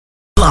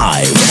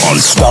on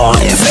Star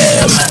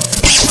FM.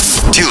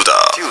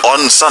 Tilder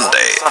on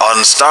Sunday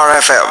on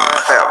Star FM.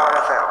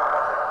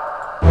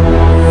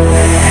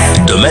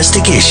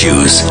 Domestic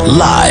issues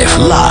live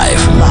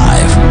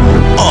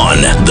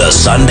on the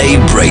Sunday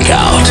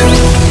Breakout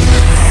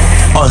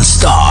on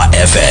Star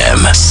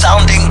FM.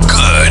 Sounding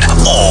good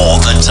all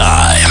the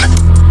time.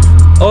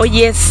 Oh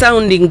yes,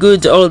 sounding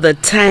good all the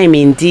time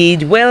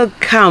indeed.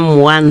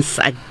 Welcome once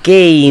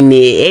again.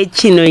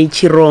 Echino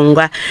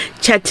ichirongwa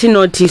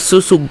chatinoti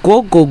susu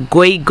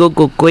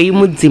gogogoi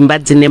mudzimba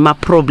dzine ma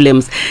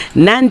problems.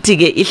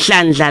 Nanti-ke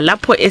ihlandla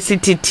lapho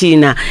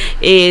esitithina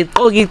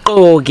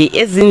qoki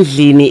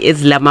ezindlini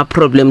ezilama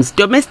problems.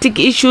 Domestic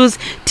issues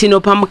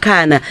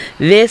tinopamukana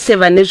vese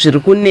vane zviri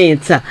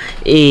kunetsa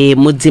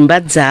mudzimba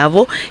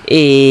dzavo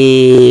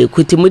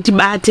kuti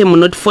mutibate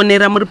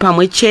munotifonera muri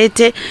pamwe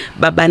chete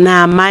baba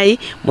na mai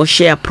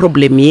moshare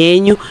problem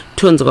yenyu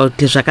tonzwa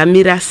kuti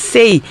zvakamira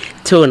sei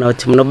tona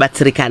kuti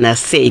munobatsirikana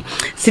sei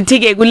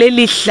sitike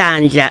kuleli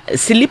hlandla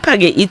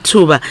silipha-ke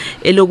ithuba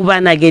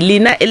elokubana-ke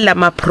lina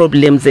elama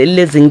problems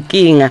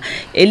elizinkinga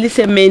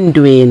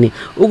elisemendweni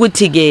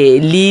ukuthi-ke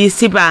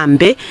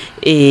lisibambe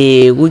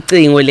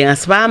kucingo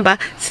lengasibamba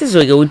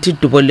sizwe-ke ukuthi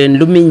idubo lweni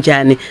lumi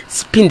njani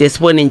siphinde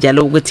sibone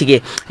njalo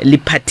ukuthi-ke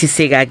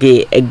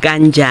liphathiseka-ke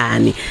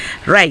kanjani.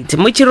 Right,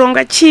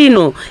 muchironga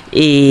chino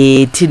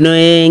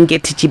tinenge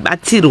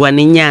tichibatsirwa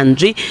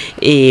nenyanzvi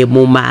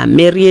muma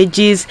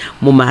marriages,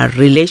 muma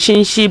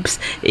relationships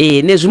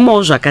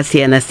nezvimwewo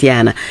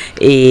zvakasiyana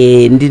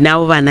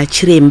ndinavo vana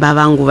chiremba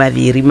vangu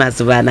vaviri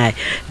mazuva anaya.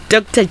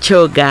 Dr.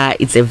 Choga,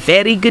 it's a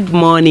very good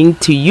morning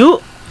to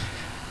you.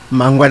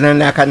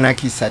 Mangwanani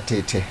akanakisa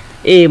tete.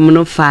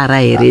 Munofara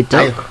here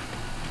to.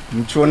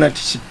 Mchiona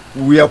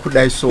tichiuya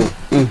kudai so.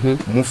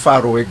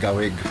 Mufaro wega.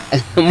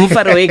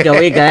 Mufaro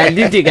wega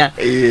nditika.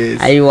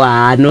 Yes.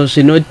 Aiwa no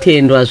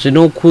zvinotendwa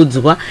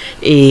zvinokudzwa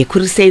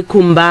kurisei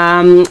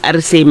kumba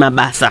arisei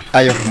mabasa.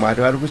 Ayo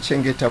Mwari vari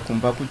kuchengeta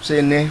kumba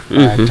kutsvene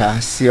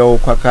tasiyawo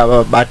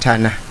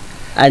kwakabatana.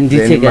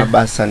 Anditika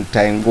mabasa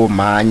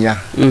ntaingomhanya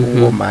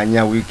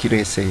wiki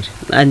rese iri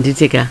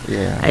anditika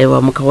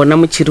aiwa mukaona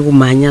muchiri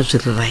kumhanya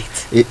zviri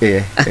right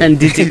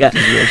anditika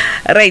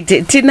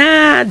right.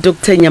 Tina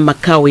Dr.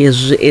 Nyamakawe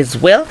as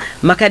well.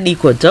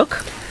 Makadiko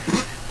doc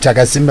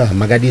Takasimba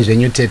makadi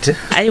zvenyu tete.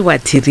 Aiwa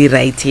tiri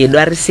right yedu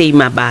arisei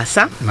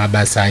mabasa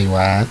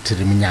aiwa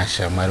tiri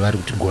munyasha Mwari vari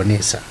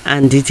kutigonesa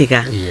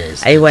anditika.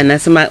 Yes. Aiwa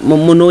nasi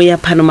munoya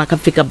pano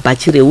makapfeka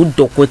bhachi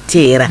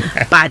reudhokotera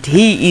but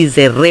he is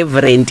a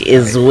reverend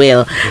as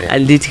well.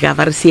 Anditika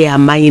varisei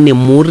amai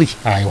nemhuri.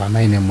 Aiwa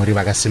amai nemhuri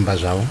vakasimba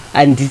zvavo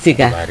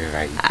anditika.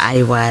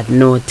 Aiwa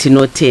no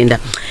tinotenda.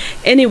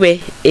 Anyway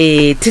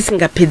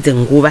tisingapedze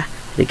nguva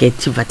rege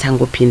tibva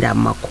tangopinda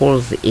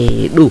mumacalls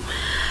edu.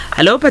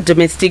 Hello, pa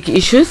domestic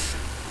issues.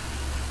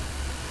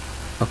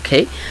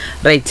 Okay,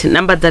 right.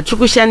 Number dzatiri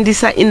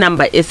kushandisa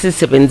inumber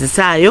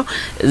esisebenzisayo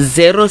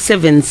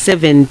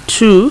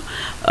 0772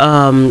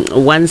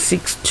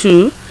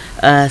 162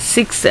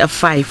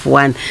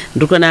 651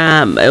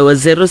 ndikona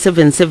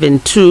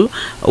 0772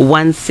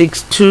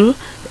 162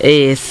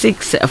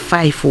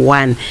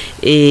 651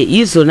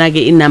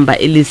 izona-ke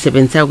inumber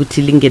elisebenzisayo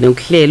ukuthi lingene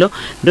kuhlelo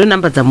ndo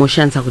number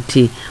dzamoshandisa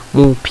kuti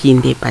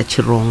muphinde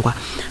pachirongwa.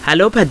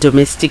 Hello, pa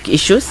domestic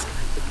issues.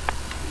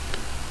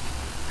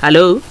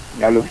 Hello.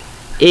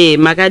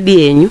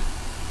 Makadi yenyu.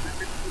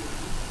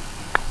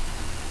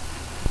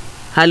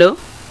 Hello.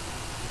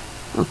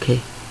 Okay,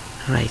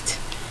 right.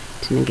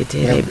 Tinenge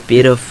a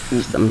bit of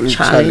some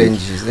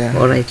challenges.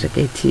 All right,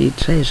 okay,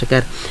 try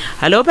zvakare.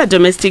 Hello, pa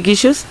domestic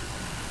issues.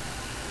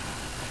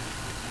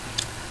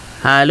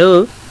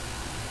 Hello.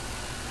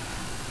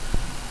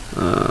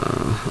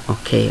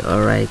 Okay,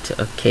 all right,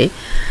 okay.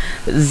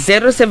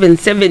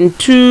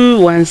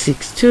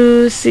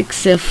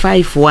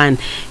 0772162651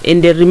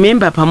 and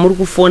remember pamuri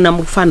kufona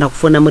mukufanda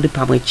kufona muri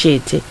pamwe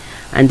chete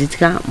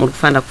anditika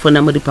mukufanda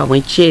kufona muri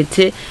pamwe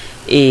chete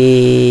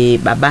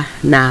baba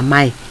na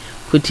mai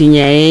kuti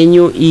nyaya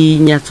yenyu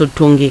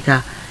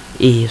inyatsotongeka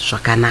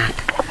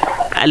zvakanaka.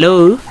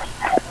 Hello.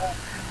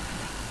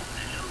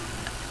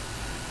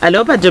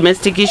 Hello, pa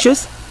domestic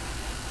issues.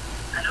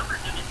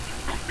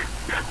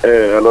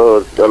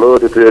 Hello,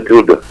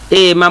 Tilder.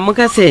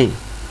 Mamuka sei?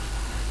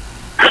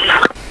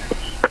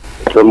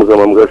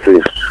 Mamuka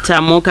sei.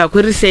 Tamuka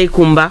kuri sei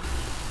kumba?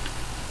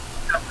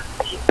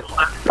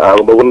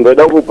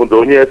 Ndaida kubvunza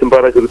unyaya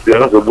simbara chiri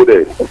yakazobuda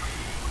here.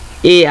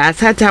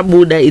 Asati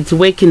abuda, it's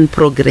work in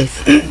progress.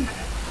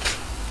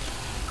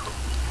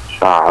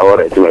 All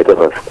right, maita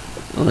basi.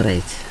 All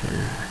right.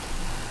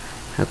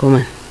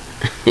 Akoma.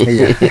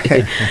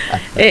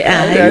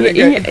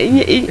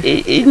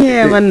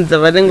 Inyaya vanhu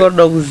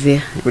dzavanengoda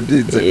kuziya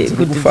kuti dziri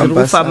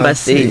kufamba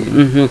sei.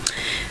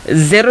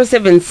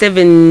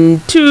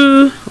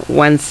 0772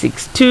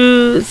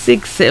 162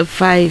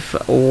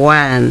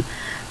 651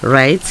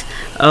 right.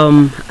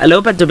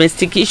 Hello, pa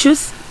domestic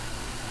issues.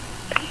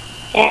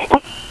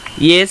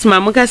 Yes,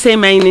 mamuka sei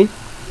maini.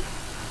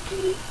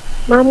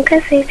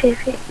 Mamuka sei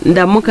tese.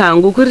 Ndamuka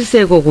hangu kuri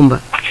sei kokumba.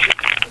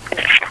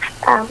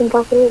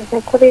 kumba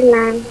kuri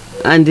nani.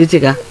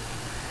 Anditika.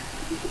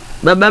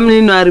 Baba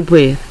mnino aripo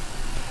here?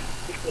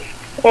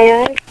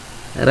 Eyo.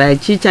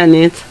 Right, chicha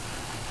net.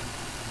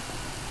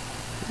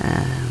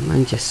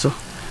 Manje so.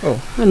 Oh.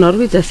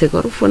 Norwich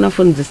seko rufona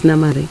phone zisina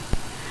mari.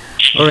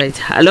 All right.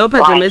 Hello, pa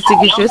domestic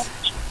issues.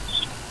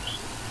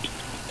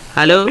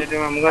 Hello.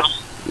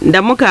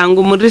 Ndamuka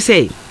hangu muri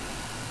sei?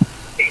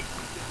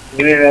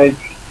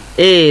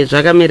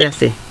 Zvakamira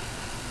sei?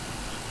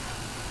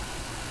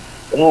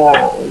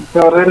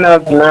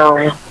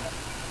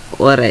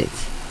 All right.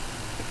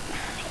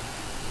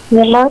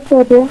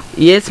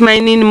 Yes, my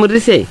name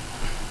muri sei?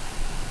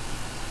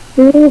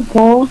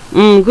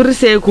 Kuri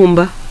sei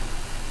kumba?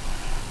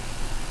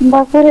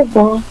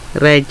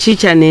 Right,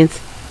 chicha net.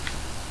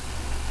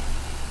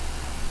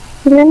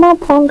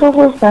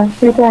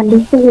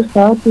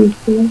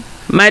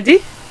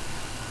 Madi?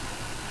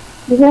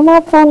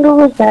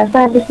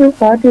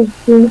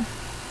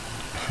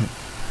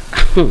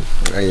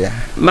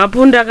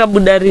 Mapunda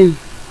akabuda rini?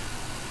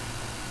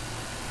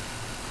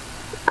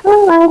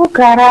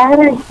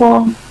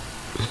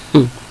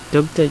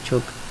 Dr.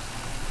 Chok.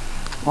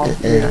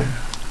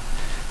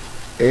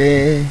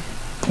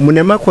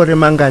 Mune makore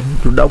mangani?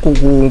 Ndoda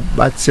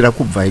kukubatsira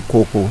kubva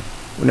ikoko.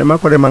 Mune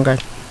makore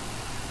mangani?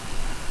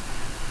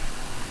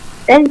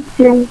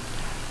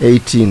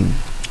 18.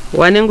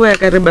 Wanengo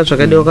yakareba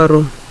zvakadi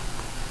wakaro?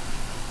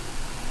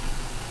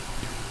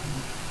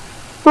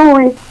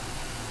 2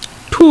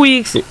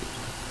 weeks.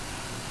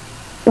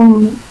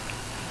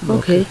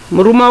 Okay.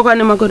 Murume wako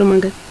ane makore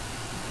mangani?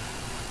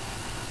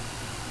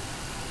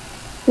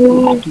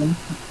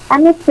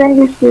 Ane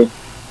 26.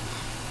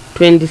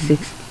 26.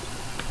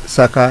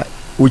 Saka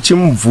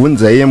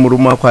uchimubvunza iye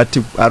murume wako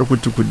ari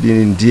kuti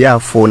kudini, ndiye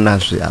afona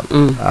zviya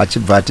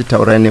achibva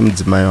atitaura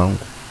nemudzimai wangu.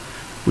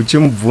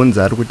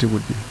 Uchimubvunza ari kuti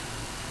kudini?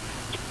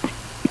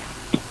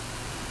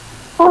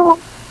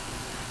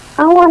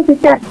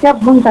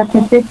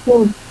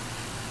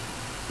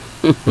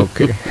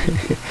 Okay.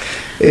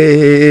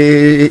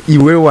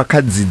 Iwe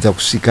wakadzidza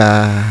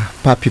kusvika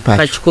papi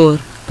pacho?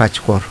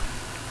 Pachikoro.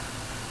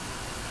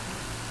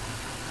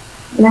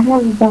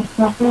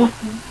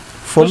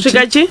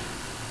 Kusvika chi?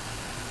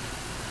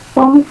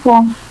 Form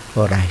 4.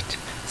 All right.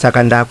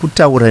 Saka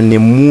ndakutaura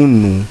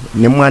nemunhu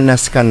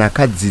nemwanasikana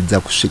akadzidza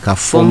kusvika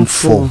form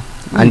 4.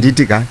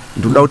 Anditika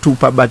ndoda kuti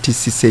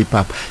upabatisise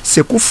ipapo.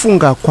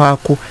 Sekufunga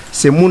kwako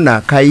semunhu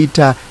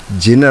akaita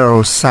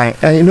general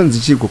science, inonzi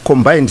chiko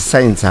combined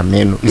science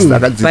ameno.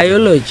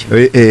 Biology.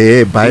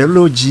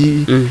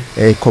 Biology,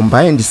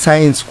 combined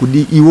science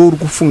kudi iwe uri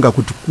kufunga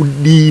kuti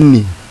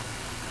kudini.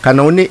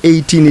 Kana une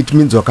 18 it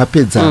means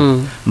wakapedza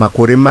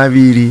makore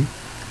maviri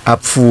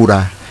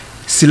apfuura.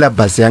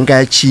 Syllabus yanga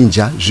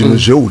yachinja zvinhu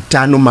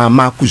zveutano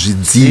mama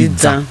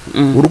kuzvidzidza.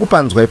 Uri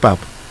kupanzwa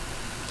ipapo.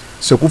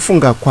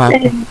 Sekufunga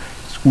kwako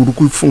uri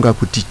kufunga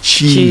kuti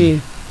chi?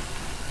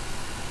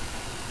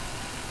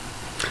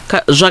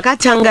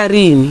 Zvakatanga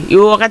rini?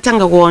 Iwe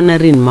wakatanga kuona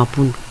rini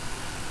mapundo?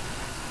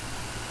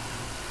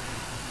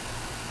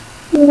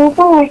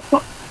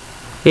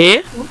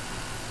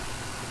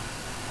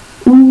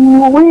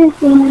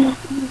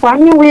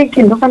 One week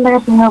ndokanda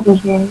kafunga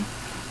kuzveni.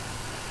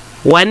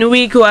 1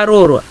 week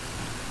warorwa?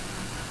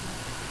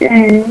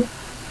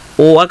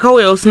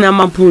 Wakauya usina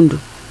mapundo?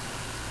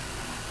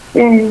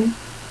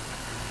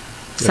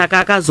 Saka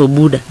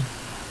akazobuda?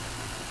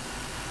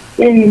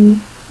 Right.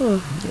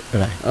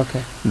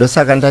 Okay.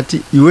 Ndosaka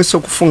ndati iwe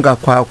sokufunga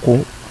kwako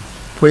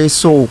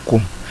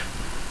kwesoko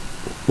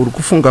uri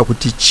kufunga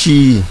kuti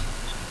chi?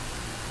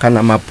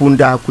 Kana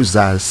mapunda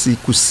akuzasi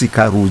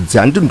kusika rudzi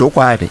handi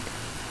ndokwari?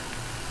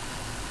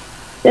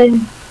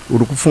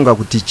 Uri kufunga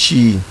kuti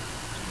chi?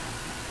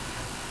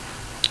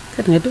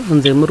 Kati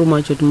ngatibvunze murume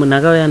wacho kuti munhu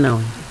akauya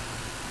nawo.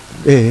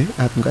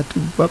 Ngati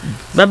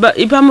baba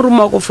ipa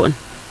murume wako phone.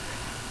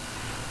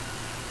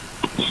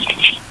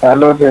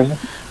 Hello then.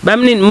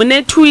 Bamnini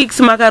mune 2 weeks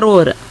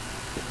makaroora?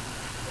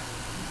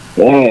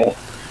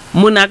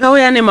 Munhu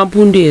akauya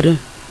nemapundo here?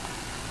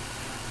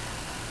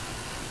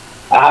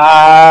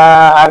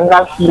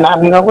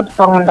 Handinga kuti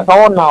pamwe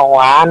ndakaona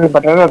 1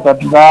 but rakaratidza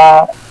kuti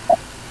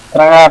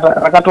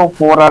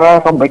rakatopfuura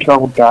rakambaitika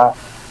kudhaya.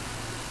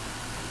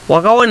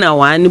 Wakaona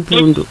 1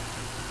 pundo?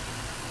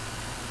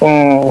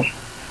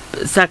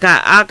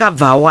 Saka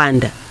akabva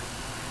wanda?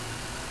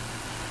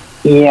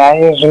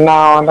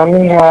 Zvinawo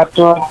ndinga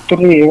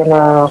 3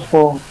 na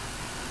 4.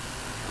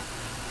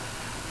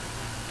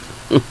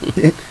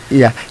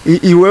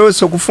 Iwewe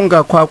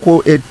sokufunga kwako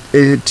at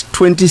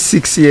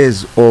 26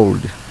 years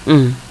old.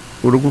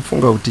 Uri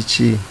kufunga kuti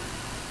chi?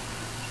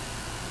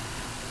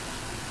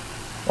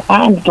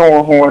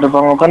 Nditofunga kuti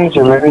pamwe pane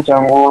chirwere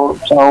changu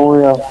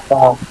chauya.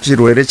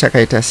 Chirwere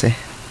chakaita sei?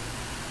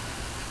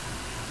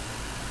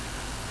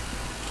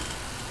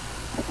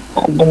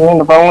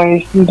 Ndinenge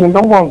pamwe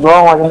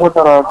ndinongonzwa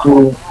vachimbotaura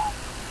kuti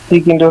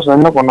siki ndo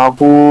zvanogona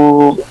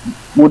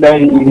kubuda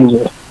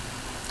izvo.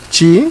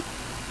 Chi?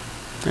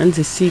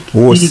 Hanzi siki.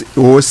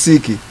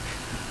 Siki.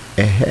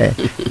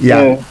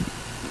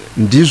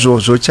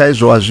 ndizvozvo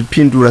chaizvo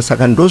wazvipindura.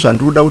 Saka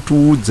ndozvandinoda kuti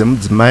uudze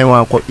mudzimai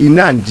wako. Ini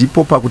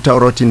handipo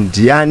pakutaura kuti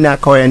ndiani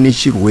akauya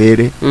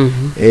nechirwere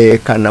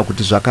kana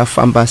kuti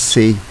zvakafamba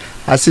sei,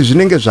 asi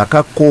zvinenge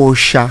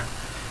zvakakosha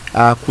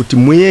kuti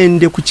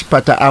muende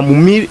kuchipatara.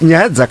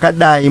 Nyaya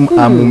dzakadai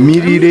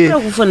amumirire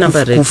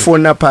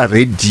kufona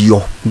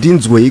paredhiyo,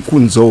 ndinzwei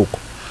kunzoko.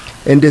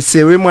 Ende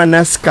sewe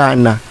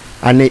mwanasikana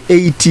ane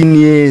 18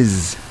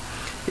 years,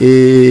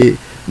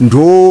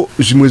 ndo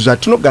zvimwe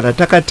zvatinogara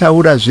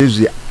takataura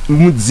zvezvi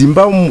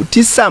mudzimba umu,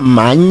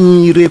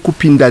 tisamhanyire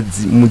kupinda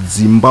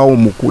mudzimba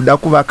umu kuda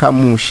kuvaka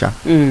musha.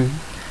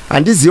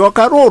 Handizivi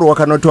wakaroorwa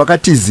kana kuti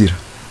wakatizira.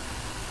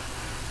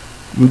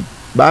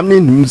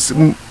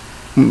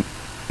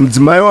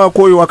 Mudzimai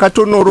wako uyu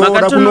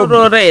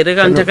wakatonorora here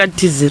kana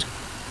takatizira?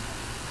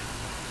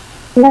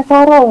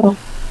 Ndakaroora.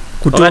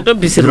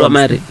 Wakatobvisirwa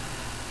mari?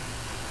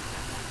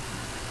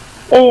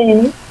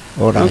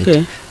 Alright.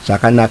 Okay.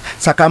 Zvakanaka.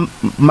 Saka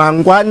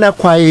mangwana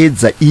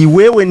kwaedza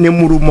iwewe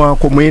nemurume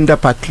wako muenda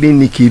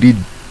pakliniki iri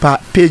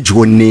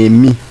pedyo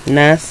nemi.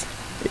 Nasi.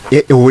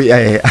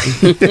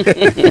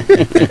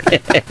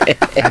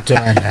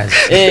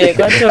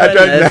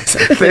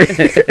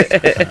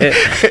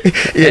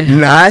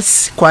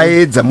 Nasi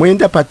kwaedza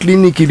muenda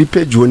pakliniki iri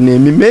pedyo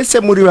nemi, mese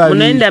muri vaviri.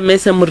 Munoenda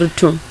mese muri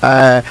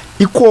 2.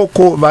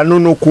 Ikoko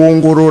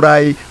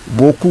vanonokuongororai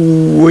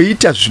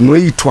vokuita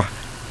zvinoitwa.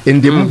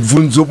 Ende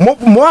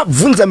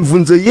mubvunza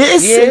mibvunzo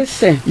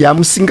yese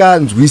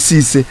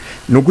yamusinganzwisise,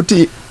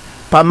 nokuti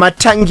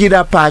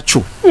pamatangira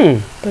pacho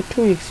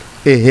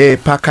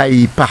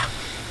pakaipa.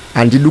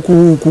 Handidi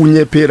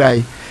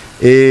kunyeperai,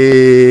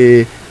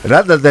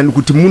 rather than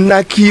kuti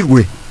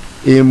munakirwe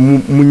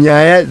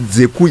munyaya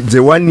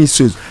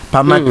dzewaniso,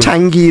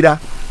 pamatangira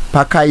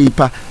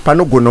pakaipa.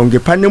 Panogona kunge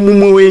pane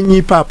mumwe wenyu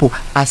ipapo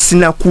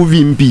asina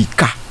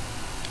kuvimbika.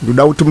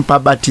 Ndoda kuti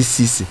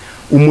mupabatisise.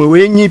 Umwe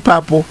wenyu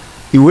ipapo,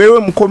 iwewe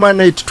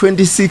mukomana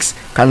 26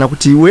 kana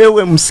kuti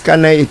iwewe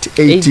musikana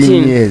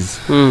 18 years.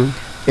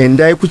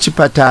 Endai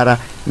kuchipatara,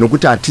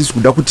 nokuti hatisi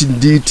kuda kuti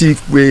nditi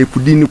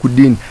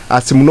kudini,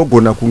 asi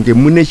munogona kunge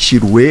mune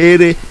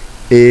chirwere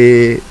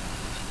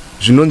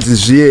zvinonzi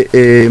zviye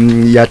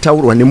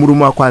yataurwa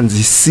nemurume wako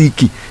anzi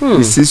siki.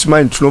 Isisu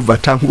mani tinobva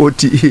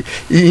tangoti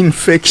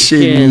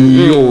infection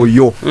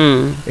iyoyo.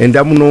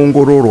 Enda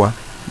munoongororwa,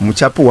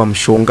 muchapuwa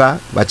mushonga,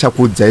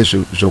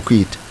 vachakuudzai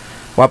zvokuita.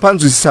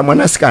 Wapanzwisisa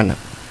mwanasikana?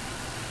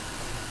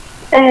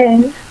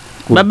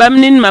 Baba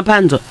munini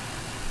mapanzwa?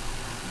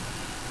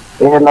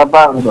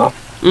 Napanzwa.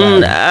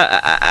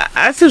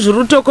 Asi zviri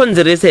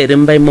kutokonzeresa here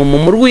mumba imomo,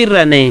 muri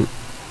kuwirirana imi?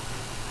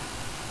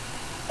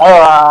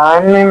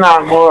 Hani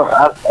nako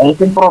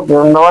haisi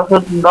problem,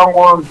 ndawasati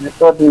ndangonzisa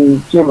kuti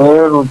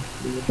chirwere rudzi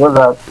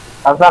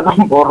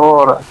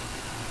asanamborora.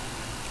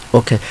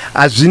 Okay.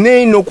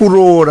 Azvinei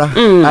nokuroora,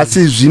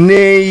 asi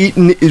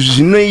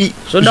zvinei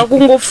zvoda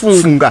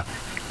kungofunga.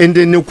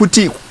 Ende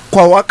nekuti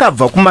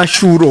kwawakabva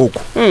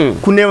kumashuroko,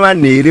 kune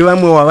vanhu here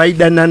vamwe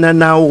wavaidanana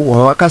nawo,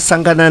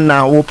 wavakasangana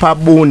nawo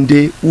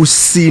pabonde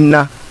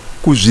usina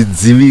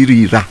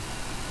kuzvidzivirira.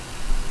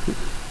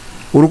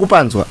 Uri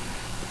kupanzwa?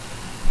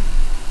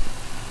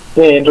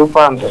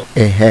 Ndopanzwa.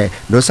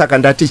 Ndosaka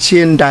ndati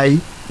chiendai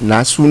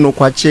nhasi uno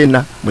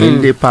kwachena,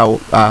 muende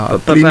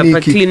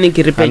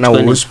pakliniki kana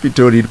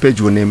hospital iri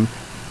pedyo nemi,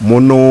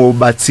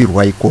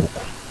 munobatsirwa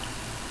ikoko.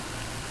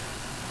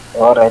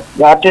 Alright.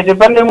 Atete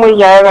pane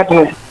munyaya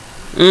yakati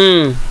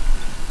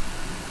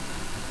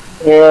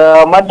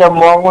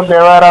madhamu wangu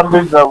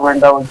ndevarambidza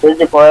kuenda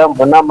kuchechi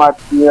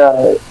kwayambonamatira,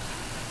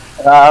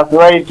 asi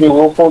vaiti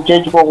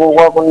kuchechi koko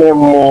kwakune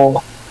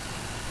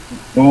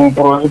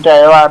muprofita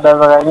yevada,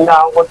 saka ina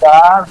angoti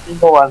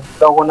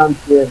ndowazida kuona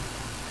mutero.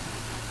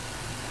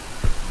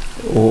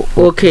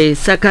 Okay,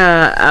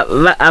 saka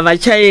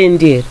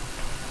havachaendera?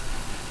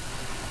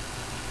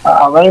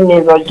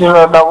 Havaineza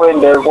chinoda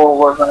kuenda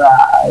ikoko, saka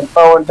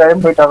ipawo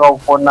ndaimboita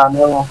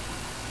kauponana.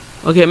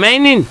 Okay,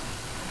 mainini?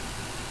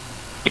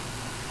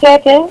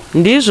 Tete?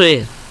 Ndizvo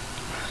here?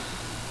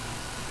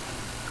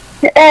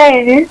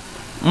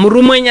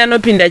 Murume wenyu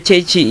anopinda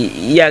chechi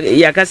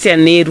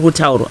yakasiyana neiri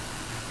kutaurwa?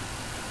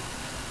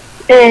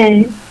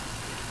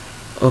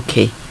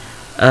 Okay.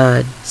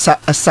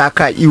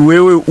 Saka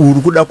iwewe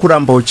uri kuda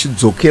kuramba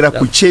uchidzokera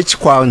kuchechi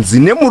kwanzi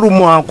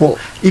nemurume wako,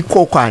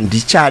 ikoko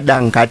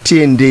handichada,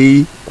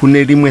 ngatiendei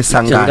kune rimwe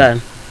sangano.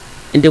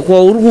 Ende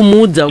kwauri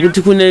kumuudza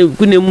kuti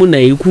kune munhu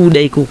aikuda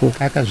ikoko?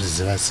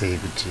 Akazviziva sei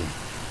kuti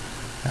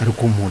ari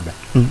kumuda?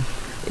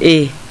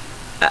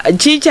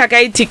 Chii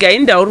chakaitika?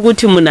 Indauri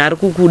kuti munhu ari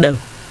kukuda?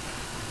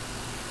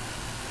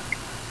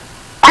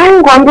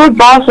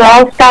 Angondudza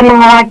zvasikana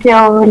vake,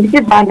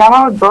 ndichibva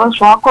ndavaudzawo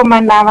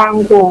zvevakomana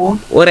vangu.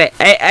 Ora,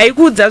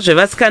 aikuudza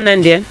zvevasikana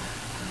ndiani?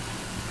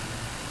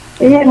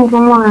 Iye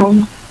murume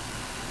wangu.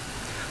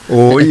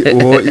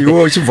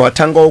 Iwe uchibva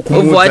watangawo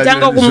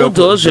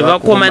kumuudzawo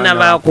zvevakomana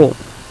vako?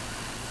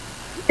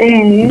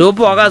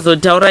 Ndopo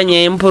wakazotaura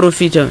nyaya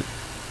yemuprofita?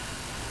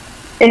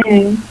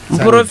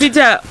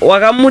 Muprofita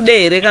wakamuda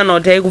here kana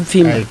kuti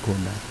aikupfima?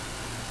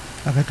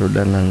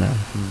 akatodanana.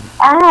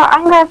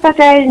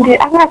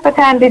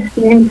 Angasati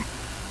andipfimba.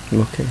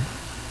 Okay.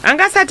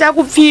 Angasati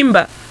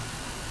akupfimba.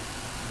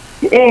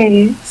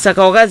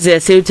 Saka wakaziya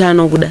sei kuti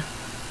anokuda?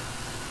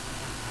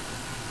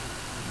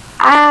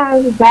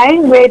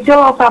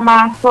 Zvaingwetowo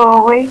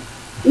pamasowe.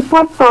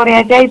 Ipostori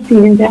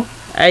yachaipinda.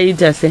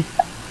 Aita sei?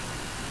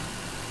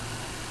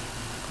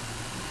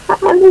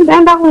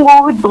 Ndaenda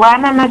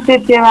kungoudwana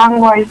natete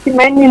vangu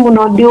achimaini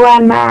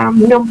munodiwana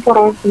mune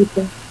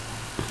muprofita.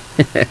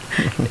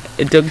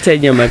 Dr.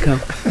 Nyamakau.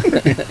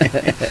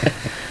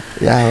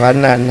 Ya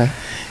vanana.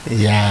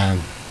 Ya.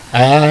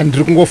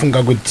 Ndiri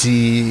kungofunga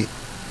kuti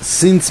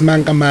since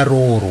manga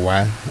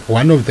maroorwa,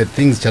 one of the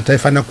things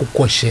chataifana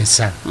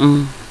kukoshesa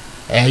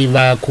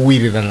aiva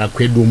kuwirirana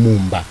kwedu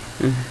mumba.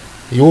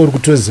 Iwe uri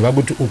kutoziva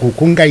kuti uku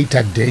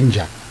kungaita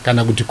danger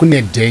kana kuti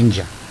kune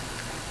danger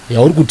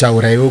yauri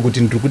kutaura iwe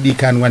kuti ndiri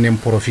kudikanwa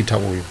nemuprofita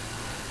uyu,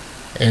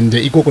 and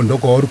ikoko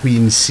ndokwauri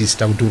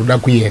kuinsista kuti uruda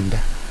kuenda.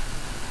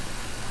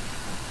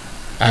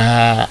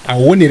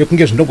 Auonere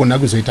kunge zvinogona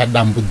kuzoita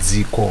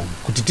dambudziko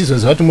kuti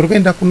tizoziva kuti muri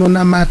kuenda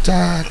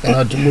kunonamata kana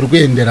kuti muri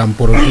kuendera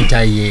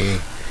muprofita iye.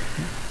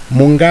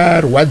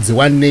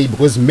 Mungarwadziwa nei,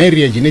 because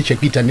marriage ine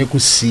chekuita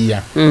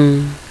nekusiya.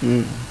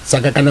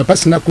 Saka kana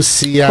pasina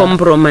kusiya,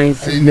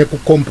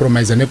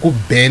 nekucompromise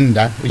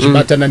nekubenda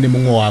uchibatana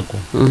nemumwe wako.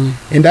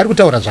 And ari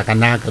kutaura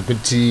zvakanaka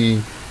kuti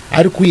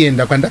ari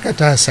kuenda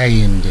kwandakati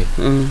asaende,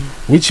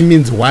 which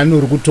means one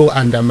uri kuto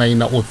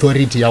undermine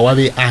authority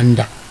yawave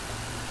under.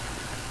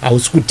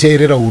 Hausi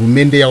kuteerera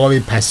hurumende yawave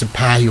pasi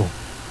payo,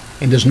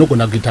 ende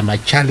zvinogona kuita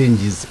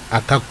machallenges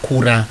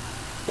akakura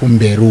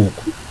kumberi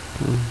uku.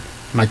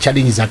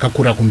 Machallenges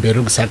akakura kumberi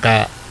uku.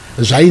 Saka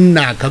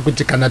zvainaka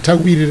kuti kana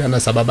tawirirana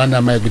sababa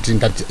namai kuti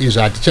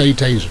izvo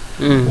hatichaita izvo,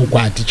 uku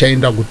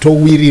hatichaenda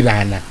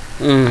kutowirirana.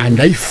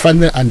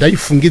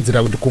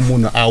 Andaifungidzira kuti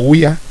kumunhu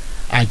auya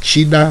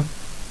achida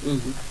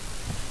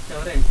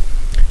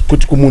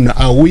kuti kumunhu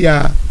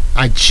auya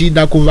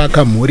achida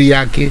kuvaka mhuri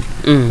yake,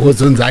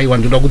 ozonzi aiwa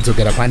ndoda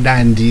kudzokera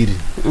kwandandiri.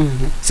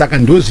 Saka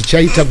ndo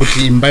zvichaita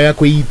kuti imba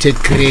yako iite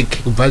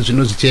crack kubva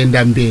zvino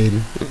zvichienda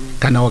mberi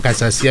kana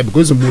wakasasiya,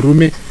 because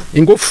murume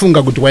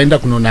ingofunga kuti waenda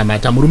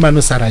kunonamata, murume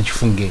anosara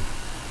achifunge,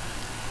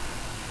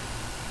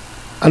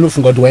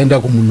 anofunga kuti waenda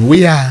kumunhu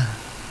uya.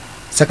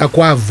 Saka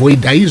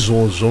kuavoida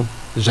izvozvo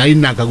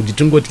zvainaka kuti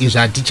tingoti izvi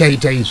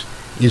hatichaita izvi,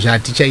 izvi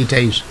hatichaita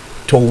izvi,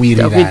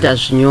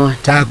 towirirana,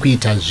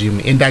 takuita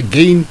zvimwe. And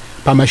again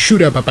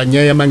pamashure apa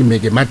panyaya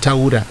yamangimege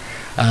mataura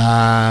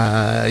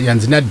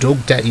yanzi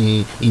nadoctor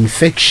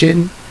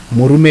infection,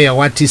 murume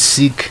yawati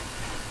sick,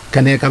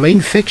 kana yakava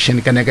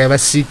infection kana yakava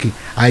sick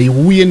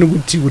haiuye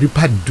nekuti uri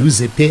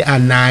padhuze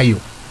peanayo,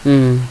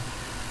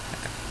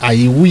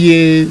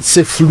 haiuye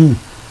seflu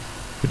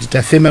kuti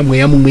tafema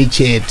mweya mumwe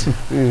chete.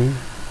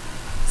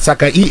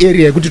 Saka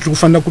area yekuti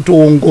tikufanira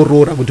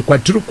kutoongorora kuti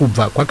kwatiri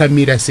kubva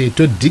kwakamira sei,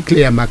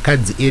 todeclare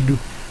makadzi edu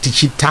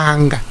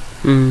tichitanga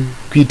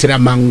kuitira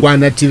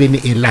mangwana tive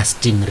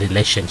ne-lasting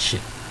relationship.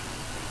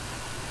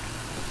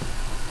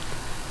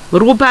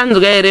 Uri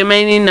kupanzwa here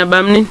mainini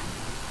nabamnini?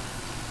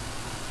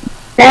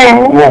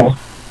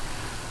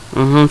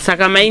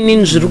 Saka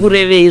mainini zviri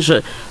kurevei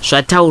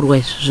zvataurwa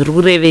izvo, zviri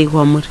kurevei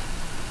kwamuri?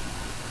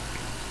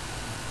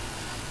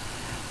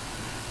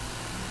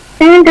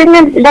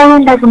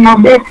 Ndinoda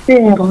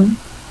kumabetsero.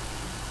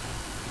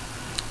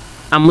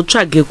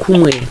 Amutsvage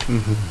kumwe.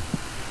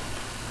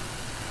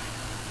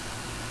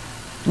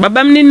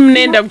 Baba munini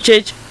munoenda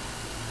kuchechi?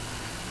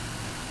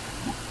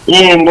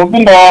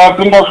 Ndopinda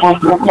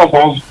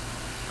kuchechi.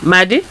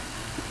 Madi?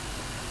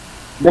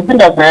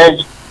 Ndopinda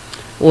kuchechi.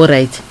 All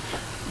right.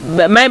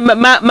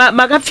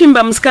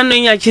 Makapfimba musikana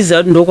wenyu achiziva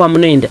kuti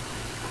ndokwamunoenda?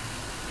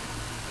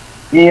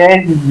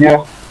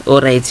 Aiziva. All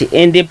right.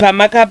 And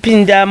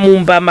pamakapinda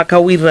mumba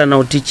makawirirana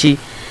kuti chi,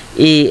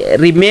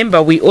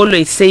 remember we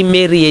always say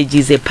marriage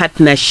is a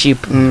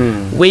partnership,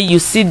 where you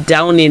sit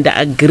down and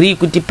agree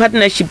kuti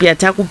partnership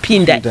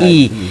yatakupinda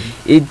iyi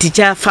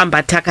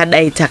tichafamba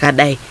takadai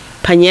takadai.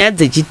 Panyaya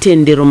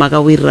dzechitendero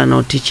makawirirana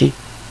kuti chi?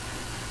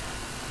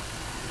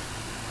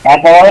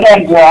 Akaona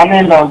ndio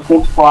anaenda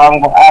kuchechi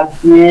kwangu,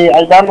 asi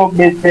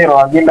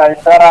achanobetserwa kuenda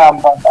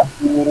acharamba,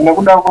 asi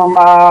nekuda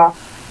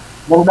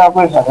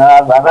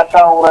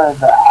kwezvakataura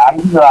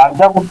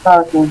handichakutsa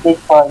kuchechi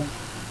kwangu.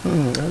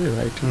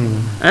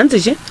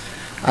 Hanzi chi?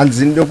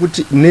 Hanzi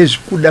ndokuti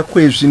nezvikuda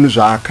kwezvinhu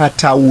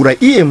zvaakataura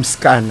iye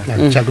musikana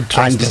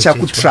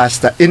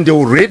handichakutrusta, and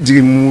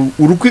already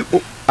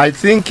I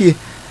think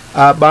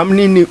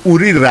bamunini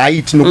uri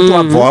right nokuti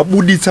wabva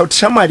wabuditsa kuti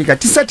shamarika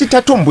tisati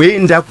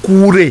tatomboenda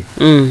kure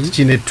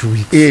tichine 2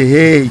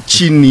 weeks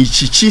chinhu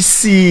ichi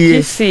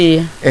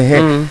chisiye.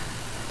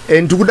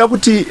 Ndikuda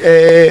kuti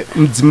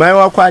mudzimai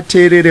wako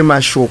ateerere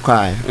mashoko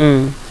aya.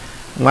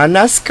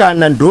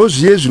 Mwanasikana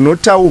ndozviye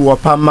zvinotaurwa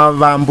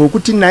pamavambo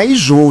kuti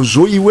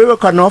naizvozvo iwewe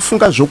kana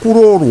wafunga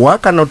zvokuroorwa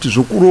kana kuti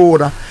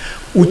zvokuroora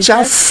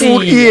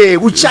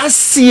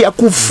uchasiya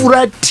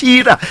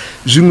kufuratira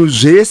zvinhu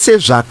zvese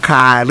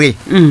zvakare,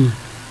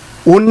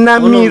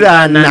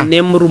 unamirana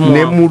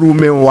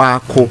nemurume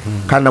wako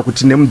kana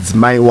kuti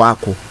nemudzimai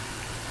wako.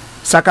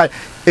 saka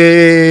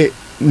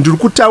ndiri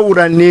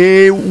kutaura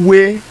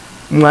newe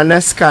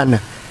mwanasikana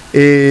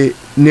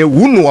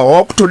neunhu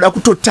hwava kutoda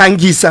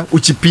kutotangisa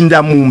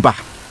uchipinda mumba.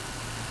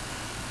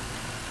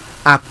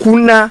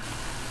 Hakuna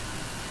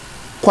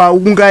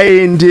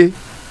kwaungaende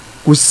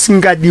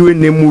kusingadiwe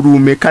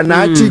nemurume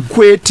kana ati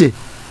kwete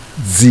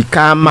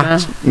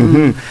dzikama.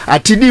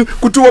 Hatidi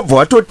kuti wobva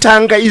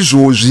watotanga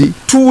izvozvi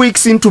 2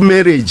 weeks into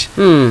marriage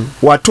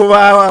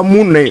watova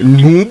munhu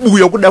nhubu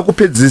yokuda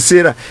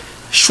kupedzesera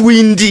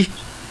shwindi.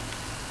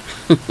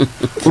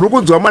 Uri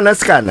kunzwa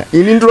mwanasikana,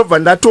 ini ndinobva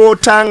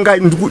ndatotanga,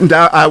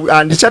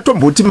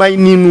 handichatomboti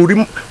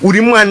mainini,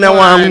 uri mwana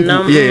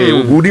wangu,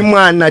 uri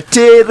mwana,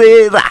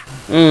 teerera.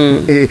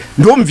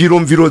 Ndo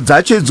mviro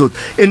dzacho idzodzo.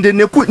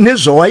 Ende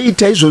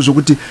nezvawaita izvozvo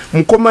kuti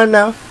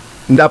mukomana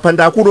ndapa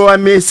ndakurova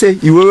mese,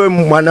 iwewe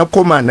mwana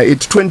komana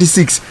at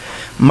 26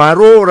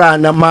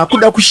 maroorana,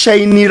 makuda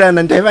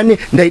kushainirana,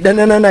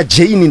 ndaidanana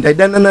naJane,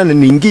 ndaidanana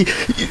naNingi,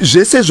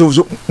 zvese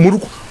izvozvo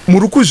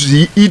muri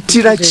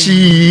kuzviitira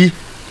chii?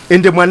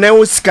 Ende mwana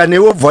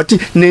wesikana wobva wati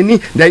neni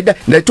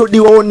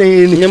ndaitodiwawo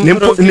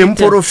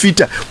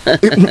nemuprofita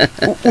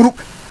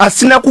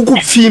asina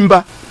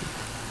kukupfimba.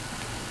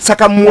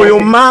 Saka mwoyo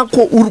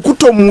mako uri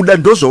kutomuda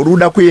ndozvauri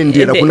kuda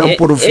kuendera kuna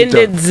muprofita.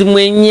 Ende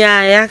dzimwe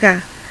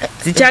nyaya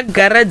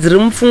dzichagara dziri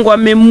mupfungwa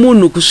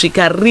memunhu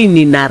kusvika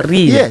rini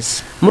narini.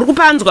 Yes. Muri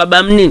kupanzwa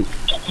bamunini?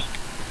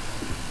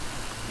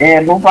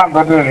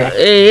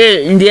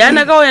 Ndiani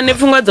akauya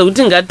nepfungwa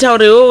dzokuti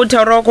ngatitaure iwewe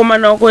utaura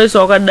wakomana wako wese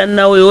wakadana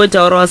nawo, iwewe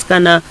utaura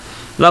wasikana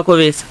vako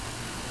vese?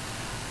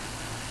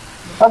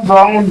 Mukadzi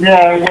wangu ndiye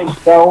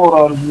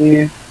angozitaura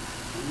kuti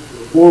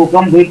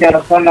ukamboita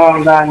rasana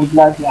wangani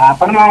klasi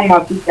hapana mamwe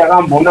mapicha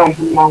akamboona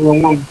mupfumi wangu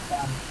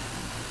mwamusikana.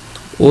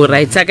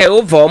 Alright, saka iwe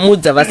ubva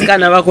wamudza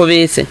vasikana vako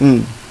vese?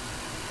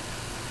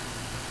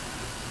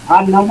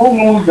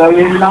 Handambomuudza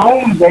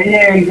naumudza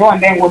iye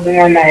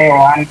ndowandaingodenya naye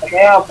wani, saka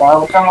iye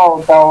abva kutanga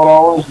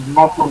kutaurawo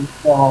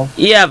zvemaprofita.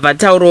 Iye abva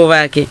ataurawo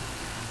vake?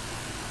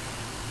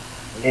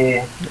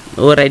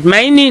 Alright,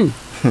 mainini?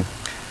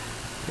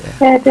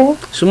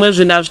 Zvimwe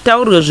zvinhu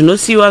hazvitaurwe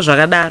zvinosiyiwa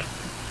zvakadaro?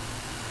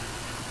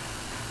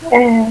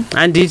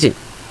 Handiti?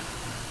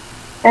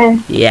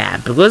 Yeah,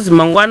 because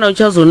mangwana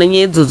uchazoona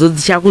nyaya idzodzo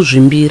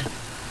dzichakuzvimbira.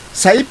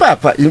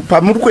 Saipapa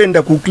pamuri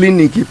kuenda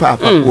kukliniki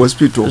papa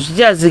hospital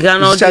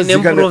zvichazikana kuti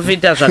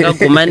nemuprofita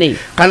zvakaguma nei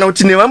kana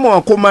kuti nevamwe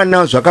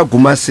vakomana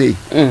zvakaguma sei.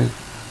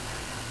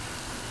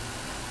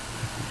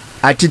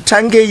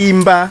 Atitange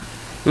imba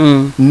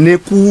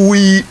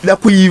nekuida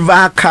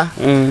kuivaka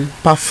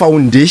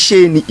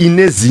pafoundation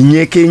ine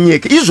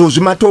zinyekenyeke.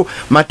 Izvozvi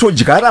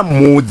matodyara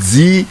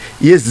mhodzi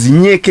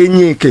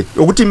yezinyekenyeke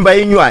yokuti imba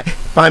yenyu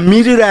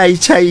pamiriro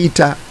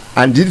aichaita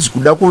handisi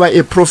kuda kuva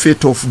a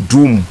prophet of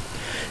doom.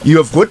 You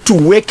have got to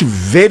work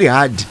very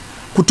hard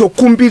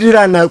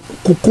kutokumbirirana,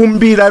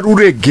 kukumbira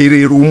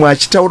ruregerero. Umwe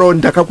achitaura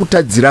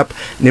ndakakutadzira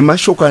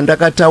nemashoko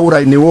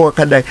andakataura newe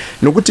wakadai,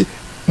 nokuti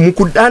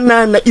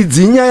mukudanana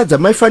idzi nyaya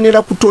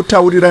dzamaifanira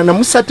kutotaurirana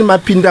musati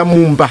mapinda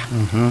mumba.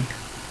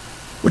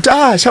 Kuti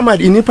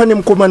shamari ini pane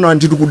mukomana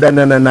wandiri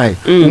kudanana naye,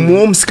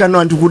 umwewo musikana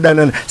wandiri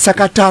kudanana,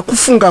 saka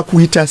takufunga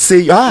kuita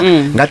sei?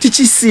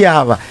 Ngatichisiya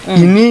ava,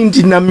 ini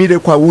ndinamire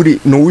kwauri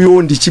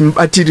nouyo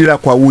ndichimubatirira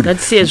kwauri.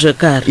 Ngatisiye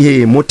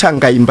zvekare.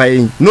 Motanga imba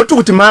yenyu. Noti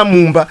kuti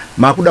mamumba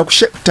makuda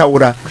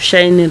kutaura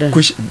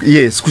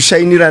yes,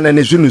 kushainirana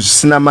nezvinhu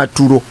zvisina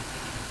maturo.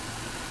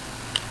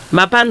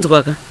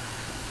 Mapanzwa ka?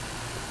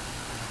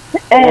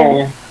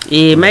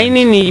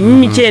 Mainini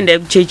michenda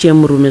yekuchechi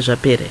yemurume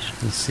zvapera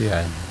izvo.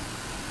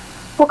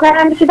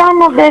 Ukara ndichida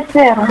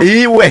unobetsera.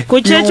 Iwe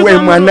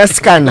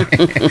mwanasikana.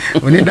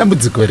 Une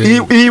dambudziko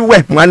rei?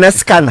 Iwe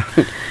mwanasikana.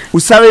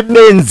 Usave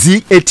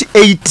benzi at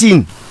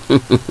 18.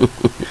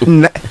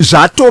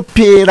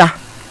 Zvatopera.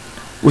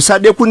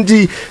 Usade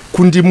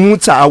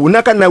kundimutsa,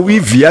 hauna kana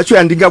wivhi yacho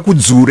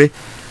yandingakudzure.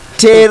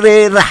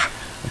 Teerera.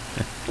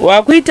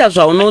 Wakuita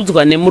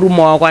zvaunodzwa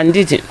nemurume wako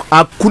handiti?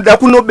 Akuda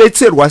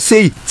kunobetserwa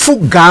sei?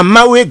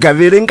 Pfugama wega,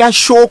 verenga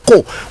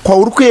shoko.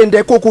 Kwauri kuenda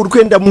ikoko, uri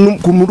kuenda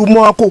kumurume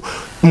wako,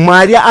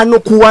 Mwari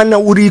anokuwana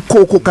uri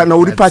ikoko kana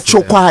uri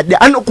pachokwadi,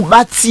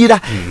 anokubatsira.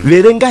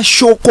 Verenga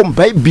shoko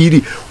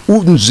mubhaibheri,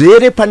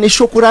 unzvere pane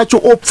shoko racho,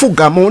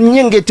 opfugama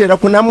unyengetera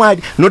kuna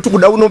Mwari. Noti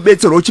kuda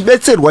unobetserwa,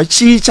 uchibetserwa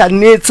chii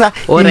chanetsa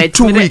in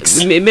 2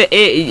 weeks.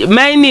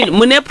 Maini,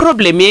 mune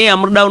problem yei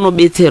yamuruda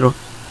unobetserwa?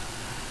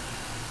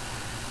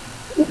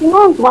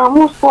 Ndinonzwa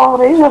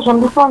musoro, izvozvo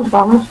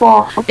ndisonzwa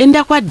musoro.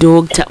 Enda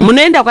kwadokta.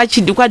 Munoenda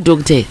kwachidi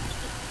kwadokta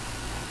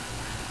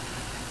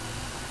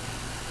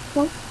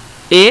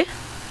here?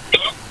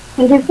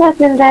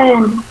 Ndisati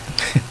ndaenda.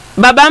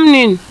 Baba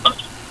munini?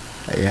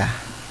 Yeah.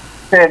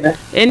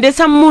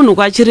 Endesa munhu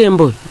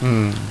kwachirembo.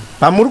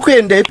 Pamuri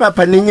kuenda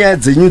ipapa nenyaya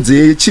dzenyu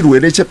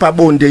dzechirwere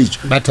chepabonde icho.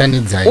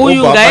 Batanidzai.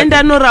 Uyu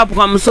ngaenda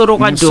norapwa musoro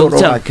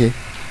kwadokta.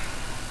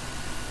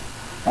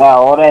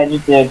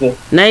 Alright, tete.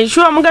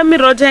 Naishuwa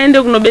mungamirira kuti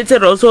aende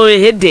kunobetserwa uso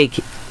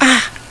headache.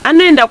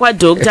 Anoenda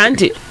kwadokta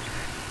anti.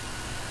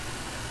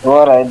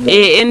 Alright.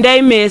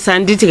 Endai mesa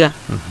anditika.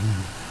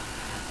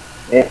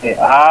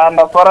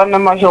 ndafara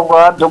nemashoko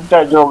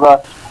aDr. Joka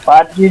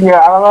patine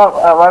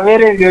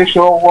avaverenge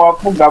shoko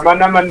apfugama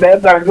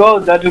namandaedza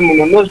ndoudza kuti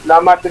munhu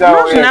unozvinamatira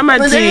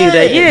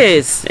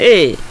yes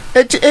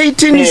at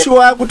 18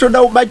 shuwa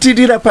akutoda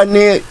kubatirira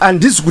pane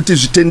handisi kuti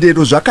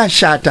zvitendero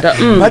zvakashata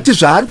bati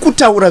zvaari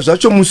kutaura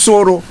zvacho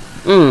musoro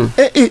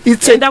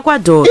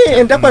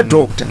enda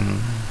kwadokta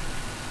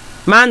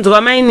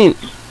manzwa mainini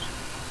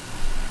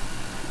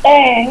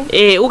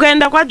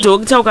ukaenda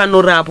kwadokta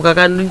ukanorapwa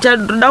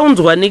kandoda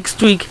unzwa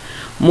next week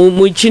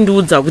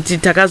muchindudza kuti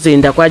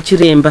takazoenda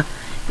kwachiremba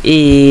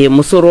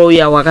musoro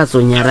uya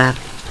wakazonyarara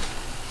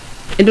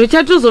ende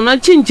uchatozona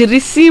chinhu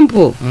chiri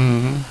simple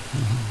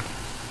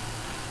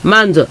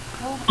manzo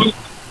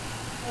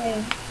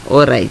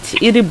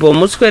alright iri bo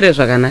muswere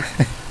zvakanaka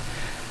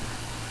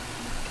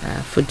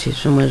futi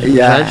zvimwe zvinhu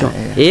zvacho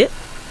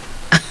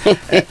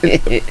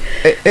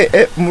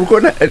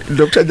murikona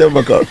Dr.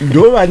 Jamaka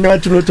ndo vana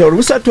vatinotaura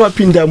usati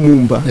wapinda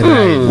mumba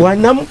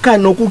wana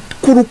mukano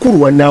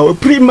kukurukurwa nawe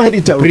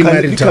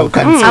primarital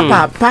apa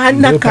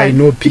hapana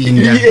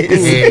kainopinda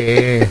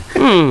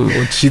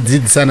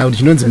uchidzidzisana kuti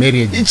chinonzi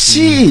marriage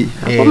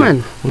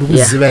uri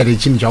kuziva here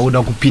chinhu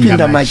chauda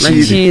kupinda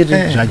machiri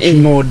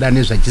zvachinoda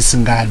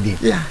nezvachisingadi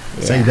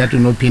saidati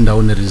unopinda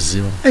une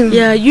ruzivo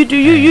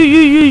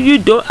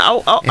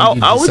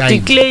au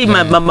declare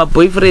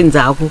maboyfriends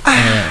ako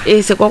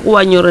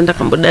sekwakuwanyora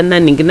ndakambodana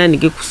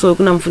ningi kusoyo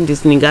kuna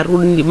mufundisi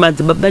ningi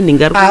madzibaba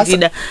ningi ari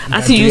kundida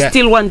asi you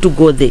still want to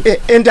go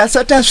there and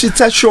asati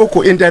asvitsa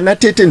shoko and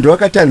anatete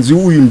ndowakati anzi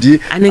uyu ndi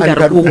anenge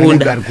ari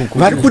kukunda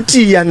vari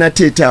kuti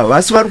anatete ava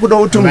asi vari kuda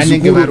kuti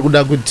vanenge vari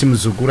kuda kuti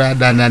muzukuru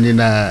adanane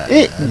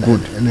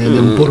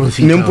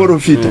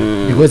nemuprofita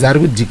because ari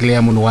kudeclare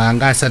munhu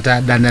waanga asati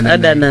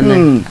adanana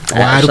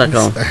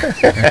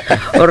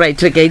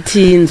alright regai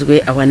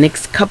tinzwe our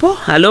next couple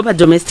hello pa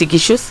domestic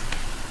issues.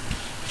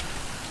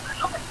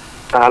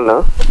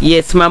 Hello.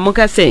 Yes,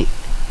 mamuka sei.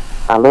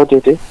 Hello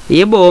tete.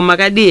 Yebo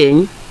makadi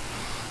henyu.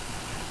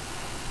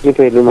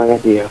 Ipo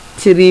makadi.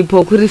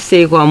 Tiripo kuri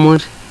sei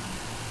kwamuri.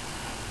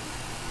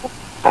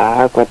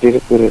 Kwatiri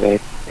kuri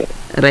right.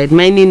 Right,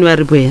 mainini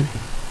varipo here.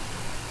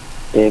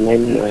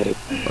 Mainini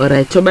varipo.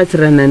 Alright,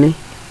 tobatsirana ne.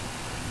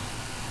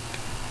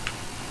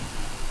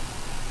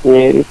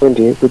 Iripo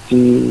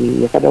ndeyekuti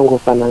yakada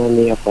kungofanana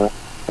neyapa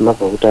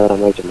amabva kutaura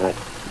manje.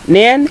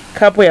 Neyani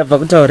kapo yabva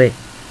kutaura?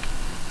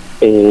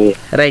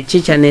 Right,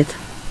 chichaneta.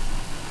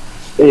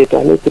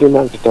 Tane 3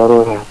 months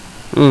taurora.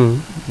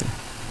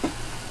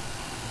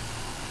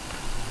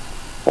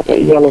 Saka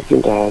iye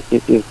anopinda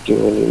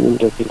chitioni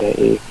mindopinda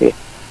efe.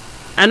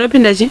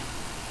 Anopinda chi?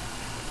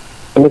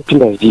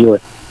 Anopinda viwa.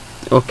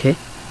 Okay.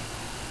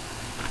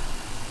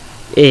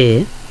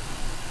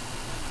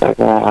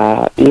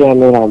 Saka iye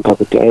anoramba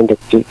kuti aende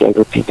kuchiti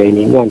andopinda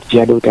inini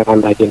handichada kuti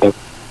akamba achienda.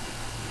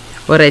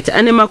 Alright,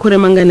 ane makore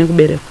mangani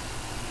kubereka?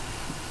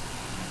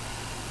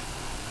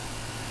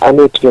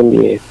 Ane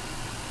 20 years.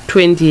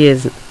 20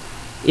 years.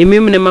 Imi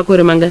mune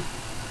makore mangani?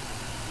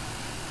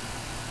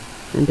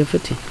 And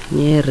futhi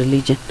nye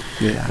religion.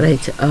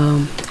 Right,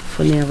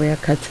 foni yavo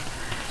yakati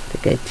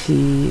tikaiti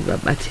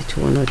babati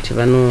tiona kuti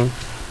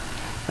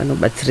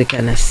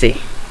vanobatsirikana sei.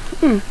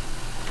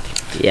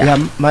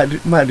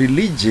 Ma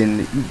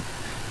religion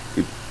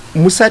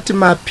musati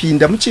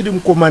mapinda muchiri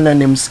mukomana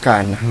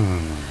nemusikana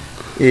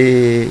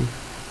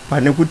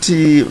pane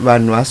kuti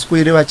vanhu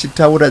vaswere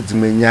vachitaura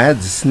dzimwe nyaya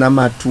dzisina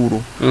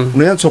maturo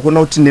unonyatsokuona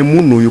kuti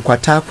nemunhu uyu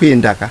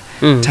kwatakuenda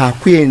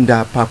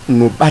takuenda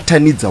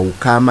pakunobatanidza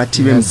ukama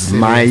tive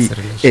mudzimai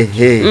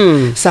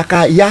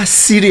saka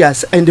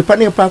serious and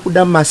pane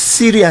pakuda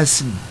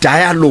serious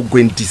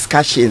dialogue and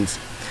discussions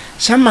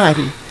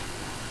shamari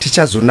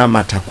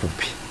tichazonamata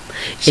kupi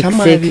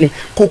shamari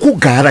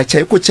kokugara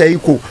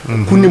chaiko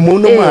kune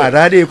muno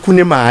maharare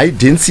kune mahigh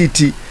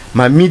density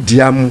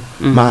mamedium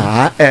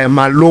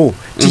malo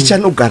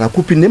tichanogara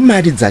kupi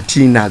nemari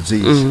dzatiinadzo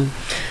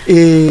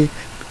izvi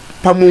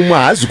pamumwe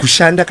haazi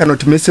kushanda kana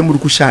kuti mese muri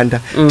kushanda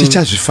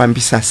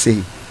tichazvifambisa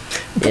sei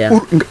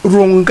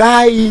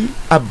rongai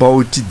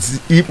about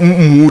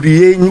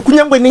mhuri yenyu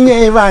kunyange nenyaya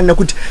yevana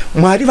kuti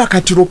Mwari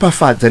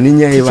vakatiropafadza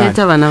nenyaya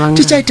yevana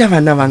tichaita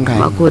vana vangani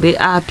makore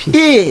api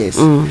yes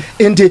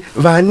and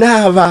vana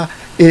ava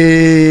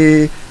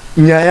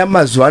nyaya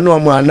mazuano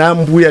mwana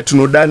mbuya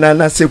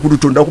tinodanana sekuru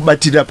tonda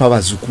kubatirira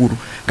pavazukuru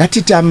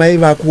ngatiti amai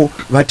vako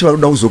vati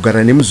varuda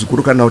kuzogara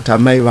nemuzukuru kana kuti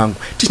amai vangu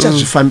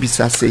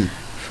tichazvifambisa sei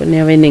foni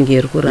yavo inenge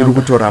iri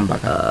kutoramba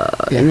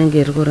inenge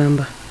iri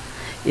kuramba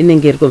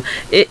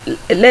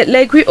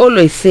like we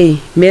always say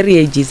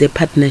marriage is a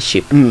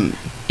partnership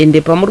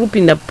and pamuri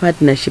kupinda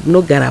partnership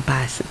nogara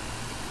pasi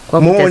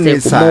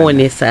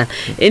kwakuonesana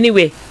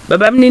anyway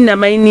baba munini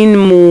namai nini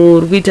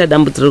muri kuita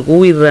dambudziko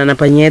rekuwirirana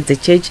panyaya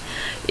dzechechi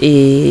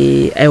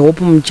I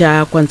hope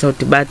muchakwanisa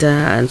kutibata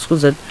handisi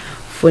kuziva kuti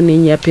foni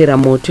yenyu yapera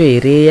moto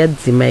here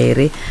yadzima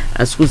here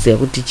handisi kuziva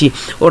kuti chii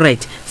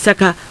alright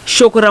saka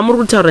shoko ramuri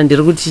kutaura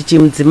ndiri kuti chii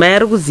mudzimai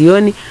ari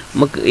kuZioni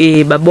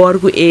baba vari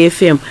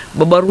kuAFM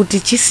baba vari kuti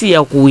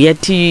chisiya kuuya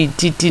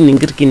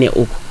tinhingiriki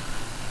neuko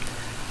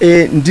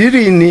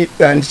ndirini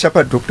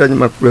ndichapa Dr.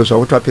 Nyamakule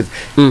zvakuti wapedza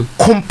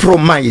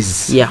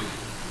compromise. Yeah.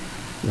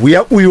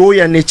 Uya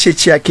uyoya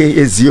nechechi yake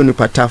ezioni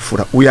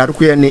patafura, uya ari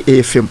kuya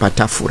neAFM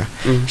patafura.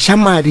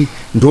 Shamari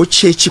ndo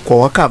chechi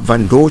kwawakabva,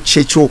 ndo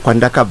chechi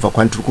kwandakabva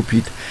kwandiri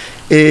kupita.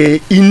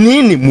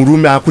 Inini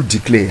murume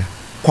akudeclare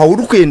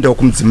kwauri kuenda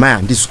kumdzimai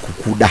handisi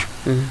kukuda.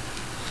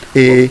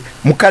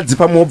 Mukadzi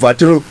pamobva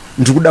ati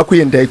ndiri kuda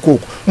kuenda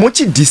ikoko,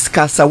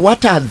 muchidiscussa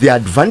what are the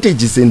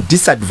advantages and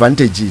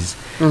disadvantages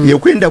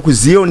yekuenda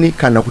kuzioni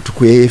kana kuti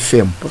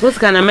kuAFM. Because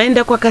kana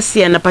maenda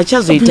kwakasiyana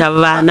pachazoita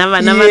vana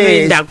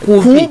vanoenda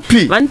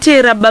kupi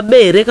vanteera baba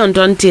here kana kuti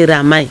vanteera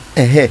amai.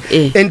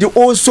 And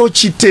also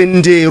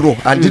chitendero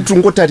handiti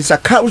ngotarisa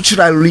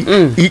culturally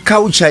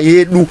iculture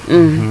yedu.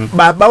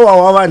 Baba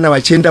wawa vana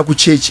vachienda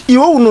kuchechi,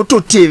 iwe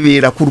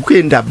unototevera kuri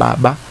kuenda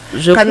baba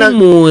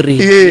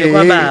zvekumhuri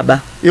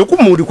kwababa,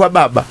 yekumhuri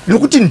kwababa,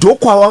 nokuti ndo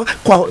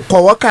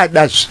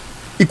kwawakadazve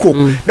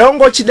ikoko.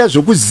 Daunga uchida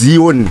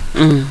zvokuzioni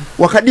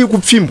wakadii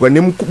kupfimbwa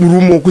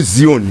nemurume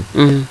wekuzioni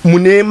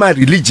mune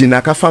mareligion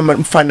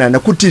akafanana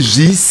kuti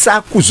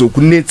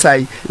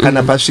zvisakuzokunetsai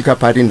kana pasvika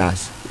pari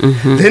nhasi.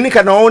 Then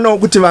kana waonawo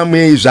kuti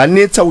vamwe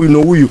zvanetsa uyu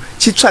nouyu,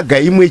 chitsvaga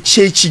imwe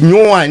chechi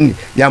nyowani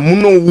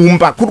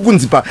yamunoumba. Kuri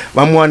kunzi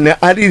vamwe vanhu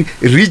ari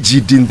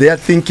rigid in their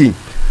thinking.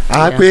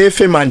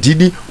 KuAFM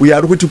handidi, uyu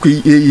ari kuti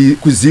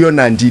kuzioni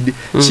handidi.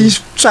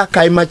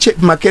 Chitsvakai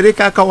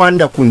makereke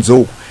akawanda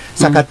kunzouko.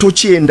 Saka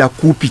tochienda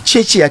kupi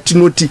chechi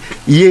yatinoti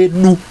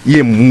yedu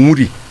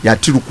yemhuri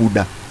yatiri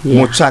kuda.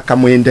 Motsvaka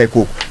moenda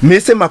ikoko.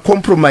 Mese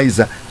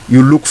macompromiser,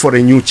 you look for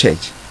a new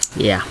church.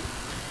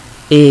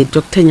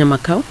 Dr.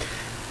 Nyamakau?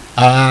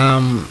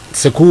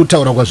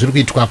 Sekutaura kwazviri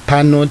kuitwa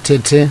pano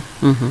tete,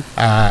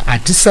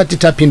 hatisati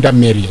tapinda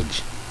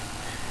marriage.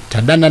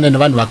 Tadanana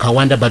nevanhu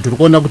vakawanda, but uri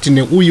kuona kuti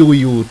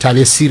neuyu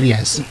tave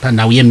serious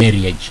panhau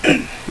yemarriage.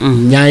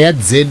 Nyaya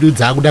dzedu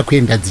dzakuda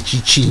kuenda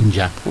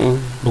dzichichinja,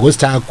 because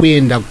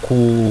taakuenda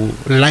ku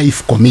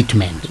life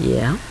commitment.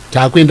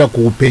 Taakuenda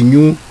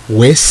kuupenyu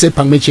hwese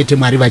pamwe chete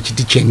Mwari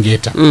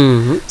vachitichengeta.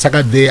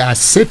 Saka there are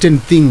certain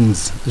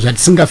things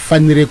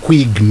zvatisingafanire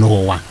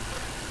kuignore.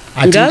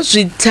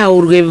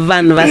 Ngazvitaurwe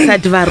vanhu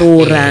vasati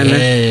varoorana.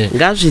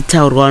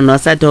 Ngazvitaurwe vanhu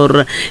vasati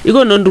varoorana.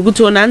 Ikono ndiri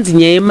kutoona hanzi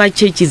nyaya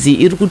yemachurches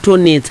iri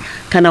kutonetsa.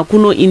 Kana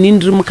kuno ini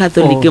ndiri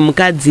mukatholike,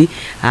 mukadzi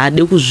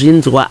haade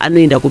kuzvinzwa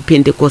anoenda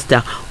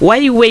kuPentecostal.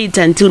 Why wait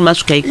until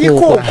masvika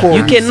ikoko?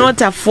 You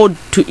cannot afford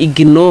to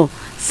ignore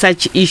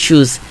such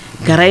issues.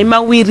 Garai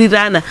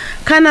mawirirana.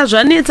 Kana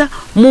zvanetsa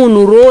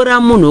munhu roora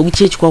munhu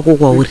wekuchechi kwako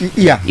kwauri.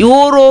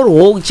 Iwo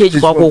roorwo wekuchechi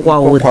kwako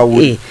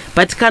kwauri.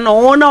 But kana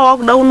waona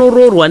wakuda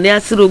unoroorwa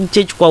neasiri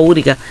wekuchechi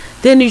kwauri ka,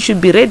 then you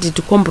should be ready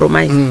to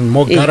compromise.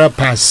 Mogara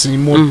pasi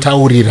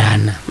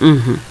motaurirana.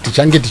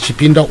 Tichange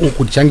tichipinda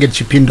uku, tichange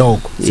tichipinda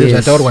uku.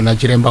 Sezvataurwa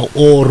nachiremba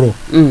oro.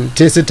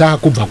 Tese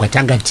taakubva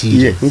kwatanga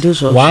tiri.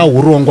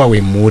 Waurongwa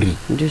hwemhuri.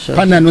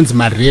 Pane anonzi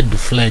ma-red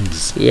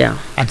flags.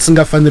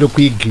 Atisingafanire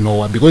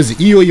kuignore, because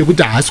iyo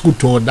yekuti haasi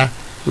kutoda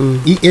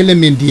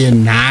i-element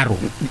yenharo.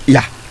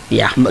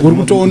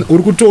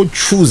 Uri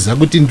kutochuza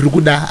kuti ndiri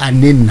kuda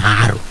ane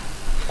nharo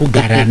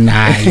kugara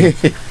naye.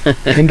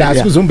 And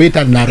haasi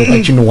kuzomboita nharo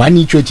pachinhu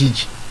icho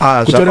chichi.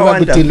 Kutoreva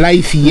kuti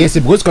life yese,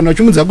 because kana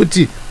uchimudza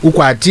kuti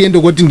uku hatiende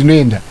kuti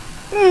ndinoenda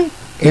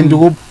and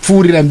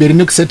wopfuurira mberi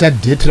nekuseta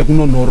date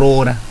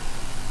rekunonorora.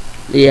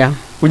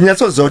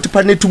 Kunyatsoziva kuti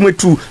pane tumwe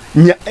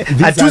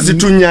hatuzi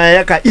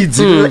tunyaya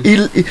kaidzi.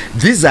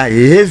 These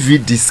are heavy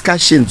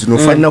discussions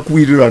dzinofanira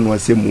kuwiriranwa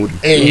semhuri.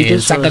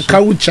 Saka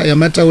culture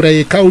yamataura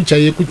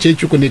yeculture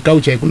yekuchechi kune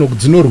culture yekunoku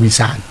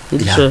dzinorwisana.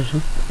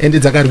 And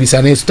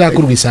dzakarwisana isu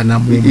takurwisana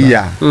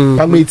mumba.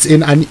 Pamwe it's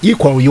an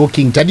unequal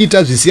yoking.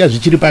 Tadita zvisiya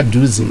zvichiri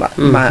padhuze.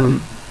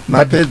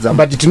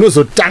 But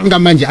tinozotanga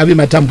manje ave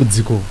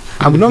matambudziko.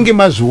 Amunonge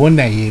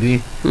mazviona here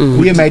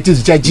uye maiti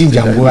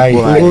zvichachinja nguva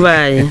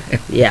iyi.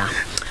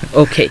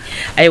 Okay,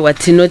 aiwa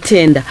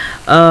tinotenda.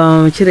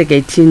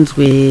 Chirega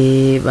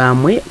tinzwe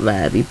vamwe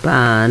vari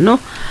pano.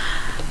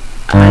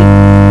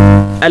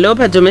 Hello,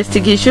 pa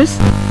domestic issues?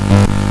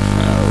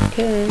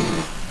 Okay.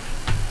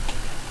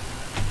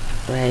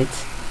 Right.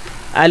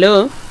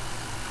 Hello?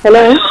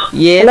 Hello?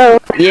 Yes. Hello?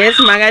 Yes,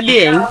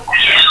 Magadi.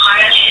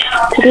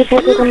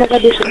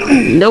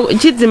 No,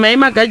 chidzimai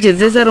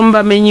magajedzesa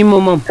rumba menyu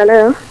momo.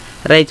 Hello?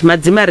 Right,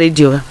 madzima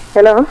radio.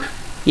 Hello?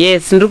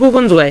 Yes,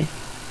 ndikukunzwai.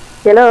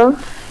 Hello?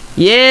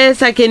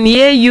 Yes, I can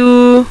hear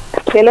you.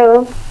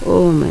 Hello?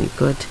 Oh my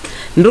God.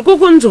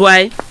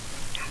 Ndikukunzwai.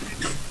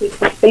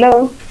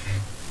 Hello?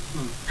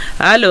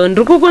 Hello,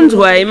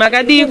 ndikukunzwai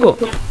makadiko.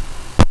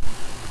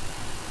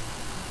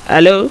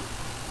 Hello?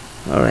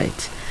 All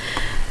right.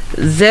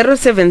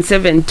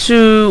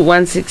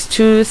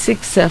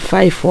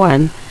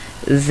 0772162651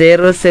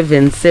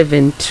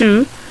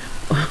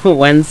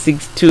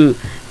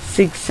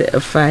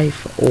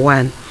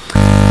 0772162651.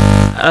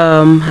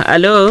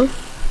 Hello?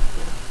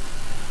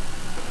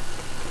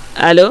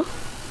 Hello?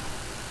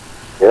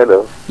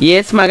 Hello.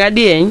 Yes,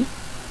 Magadi.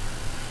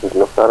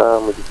 Ndinofara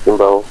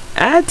muchisimbawo.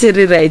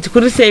 Tiri right.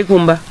 Kuri sei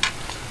kumba?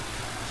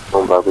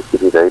 Kumba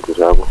kutiri right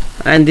zvako.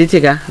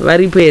 Anditika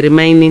varipo here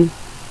mainini?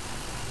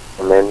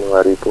 Ameni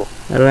varipo.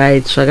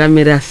 Right,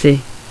 zvakamira sei?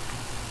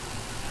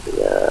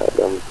 Ya,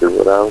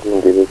 dambudziko rangu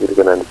nderekuti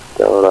kana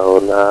ndichitaurawo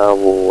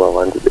navo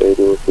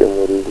havandidairiwo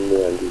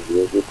semurume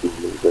handizive kuti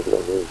zvinhu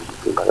zvazvinenge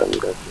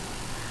zvichitongaramira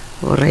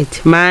sei.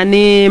 Alright,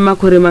 mane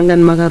makore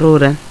mangani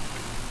makaroora?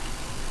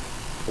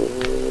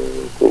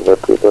 Kubva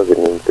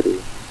 2003.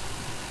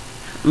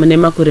 Mune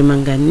makore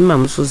mangani?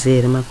 Mamusuze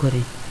here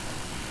makore?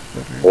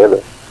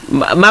 Hello.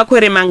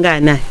 Makore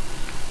mangani?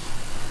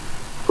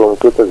 From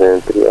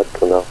 2003 up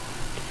to now.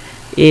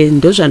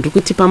 Ndo zvandiri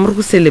kuti pamuri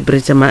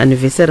kucelebrate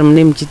maanniversary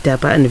mune muchita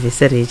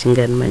paanniversary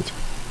yechingani manje?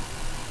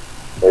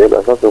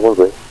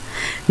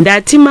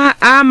 Ndati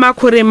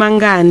makore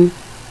mangani?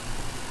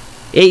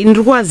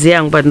 Ndiri kuwaziva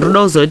yangu but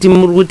ndinoda kuziva kuti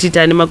muri kuti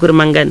tane makore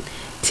mangani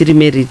tiri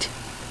married?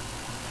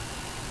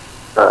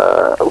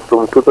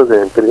 From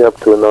 2003 up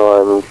to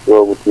now I'm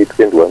sure kuti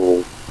 21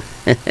 years.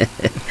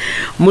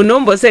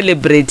 Munombo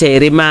celebrate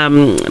here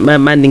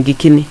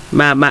maningikini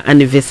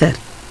ma-anniversary?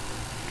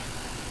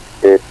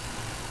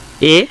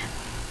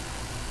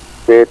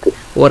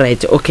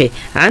 Alright, okay.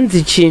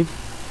 Hanzi chi?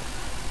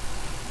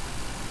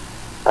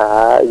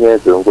 Nyaya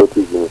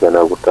dzongoti zvinhu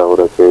kana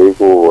kutaura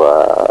chaiko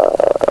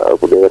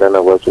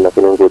kudairana kwachona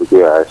kunongori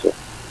kwehasha.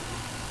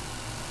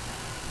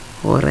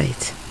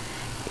 Alright.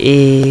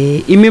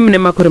 Imi mune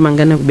makore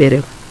mangana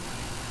kuberekwa?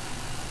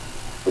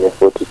 Ne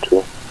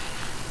 42.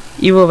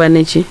 Ivo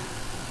vane chi?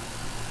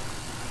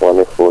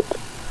 Vane 40.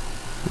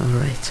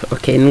 Alright,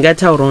 okay.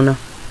 Ndingataurawo now.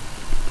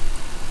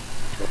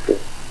 Okay.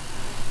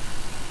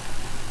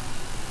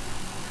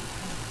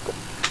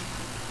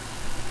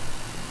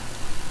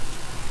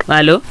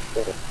 Hello?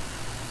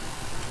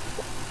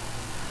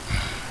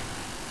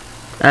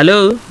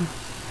 Hello?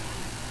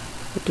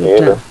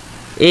 Hello.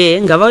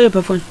 Ngavauya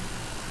pafoni.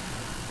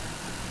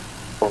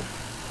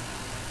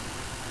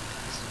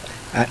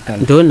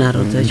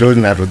 Ndonaro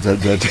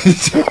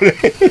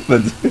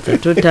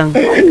dzatotanga.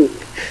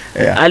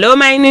 Hello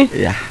maini?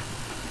 Yeah.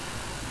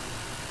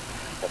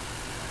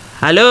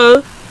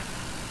 Hello?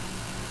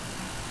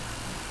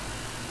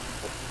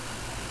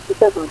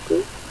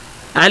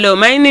 Hello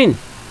maini?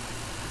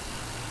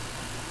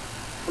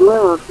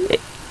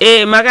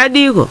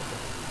 Makadiko?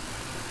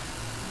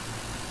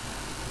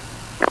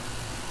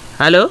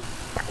 Hello?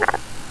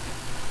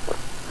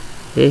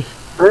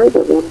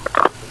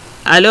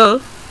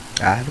 Hello?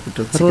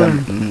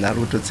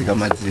 Kutotsika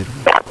madziro.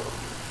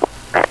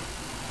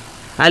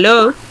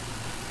 Hello?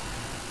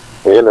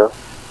 Hello.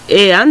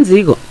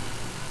 Hanziko?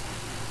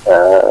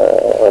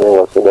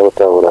 Anenge asida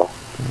kutaura.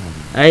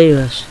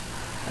 Aiwa,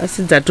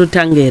 asi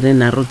dzatotanga here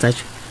nharo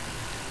dzacho?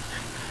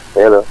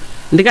 Hello.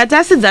 Ndikati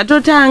asi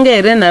dzatotanga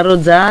here nharo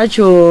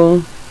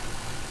dzacho?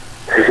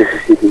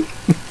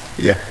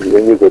 Yeah.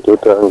 Ndenge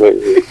dzatotanga.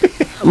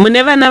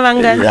 Mune vana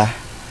vangani? Yeah.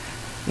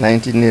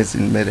 19 years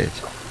in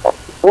marriage.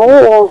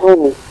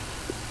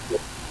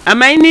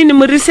 Amainini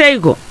muri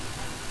seiko?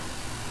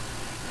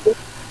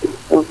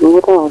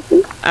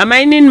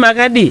 Amainini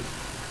makadi?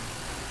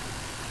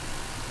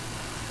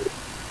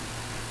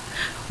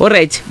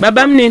 Alright,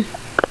 baba mnini?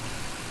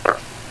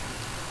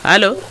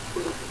 Hello?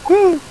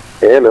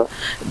 Hello.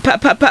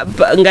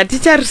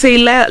 Ngatitarisei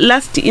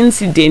last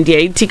incident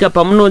yaitika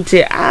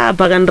pamunoti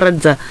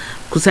pakandiradza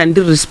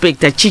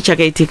kusandirespecta chii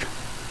chakaitika?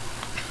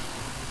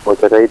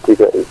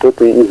 Chakaitika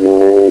toti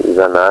izvinhu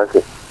zvanhasi.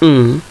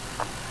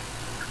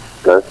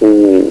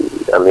 Nhasi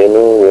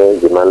amene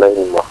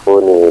dzimalaini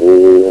mafoni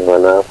here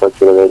mwana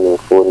afachura laini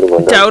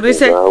mufoni.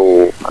 Taurise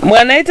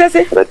mwana aita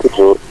se?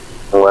 Ngatito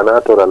mwana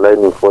atora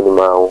laini mufoni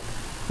mawo.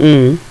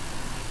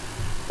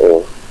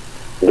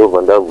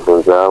 Ndobva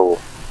ndabvunzawo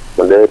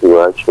mudairi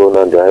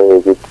wachona ndaive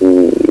kuti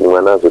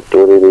mwana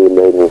azotorere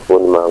laini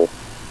mufoni mangu.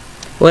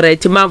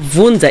 Alright,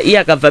 mabvunza iye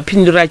akabva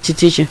pindura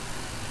achitichi?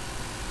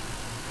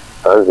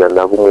 Hanzi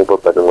handina kumupa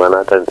but mwana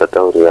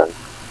atanditaurirana.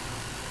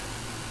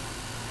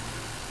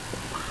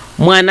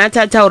 Mwana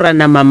atataura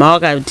namama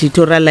wakati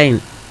tora line?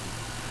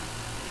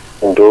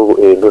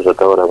 Ndo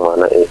zvataura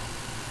mwana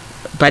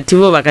but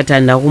ivo vakati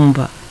handina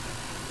kumupa?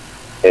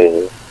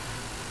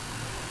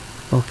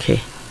 Okay.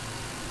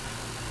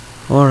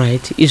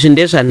 Alright, izvi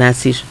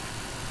ndezvanhasi izvo?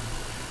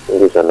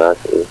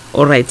 Ndezvanhasi.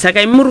 Alright,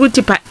 saka imi muri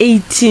kuti pa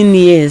 18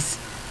 years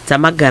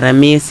dzamagara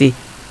mese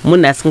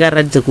munhu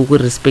asingaratidze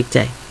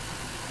kukurespectai?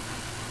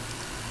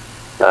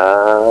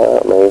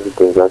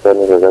 Maizvidhenzi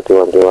akanenge akati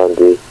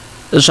wandewandei.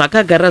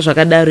 Zvakagara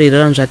zvakadaro here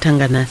vanhu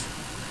zvatanga nhasi?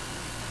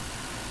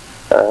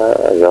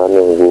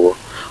 Zvane nguva.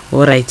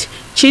 Alright,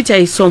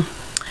 chiitai so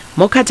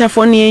mokata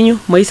foni yenyu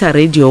moisa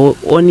radio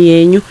on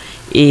yenyu,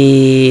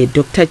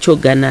 Dr.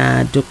 Choga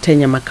na Dr.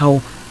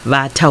 Nyamakau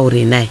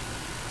vataure naye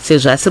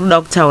sezvo asiri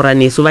kuda kutaura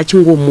nesu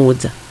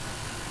vachingomudza.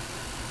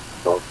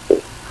 Okay.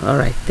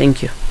 Alright,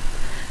 thank you.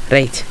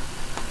 Right,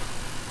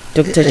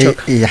 Dr.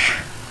 Choga.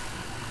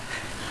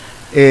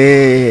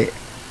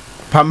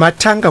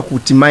 Pamatanga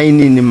kuti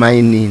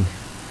mainini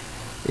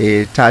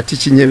tati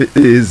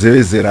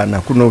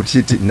chinyevezerana kuno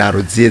uchiti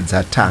nharo dziye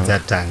dzatanga.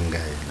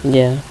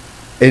 Yeah.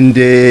 And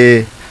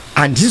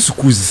handisi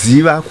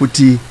kuziva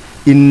kuti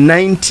in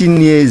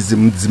 19 years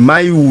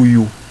mudzimai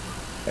uyu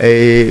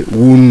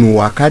unhu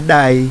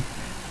hwakadai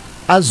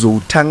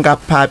azoutanga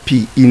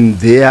papi in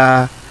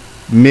their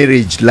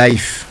marriage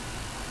life.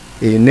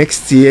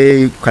 Next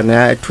year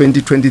kana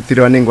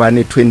 2023 vanenge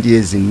vane 20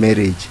 years in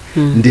marriage.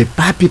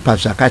 Ndepapi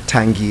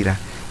pazvakatangira?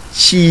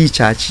 Chii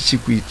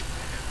chachichikuita?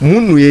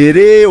 Munhu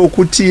here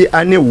okuti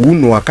ane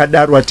hunhu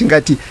hwakadaro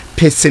atingati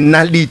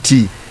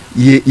personality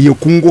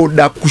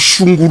yekungoda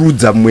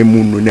kushungurudza mumwe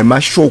munhu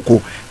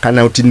nemashoko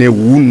kana kuti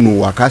nehunhu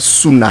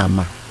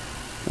hwakasunama.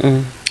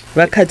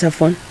 Vakata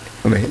phone.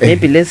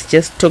 Maybe let's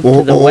just talk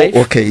to the wife.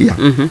 Okay, yeah.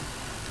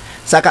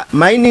 Saka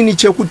mainini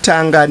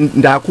chekutanga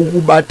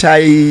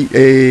ndakukubatai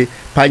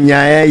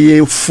panyaya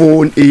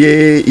yefoni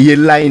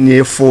yeline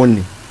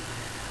yefoni.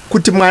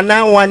 Kuti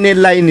mwana wane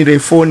line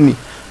refoni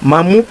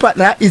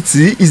mamupa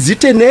is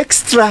it an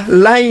extra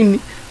line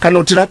kana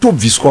kuti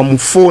ratobviswa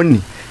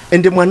mufoni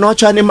ende mwana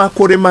wacho ane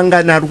makore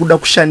mangana ari kuda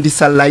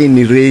kushandisa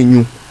line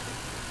renyu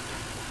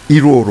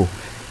iroro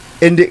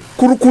ende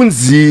kuri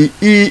kunzi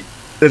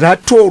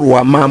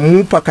ratorwa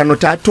mamupa kana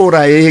kuti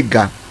atora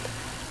ega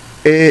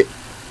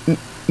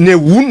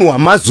nehunhu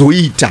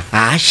hwamazoita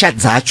hasha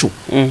dzacho.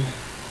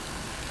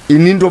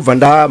 Ini ndobva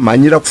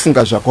ndamhanyira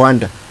kufunga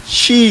zvakawanda.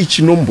 Chii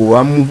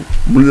chinombova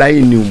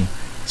mulaini umu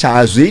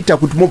chazoita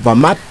kuti mobva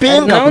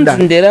mapenga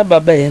kudai? Ndera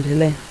baba here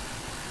line.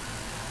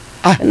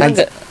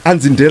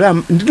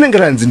 Ndinenge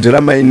ranzi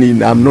ndera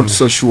mainini. I'm not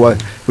so sure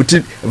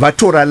kuti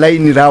vatora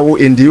line ravo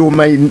endiyo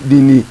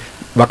mainini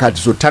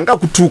vakatizotanga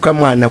kutuka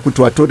mwana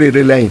kuti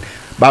watorere line.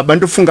 Baba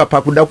ndofunga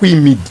pakuda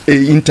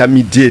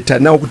intermediate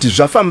nawo kuti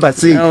zvafamba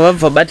sei.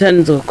 Wabva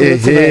batanidzo.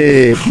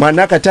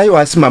 Mwana akati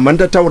aiwa asi mama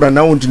ndataura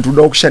nawo kuti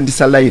ndoda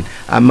kushandisa line.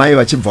 Amai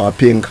vachibva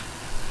vapenga.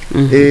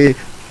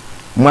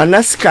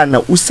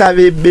 Mwanasikana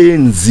usave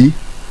benzi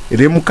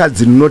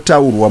remukadzi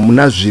rinotaurwa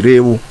muna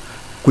zvirevo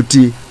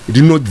kuti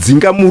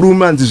rinodzinga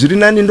murume anzi zviri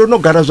nani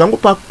ndonogara zvangu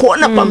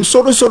pakona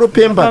pamusoro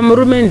pemba.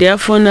 Pamurume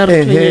ndiyafona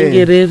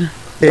rutonyengerera.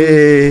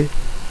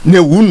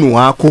 Nehunhu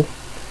hwako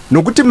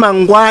nokuti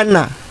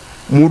mangwana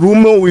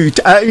murume uyu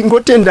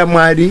ingotenda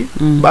Mwari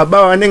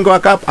baba vanenge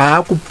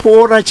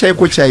vakapora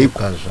chaiko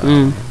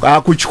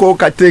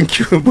akutyoka. Thank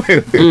you.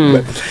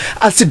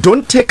 Asi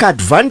don't take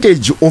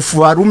advantage of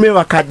varume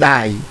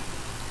vakadai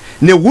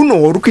nehunhu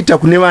hwuri kuita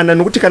kune vana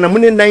nokuti kana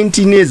mune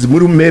 19 years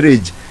muri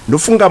marriage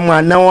ndofunga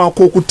mwana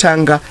wako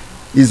kutanga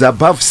is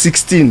above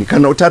 16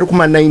 kana kuti ari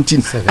kuma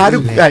 19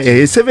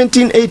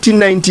 17 18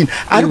 19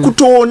 ari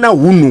kutoona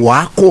hunhu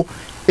hwako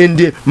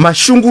ende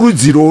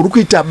mashungurudziro uri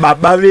kuita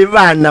baba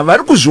vevana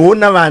vari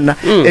kuzviona vana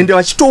ende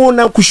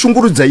vachitoona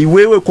kushungurudza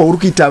iwewe kwauri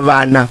kuita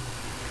vana.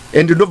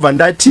 Ende ndobva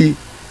ndati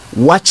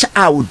watch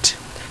out,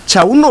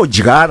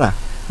 chaunodyara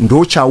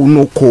ndo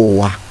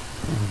chaunokohwa.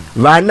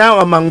 Vana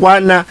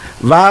vamangwana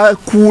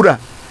vakura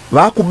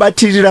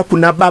vakubatirira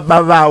kuna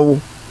baba vavo.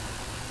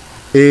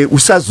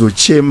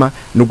 Usazochema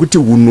nokuti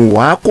hunhu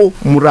hwako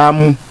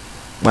muramu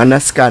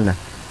mwanasikana.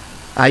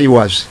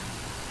 Aiwazve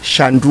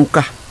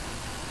shanduka.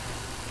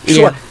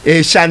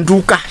 Yeah.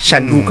 Shanduka.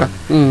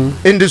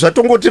 Ende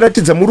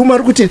zvatongotiratidza murume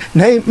ari kuti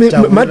nai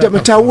madam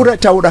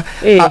taura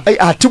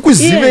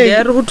hatikuzive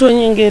ari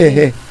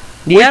kutonyengera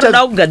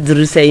ndiyaroda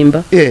kugadzirisa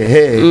imba.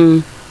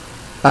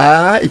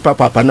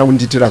 Ipapo hapana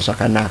kunditira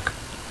zvakanaka.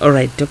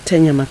 Alright, Dr.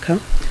 Nyamaka.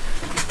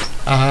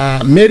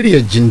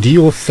 Marriage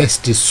ndiyo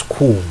first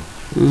school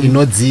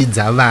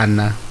inodzidza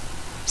vana.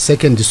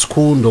 Second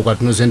school ndo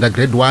kwatinozoenda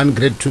grade 1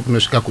 grade 2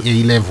 kunosvika ku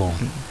A level.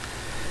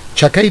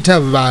 Chakaita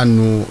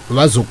vanhu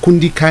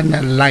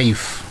vazokundikana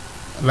life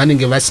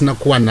vanenge vasina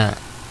kuwana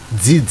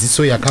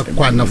dzidziso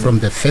yakakwana from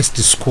the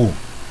first school.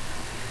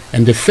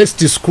 And the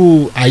first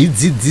school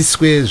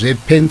haidzidziswe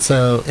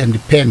zvepencil and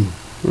pen.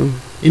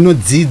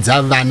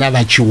 Inodzidza vana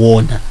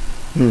vachiona.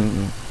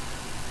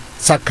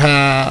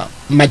 Saka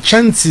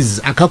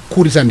machances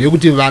akakurisa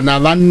ndeyekuti vana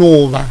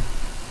vanova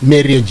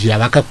marriage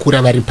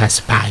yavakakura vari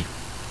pasi payo.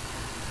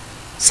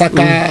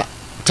 Saka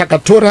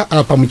takatora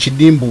apa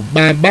muchidimbu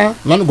baba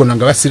vanogona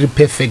kunge vasiri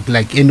perfect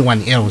like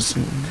anyone else,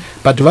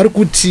 but vari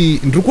kuti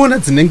ndiri kuona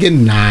dzinenge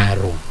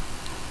nharo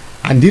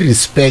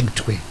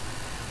handirespectwe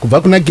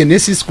kubva kuna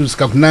Genesis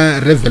kusvika kuna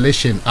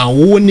Revelation.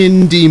 Auone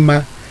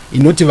ndima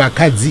inoti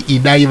vakadzi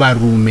idai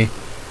varume,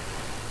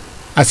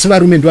 asi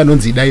varume ndo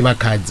vanonzi idai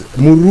vakadzi.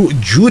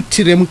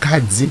 Duty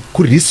remukadzi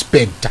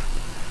kurespecta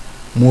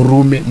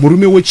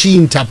murume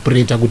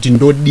wochiinterpreta kuti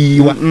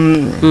ndodiwa.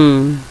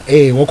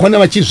 Wakaona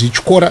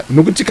vachizvityora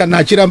nokuti kana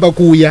achiramba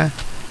kuuya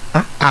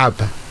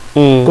apa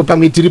ko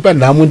pamwe tiri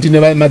panhamo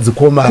ndine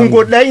madzikoma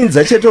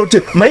kungodainza chete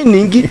kuti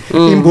mainhingi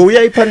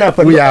imbouyai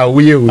panapa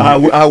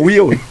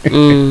auye.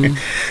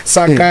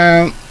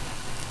 Saka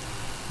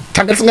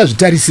tanga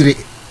tisingazvitarisire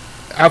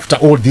after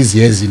all these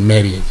years in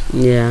marriage.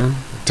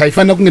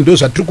 Taifanira kunge ndo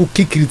zvatiri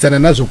kukikiritsana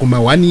nazvo kuma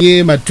 1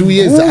 year ma 2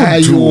 years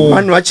ayo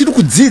vanhu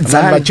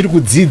vachiri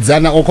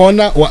kudzidzana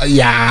ukaona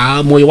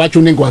mwoyo wacho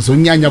unenge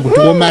wazonyanya kuti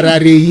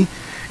womararei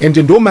and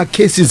ndo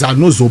macases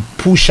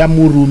anozopusha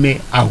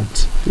murume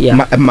out.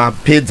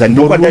 Mapedza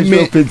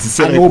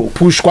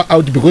anopushwa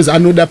out because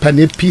anoda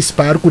pane peace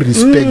paari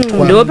kurespect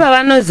ndo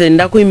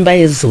pavanozoenda kuimba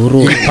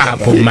yezororo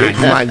ipapo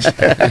manje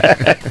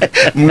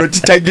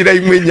munotitagira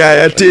imwe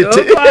nyaya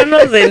tete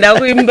pavanozoenda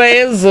kuimba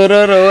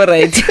yezororo.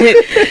 Right,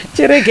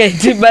 chirege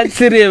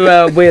tibatsire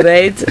vabwe.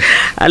 Right,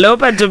 hello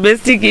pa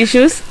domestic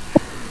issues.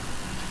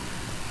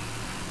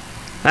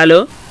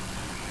 Hello.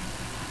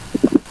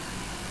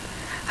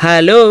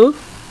 Hello.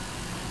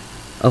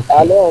 Okay.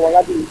 Hello,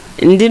 wakati.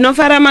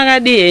 Ndinofara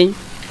makadi yenyu.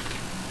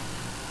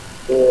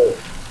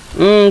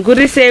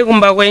 Kuri sei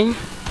kumba kwenyu?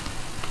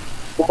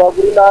 Kumba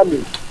kuri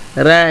nani?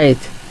 Right.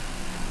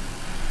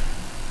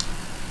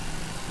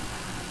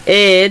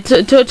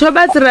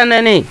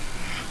 Tobatsirana nei?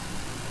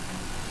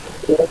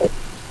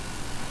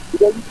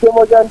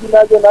 Chemo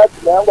chandinacho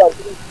nati yangu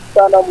asiri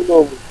sana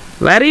munomu.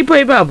 Varipo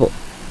ipapo?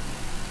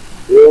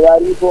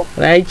 Varipo.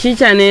 Right,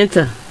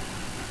 chichanetsa.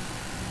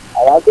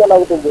 Avachana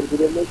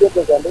kutombondire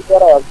mechete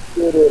zvandokora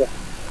vakuteerera.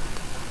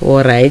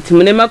 Alright,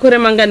 mune makore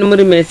mangani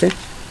muri mese?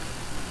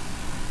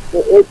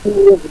 18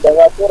 years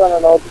ndakatorana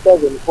nawo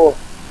 2004.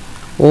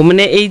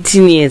 Mune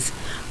 18 years.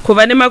 Ko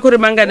vane makore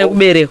mangani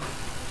kuberekwa?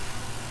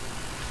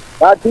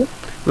 Ati?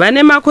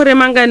 Vane makore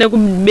mangani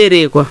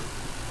kuberekwa?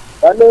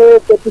 Vane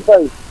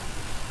 35.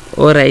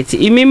 Alright,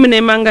 imi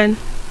mune mangani?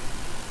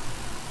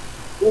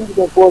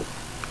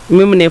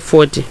 Imi mune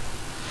 40.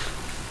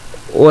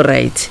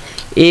 Alright.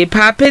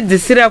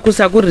 Papedzisira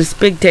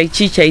kusakurespecta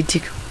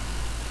chichaitika.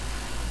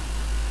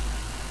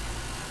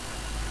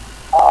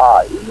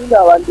 Inini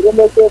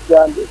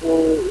havandiremekedza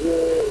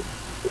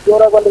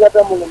kutora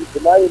kwandikata munhu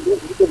mudzimai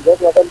ndizvikutonza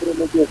kuti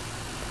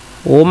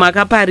vakandiremekedza.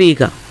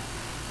 Makaparika?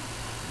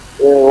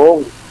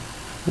 Hongu.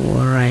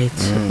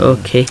 Alright,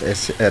 okay.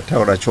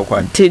 Taura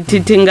chokwadi.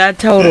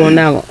 Tingataurawo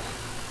navo.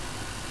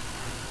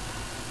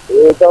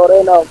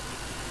 Taurai navo.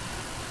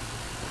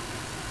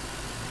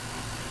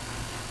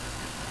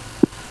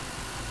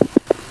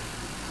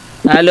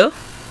 Hello?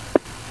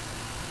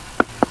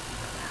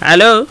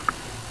 Hello?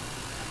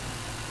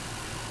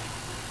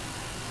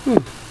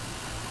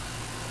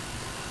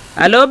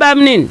 Hello,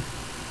 Bamnin?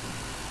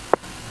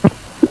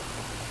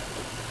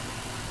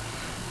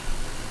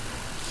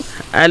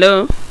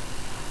 Hello?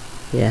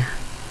 Yeah.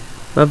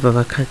 Baba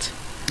vakati.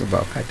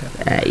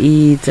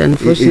 It's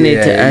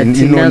unfortunate.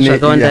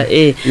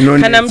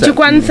 Kana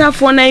mchikwanisa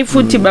fona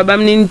ifuti baba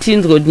mnini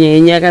tinzgo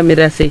nyenya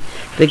kamera sei.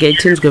 Rega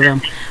tinzgo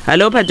vamo.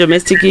 Hello, pa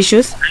domestic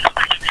issues?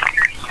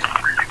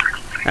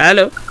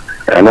 Hello?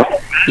 Hello?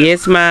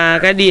 Yes,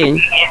 makadi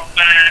yenyu?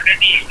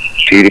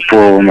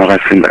 Tiripo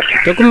makasimba.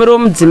 Tokumiro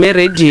mudzime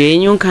radio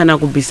yenyu kana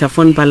kubvisa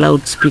phone pa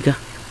loudspeaker.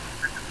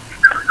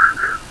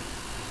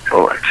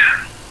 Alright.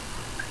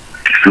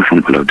 Still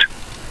from loud.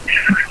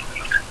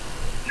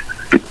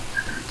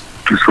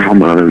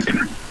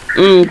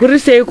 Kuri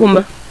sei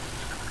kumba?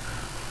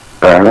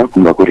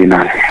 Kumba kuri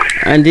nani.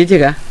 Anditi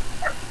ka?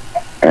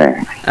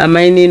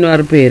 Amai nini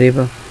ari pere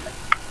pa?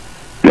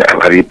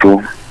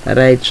 Varipo.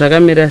 Right,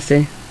 zvakamira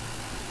sei?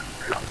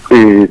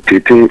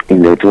 Tete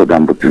indaitwa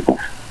dambudziko.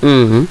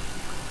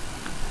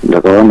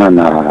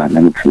 Ndakaonana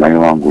nemudzimai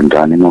wangu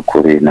ndane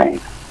makore 9.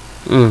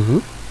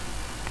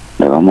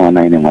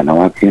 Ndakamuona ine mwana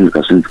wake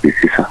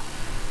ndikazvinzwisisa.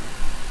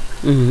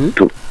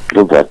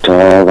 Ndobva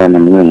tava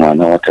nemumwe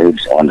mwana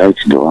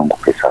wandaitinde wangu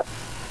pesa.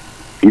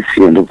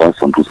 Isiye ndobva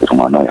azonduzira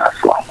mwana uyo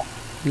asi wangu.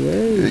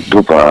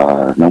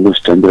 Ndobva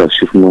nangozvitambira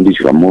zvifuno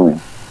ndidya mwoyo.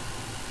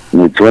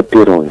 Mwedzi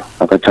wapera uyo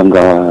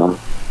akatanga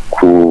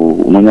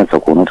unonyatsa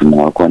kuona kuti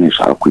mumwe wako ane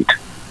zvaakuita.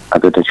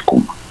 Akaita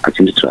chikomba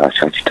achinditi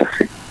achita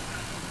sei.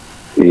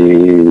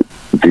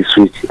 This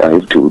week I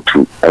had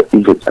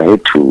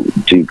to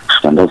dig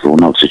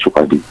zvandazoona kuti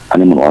chokwadi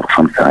ane munhu wari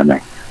kufambisana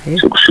naye.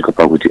 Kusvika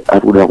pakuti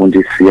ari kuda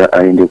kundisiya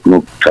aende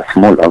kunoita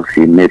small house,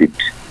 he married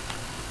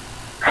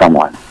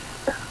someone.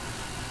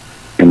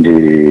 And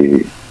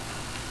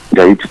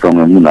ndaiti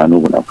pamwe munhu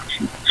anogona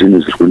kuti zvinhu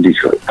zviri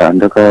kundidya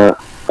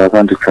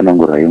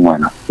akanditsanangura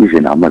mwana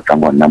even hama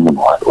dzangu handina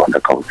munhu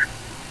wandakaudza.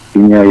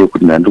 Inyaya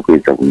yekuti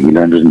ndandikuedza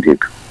kuhila ndiri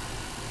ndega.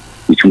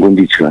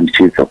 Ichingondidya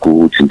ndichiedza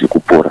kuti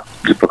ndikupora,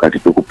 ndiri pakati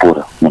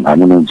pekupora munhu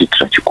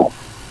anonondiitira chikomba.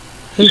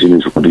 Zvinhu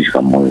zviri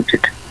kundidya mwoyo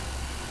tete.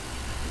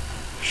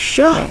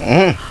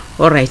 Sure.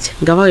 Alright,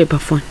 ngavauye pa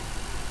phone.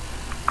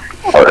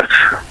 Alright.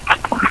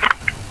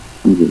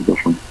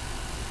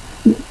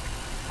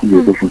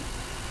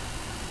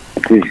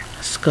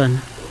 Skana.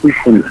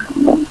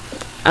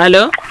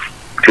 Hello?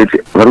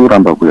 Tete, vari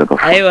kuramba kuya pa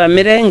phone. Aiwa,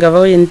 mirai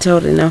ngavauye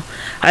nitaure nawo.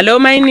 Hello,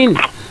 mainini?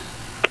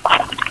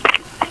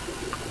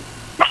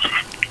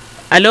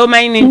 Hello,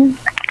 mainini?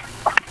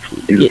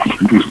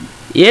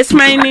 Yes,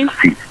 mainini?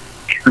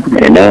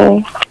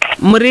 Hello.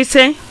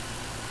 Murise?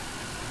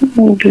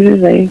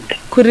 Right.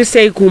 Kuri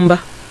sei kumba?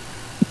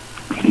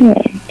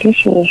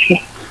 Ndizvozvo.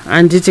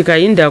 Anditi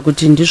kainda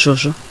kuti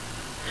ndizvozvo.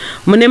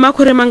 Mune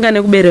makore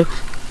mangane kuberekwa?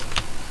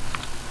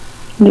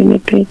 Ndine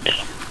 30.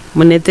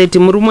 Mune 30.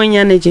 Murume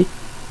nyanechi?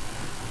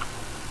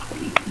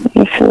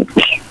 40.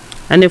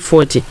 Ane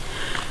 40.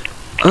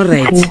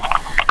 Alright.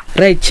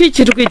 Right,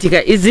 chiri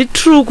kuitika. Is it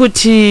true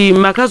kuti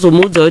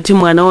makazomuudza kuti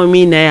mwana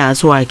wemi naye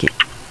hasi wake?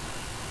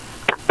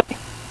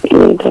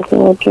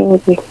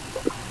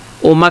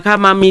 O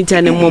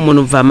makamamita nemumwe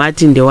munhu bva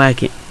mati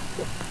ndewake?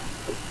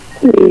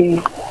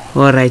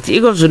 Alright,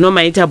 iko zvino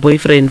maita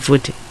boyfriend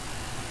futi?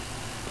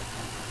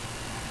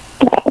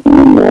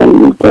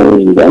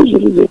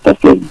 Zviri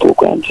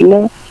paFacebook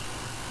handina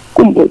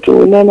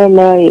kumbotoonana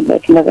naye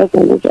but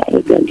ndakazongoti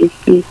arega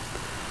ndisi.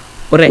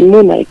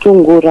 Munhu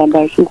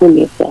aitongoramba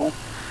achingonesa.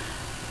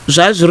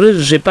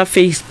 Zvazviri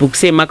zvepaFacebook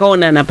sei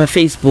makaonana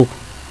paFacebook?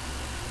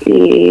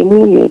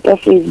 Munhu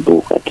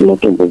paFacebook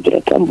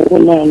atinotombobvira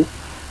tamboonana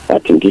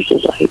but ndizvo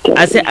zvaita.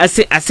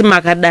 Asi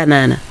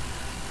makadanana?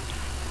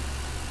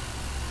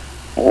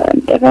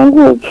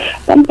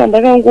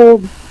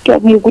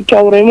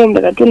 Mukutaura imo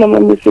ndakatona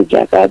mameseji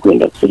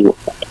akakuenda kusiriwa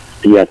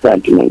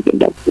yasati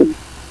naenda kuno.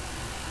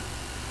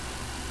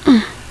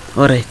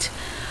 Alright.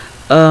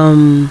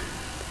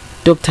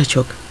 Dr.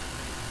 Chok.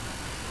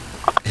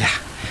 Yeah.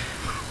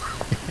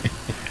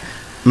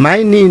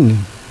 My nini?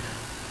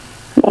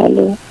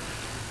 Hello.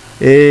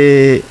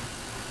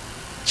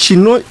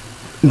 Chino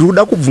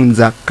nduda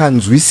kubvunza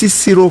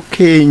kanzwisisiro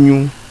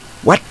kenyu.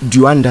 What do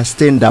you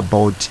understand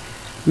about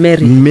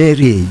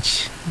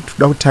marriage?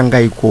 Nduda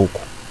kutanga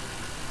ikoko.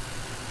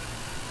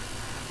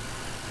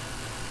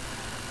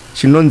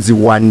 Chinonzi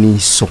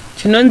waniso.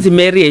 Chinonzi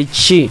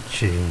marriage.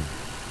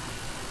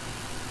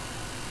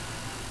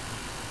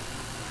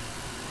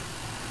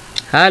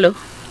 Hello.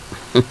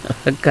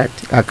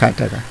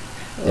 Akata.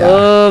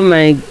 Oh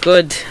my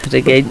God.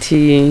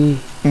 Regaiti.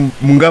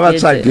 Mungava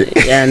tsage.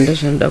 Yeah,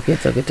 ndashanda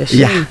kuita kuita.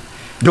 Yeah.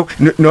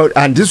 No,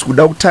 andisi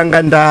kuda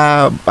kutanga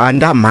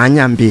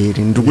ndamhanya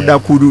mberi. Ndikuda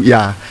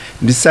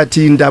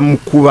ndisati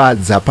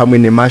ndamukuvadza pamwe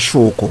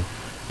nemashoko.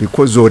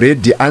 Because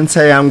already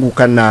answer yangu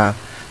kana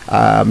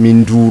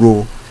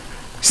minduro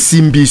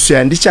simbiso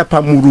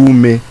yandichapa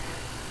murume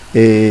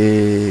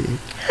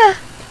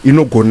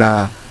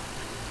inogona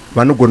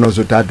vanogona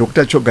kuzoti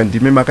Dr. Choga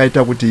ndime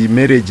makaita kuti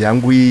marriage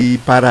yangu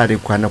iparare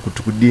kana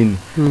kuti kudini.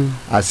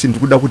 Asi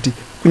ndikuda kuti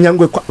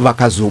kunyangwe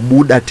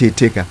vakazobuda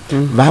teteka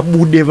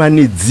vabude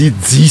vane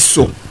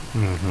dzidziso.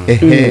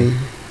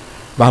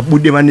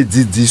 Vabude vane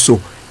dzidziso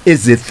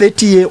as a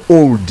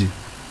 30-year-old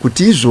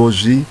kuti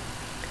izvozvi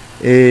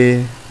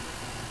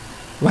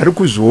vari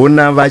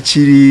kuzviona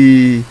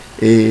vachiri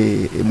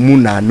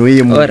munhu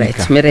anoyemurika.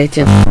 Alright,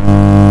 mirete.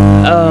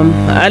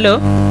 Hello.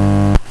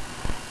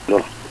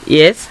 No.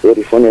 Yes. Your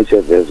phone is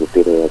your.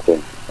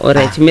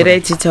 Alright,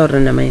 mirete taura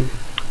na mine.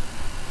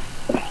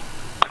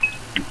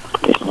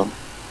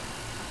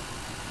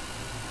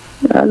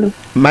 Hello.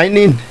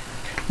 Mine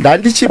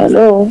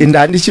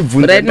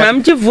ndandichibvunza. Right,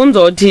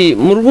 mamuchibvunza kuti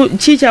muri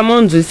chicha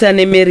monzwisa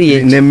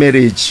nemarriage.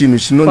 Nemarriage chinhu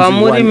chinonzi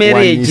kwamuri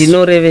marriage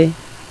inoreve.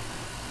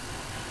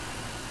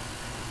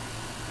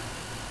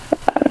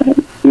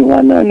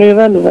 Wanano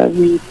yevanhu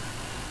vaviri.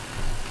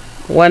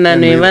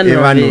 Wanano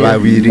yevanhu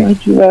vaviri.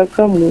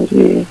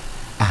 Vakamuri.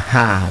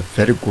 Aha,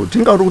 very good.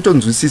 Tingauri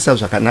kutonzwisisa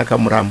zvakanaka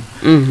muramu.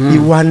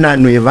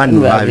 Iwanano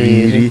yevanhu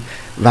vaviri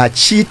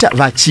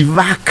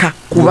vachivaka.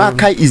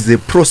 Kuvaka is a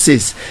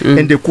process.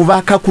 And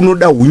kuvaka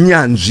kunoda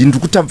hunyanzvi.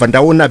 Ndikutabva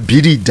ndaona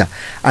builder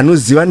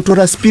anoziva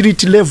anotora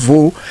spirit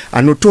level,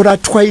 anotora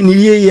twine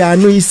iyeye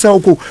anoisa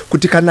uko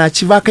kuti kana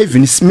achivaka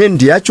even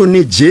cement yacho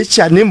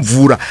nejecha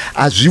nemvura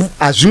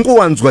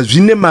azvingowanzwa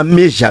zvine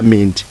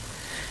measurement.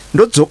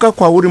 Ndodzoka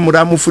kwauri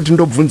muramu futi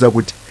ndobvunza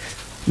kuti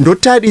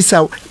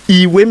ndotarisa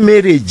iwe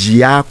marriage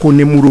yako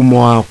nemurume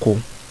wako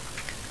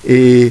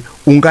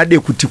ungade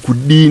kuti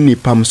kudini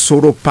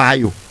pamusoro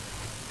payo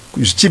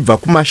zvichibva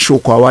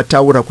kumashoko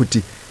awataura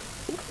kuti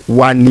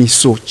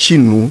waniso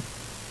chinhu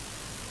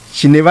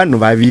chine vanhu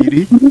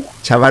vaviri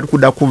chavari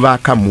kuda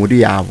kuvaka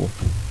mhuri yavo.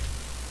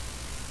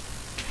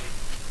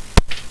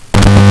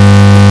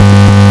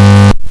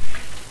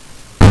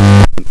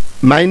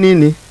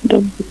 Mainini?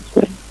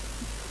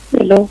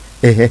 Hello.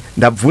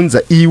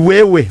 Ndabvunza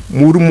iwewe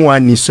muri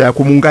muwaniso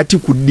yako mungati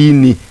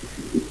kudini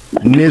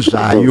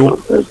nezvayo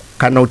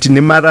kana kuti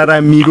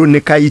nemararamiro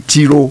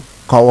nekaitiro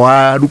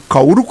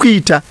kauri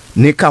kuita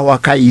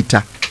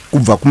nekawakaita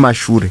kubva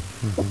kumashure.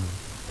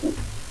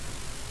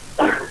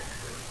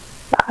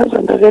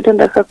 Zvandakaita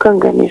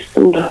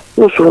ndakakanganisa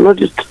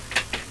ndozvoonoti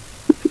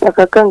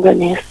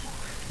ndakakanganisa.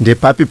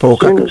 Ndepapi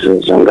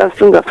zvanga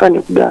singafani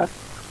kudaro.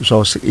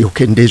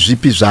 Okay,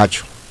 ndezvipi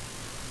zvacho?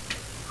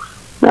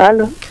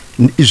 Halo.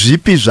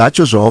 Zvipi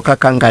zvacho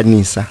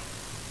zvawakakanganisa?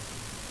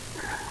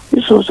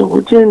 Izvozvo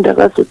kuti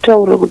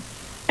ndakazotaura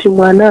kuti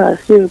mwana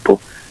hasipo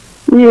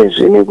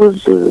uyezve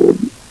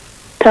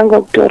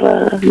nekuzotanga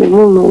kutaura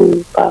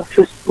nemunhu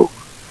paFacebook.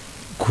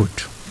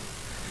 Good.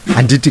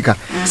 Handitika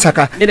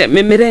saka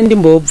mire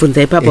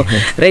ndimbobvunza ipapo.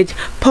 Right,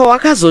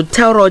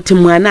 pawakazotaura kuti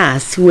mwana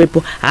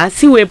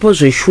hasiwepo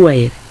zveshuwa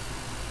here?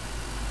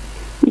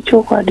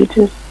 Ichokwadi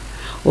tese.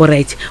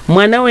 Alright,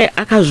 mwana we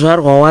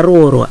akazvarwa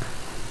waroorwa?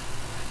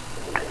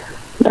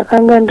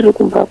 Ndakanga ndiri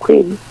kumba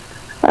kwedu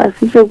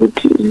asi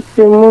sekuti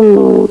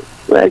semunhu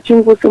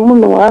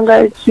wanga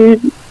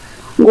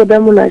achingoda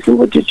munhu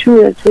achingoti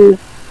chiuya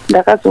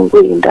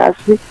ndakazongoenda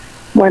asi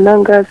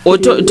mwananga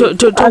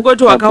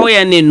tokoti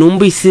wakauya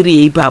nenhumbu isiri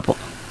yeipapo.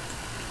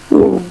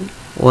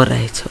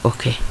 Alright,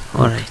 okay,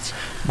 alright.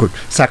 Good.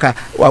 Saka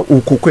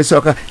uku kwese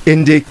waka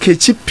ende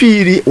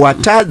kechipiri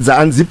watadza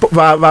anzipo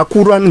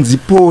vakuru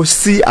anzipo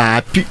si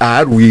api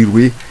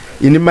arwirwe.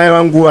 Ini mai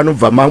wangu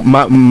vanobva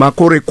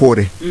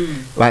makorekore.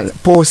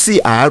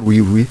 Posi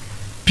arwirwe.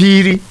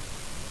 Piri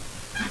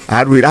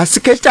arwirwe. Asi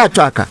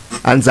kechitatu aka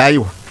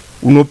anzaiwa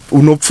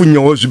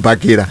unopfunyawo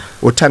zvibhakera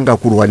otanga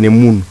kurwa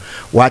nemunhu.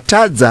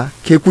 Watadza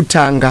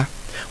kekutanga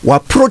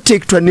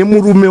waprotectwa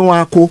nemurume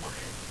wako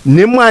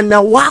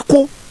nemwana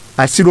wako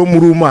asiro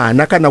murume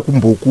haana kana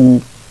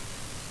kumboku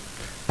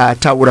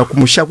ataura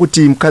kumusha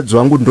kuti mukadzi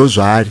wangu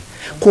ndozvaari.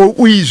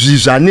 Ko izvi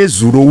zvane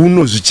zuro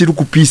uno zvichiri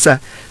kupisa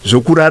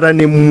zvokurara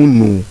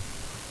nemunhu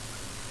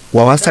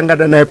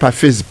wawasangana naye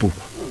paFacebook.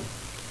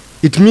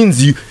 It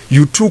means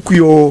you took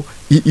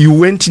you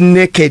went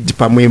naked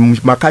pamwe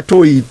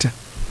makatoita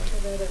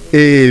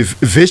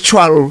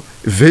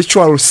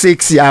virtual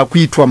sex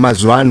yakuitwa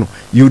mazuano.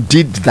 You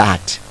did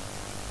that.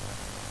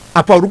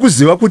 Apa uri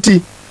kuziva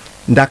kuti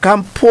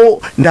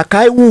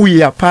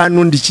ndakauya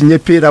pano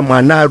ndichinyepera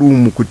mwana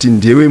arumu kuti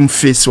ndewe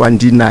mufesi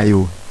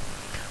wandinayo.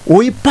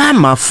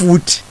 Oipama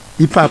futi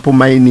ipapo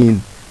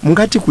mainini.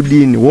 Mungati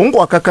kudini wongo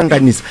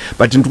wakakanganisa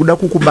but ndikuda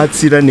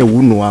kukubatsira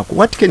neunhu wako.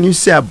 What can you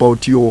say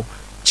about your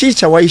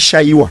chicha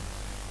waishaiwa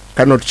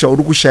kana kuti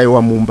chauri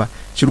kushaiwa mumba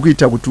chiri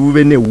kuita kuti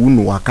uve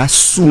neunhu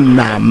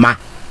wakasunama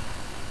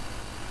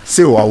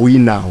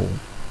sewauinawo?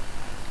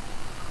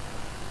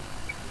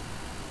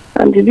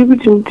 handidi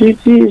kuti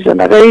nditi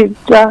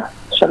zvandakaita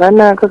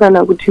zvakanaka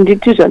kana kuti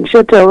nditi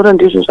zvandichataura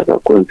ndizvo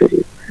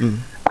zvakakonzeresa.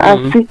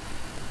 Asi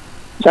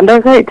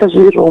zvandakaita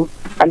zviri wrong.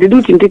 Handidi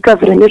kuti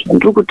ndikavhira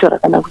nezvandiri kutaura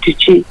kana kuti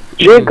chii.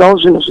 Zvegawo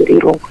zvinhu zviri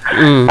wrong.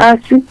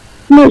 Asi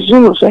kune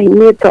zvinhu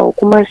zvainetsawo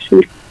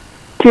kumashure.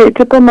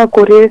 Tete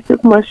pamakore ese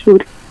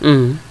kumashure.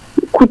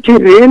 Kuti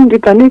rendi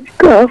pane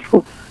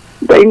chikafu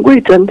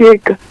ndaingoita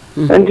ndega.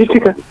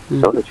 Handisvika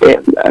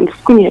handisi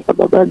kunyeka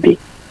baba B.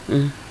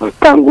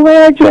 Panguva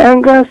yacho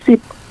yanga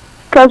asipo.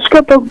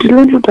 Kasvika pakuti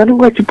landlord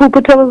anenge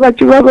achipopota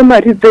vachivava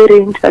mari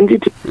dzerendi.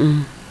 Handiti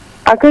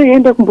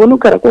akaenda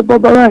kumbonogara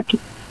kwababa vake.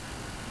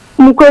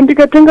 Mukwe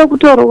ndikatenga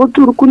kutaura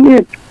kuti uri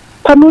kunetsa.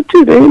 Panoti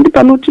rendi,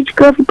 panoti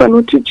chikafu,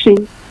 panoti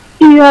chini.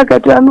 Iye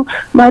akati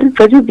mari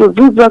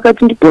dzachizodzudza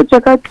akati ndipo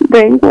chakati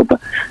ndaingopa.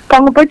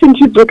 Pamwe pacho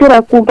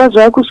ndichidzokera kumba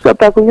zvaakusvika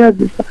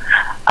pakunyadzisa.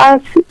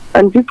 Asi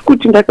handisi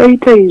kuti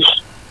ndakaita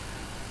izvi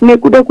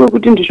nekuda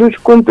kwekuti ndizvo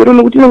chikonzero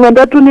nokuti ndanga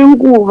ndatone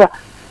nguva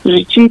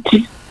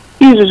zvichiti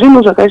izvi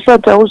zvinhu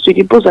zvakashatawo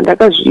zviripo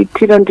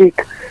zvandakazviitira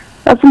ndega.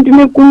 Asi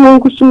ndine kumwe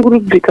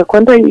kusungurudzika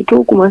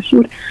kwandaitawo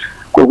kumashure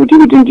kwekuti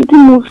kuti nditi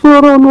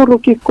musoro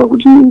unorokeswa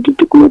kuti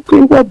nditi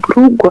kunotengwa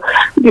bhurugwa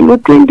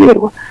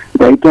ndinotengerwa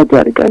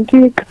ndaitatarika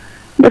ndega.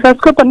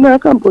 Ndakasvika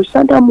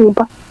pandakakamboshanda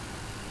mumba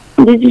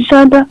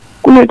ndichishanda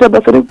kunoita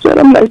basa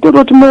rekutsvara munhu achitora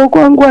kuti maoko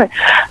angu aya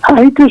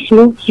haite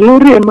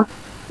zvinorema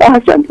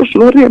ashande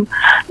zvinorema.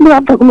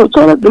 Ndabva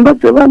kunotsvara dzimba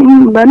dzevanhu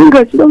munhu anenge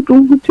achida kuti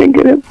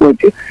ungutengere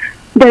fodya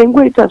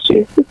ndaingoita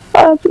zvese.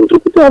 Asi ndiri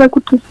kutaura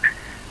kuti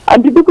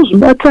handidi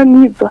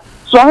kuzvibatanidza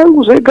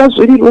zvangu zvega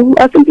zviri wrong.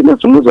 Asi ndine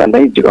zvimwe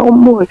zvandaidyawo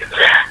mumwoyo.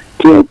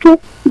 Tete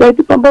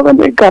ndaiti pamba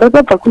vandaigara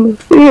ndabva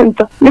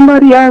kunosenza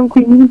nemari yangu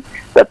inini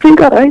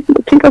ndatenga raisi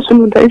ndatenga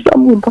zvinhu ndaisa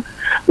mumba.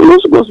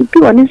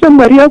 Unosvikozvipiwa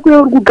neshamwari yako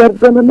yauri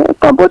kugarisana naye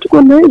pamboti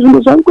konaye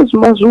zvinhu zvangu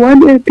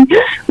zvimazuwanepi.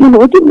 Munhu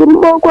woti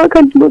murume wako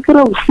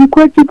akandinokera usiku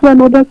achiti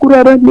anoda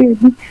kurara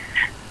neni.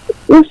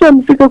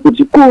 Oshamisika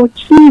kuti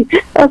kochi.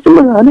 Asi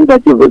munhu anenge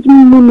achizoti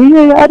munhu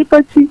iyeye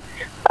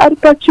ari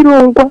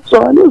pachirongwa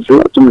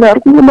zvaanoziva kuti munhu ari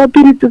kumwe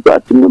mapiritsi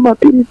zvatimwe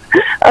mapiritsi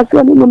asi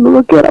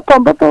anononookera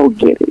pamba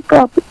paugere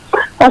ipapo.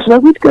 Hazvina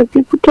kuitika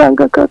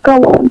kekutanga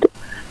kakawanda.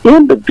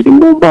 Hembe dziri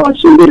mumba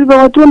washindirira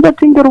wati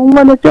wandatengerwa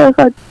mwana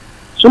chakati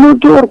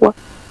zvinotorwa.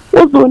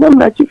 Ozoona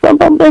munhu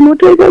achifamba muda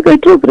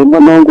inotoikaitozire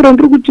mwana wangu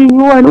randiri kuti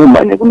inyuwani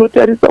umhanye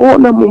kunotarisa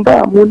woona mumba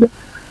hamuna.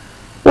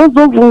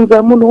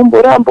 Ozobvunza munhu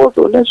omboramba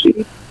ozoona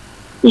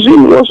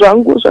zvinhuwo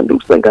zvangu zvandiri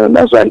kusangana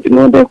nazvo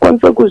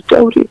handinondakwanisa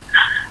kuzvitaurira.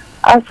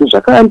 Asi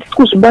handisi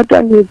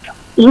kuzvibatanidza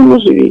zvinhu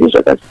zviviri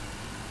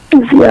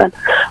zvakasiyana.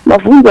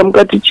 Mabvunza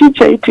mukati chii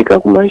chaitika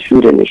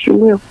kumashure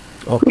nezvimwewo.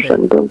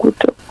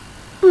 Zvandinganguta.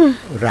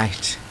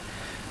 Right.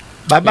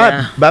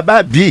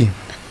 Baba B.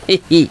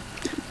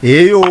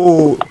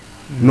 Heyo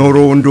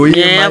nhoroondo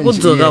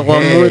yakudzoka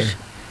kwamuri.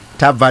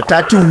 Tabva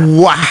tati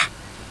wa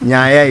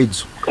nyaya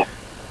idzo.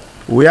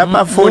 Uya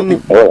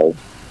pafoni.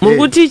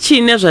 Mukuti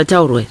chine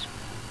zvataurwa.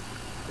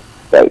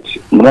 Right.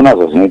 Munoona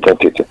zvazvinoita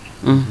tete.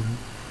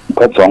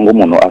 Mukadzi wangu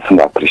munhu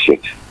asinga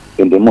appreciate.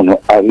 Ende munhu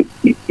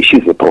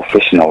she's a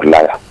professional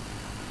liar.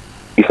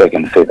 If I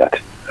can say that.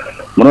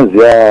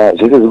 Munoziva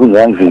zvese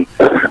zvikunzi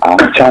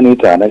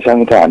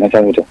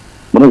anachanoita.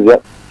 Munoziva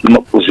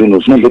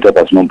zvinhu zvinongoita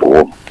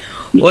pazvinombooma.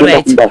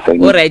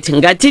 Alright,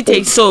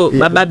 ngatite so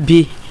Baba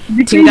B.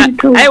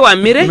 Aiwa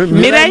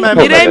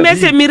mirai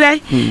mese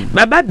mirai.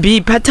 Baba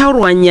B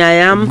pataurwa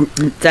nyaya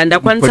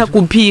dzandakwanisa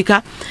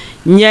kupika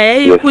nyaya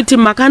yekuti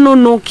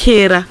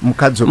makanonokera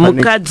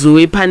mukadzi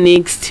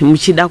wepanext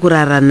muchida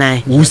kurara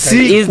naye.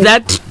 Is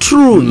that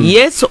true?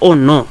 Yes or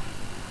no?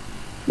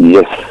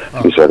 Yes,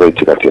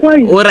 zvakaitika.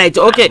 All right,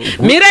 okay.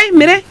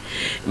 Mirai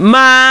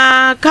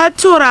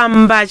makatora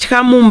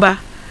mbatya mumba,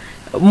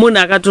 munhu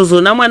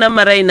akatozona mwana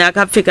maraini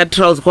akapfeka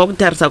trousers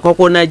kwakutarisa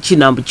kwakuona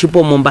chinhambu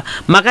chipo mumba,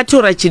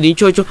 makatora chinhu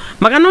ichocho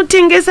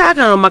makanotengesa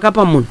kana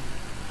makapa munhu?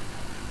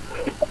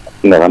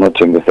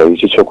 Ndakanotengesa,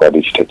 ichi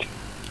chokwadi chitete.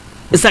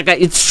 Saka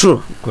it's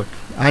true. Good.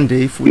 And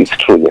if it's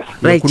true, yes.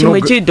 Right,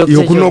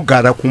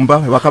 yokunogara kumba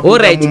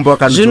vakapinda mumba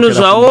vakanzokera. Zvinhu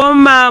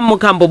zvaoma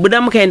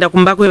mukambobuda mukaenda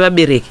kumba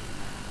kwevabereki.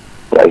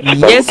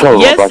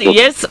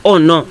 Yes or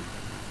no?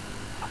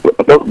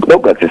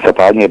 Ndogadzisa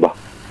paanyeba.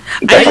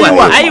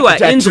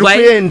 Aiwa,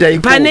 inzwai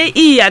pane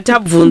iyi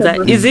atabvunza.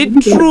 Is it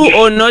true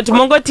or not?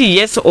 Mongoti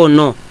yes or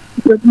no?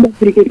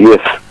 Yes.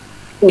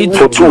 It's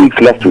for 2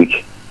 weeks last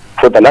week.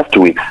 For the last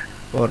 2 weeks.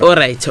 All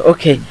right,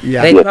 okay.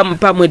 Yeah. Right,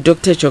 pamwe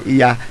Dr. Chok.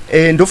 Yeah.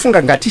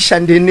 Ndofunga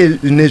ngatishande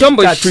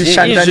nezvitatu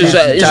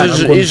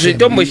izvi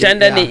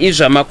tomboshanda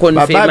neizva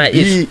makonfirma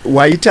izvi.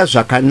 Waita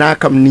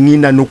zvakanaka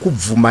munin'ina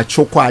nokubvuma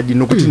chokwadi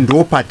nokuti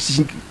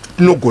ndopati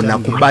tinogona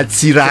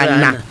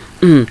kubatsirana.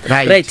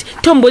 Right.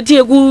 Tomboti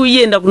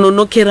yekuenda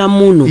kunonokera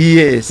munhu.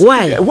 Yes.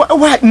 Why?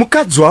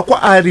 Mukadzi wako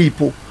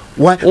aripo.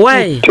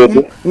 Why?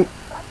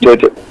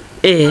 Tete.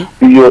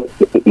 Iyo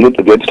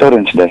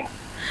ndotogetaura chidai.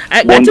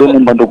 Bonde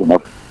mumba ndoguma.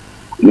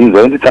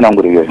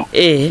 Nizvainditsanangura iyoyo.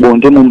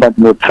 Bonde mumba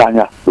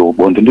ndinotsanya.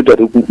 Bonde ndito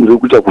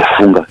rekuita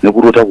kufunga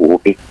nekurota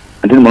kuhope.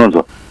 Andini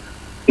munonzwa.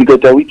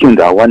 Ikaita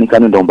weekend awanika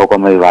ndaumba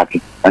kwamai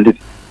vake.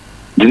 Anditi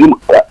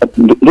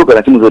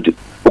ndogara chimuzoti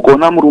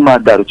ukaona murume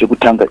adaro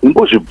chekutanga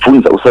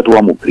imbozvibvunza usati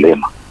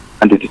wamublema.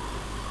 Anditi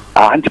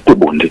handipe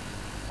bonde.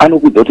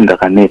 Anokudza kuti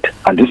ndakaneta,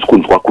 handisi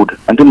kunzwa kuda.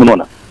 Andini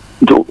munoona.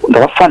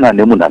 Ndakafanana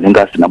nemunhu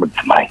anenge asina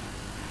mudzimai.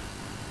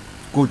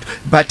 Good.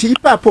 But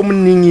ipapo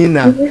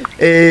munin'ina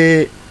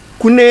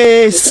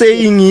kune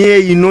saying ye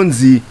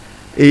inonzi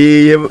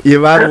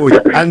yevaroi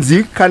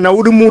anzi kana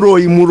uri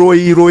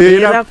muroyi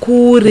royera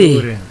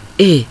kure.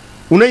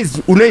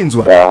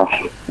 Unainzwa?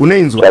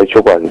 Unainzwa?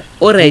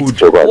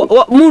 Alright.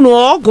 Munhu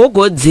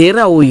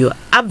wagogodzera uyo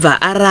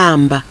abva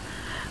aramba.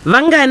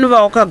 Vangani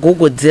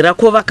vawakagogodzera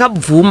ko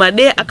vakabvuma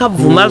de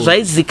akabvuma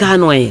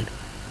zvaizikanwa here?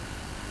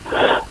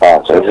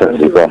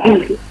 Zvaizikanwa.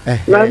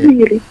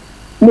 Vaviri.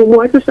 Mumwe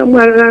wacho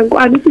shamwari rangu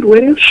ane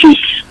chirwere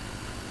shishi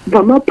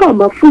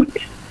bvamapama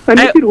futi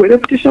ane chirwere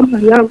futi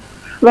shamwari yangu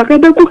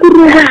vakada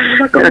kukurova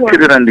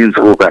vakatirira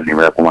ndinzwoka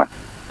nhewe yakomana.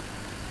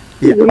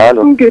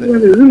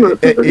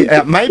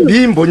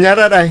 Maybe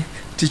mbonyararai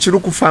tichiri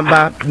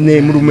kufamba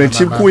nemurume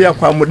tiri kuuya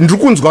kwamuri ndiri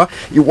kunzwa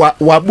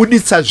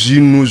wabuditsa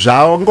zvinhu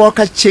zvawanga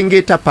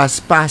wakachengeta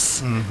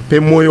pasi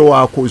pemwoyo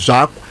wako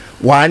zvako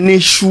wane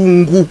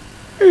shungu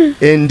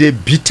ende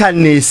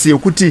bitterness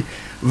yekuti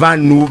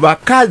vanhu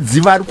vakadzi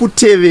vari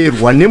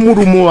kuteverwa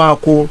nemurume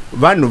wako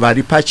vanhu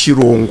vari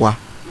pachirongwa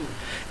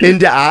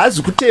ende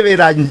haazi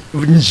kutevera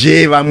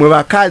nje vamwe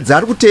vakadzi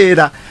ari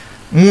kutevera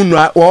munhu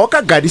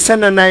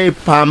wawakagarisana naye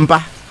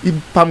pamba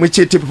pamwe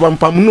chete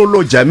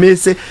pamunoloja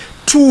mese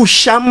tu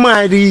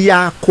shamwari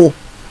yako.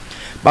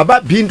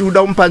 Baba Bindu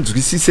uda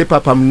umpanzwisise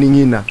papa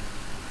munin'ina.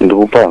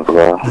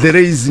 Ndikupanzwa.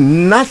 There is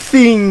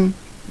nothing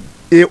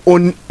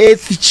on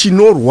earth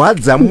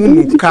chinorwadza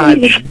munhu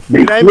kadzi.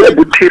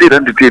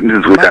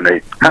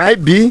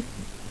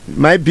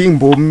 Maybe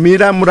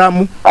mbomira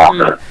muramu.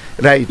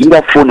 Right.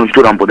 Ndafuna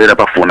uchitambodera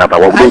pafona pa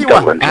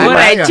wakutotaura.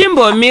 Alright,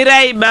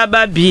 chimbomirai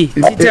baba B.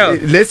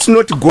 Let's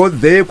not go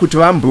there kuti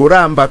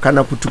vamboramba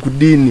kana kuti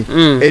kudini.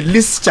 At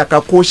least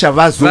chakakosha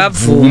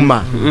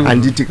vazobvuma.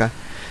 Anditika.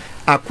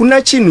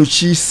 Hakuna chinhu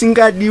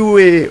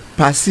chisingadiwe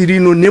pasi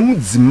rino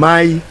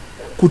nemudzimai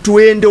kuti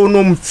uende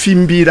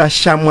unomupfimbira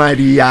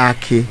shamwari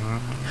yake.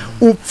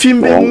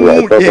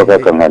 Upfimbe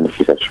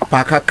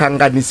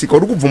pakakanganisika.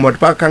 Uri kubvuma kuti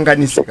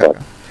pakakanganisika.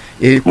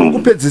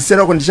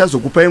 Kupedzisira ko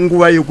ndichazokupa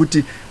nguva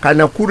yokuti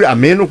kana kuri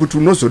ameno kuti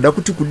unozoda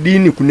kuti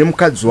kudini kune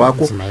mukadzi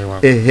wako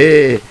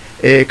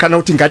kana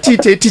kuti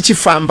ngatiite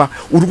tichifamba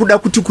uri kuda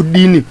kuti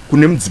kudini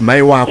kune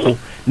mudzimai wako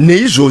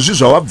neizvozvi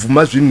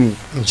zvawabvuma zvinhu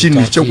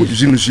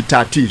zvinhu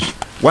zvitatu izvi.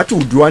 What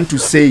would you want to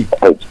say?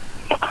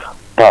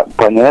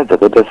 Panyaya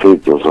dzakaita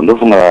seidzodzo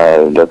ndofunga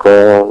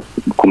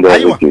ndakakumbira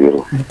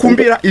zvigiro.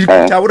 Kumbira iri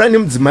kutaura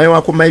nemudzimai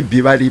wako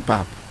maybe vari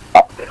ipapo.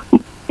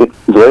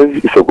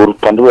 Sekuru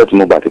panduwa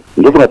tinobati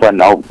ndofuna pa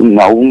now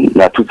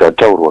natudza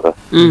taurwa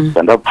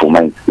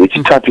ndabvuma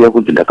yechitatu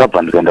yakunzi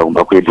ndakabva ndikaenda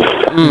kumba kwedu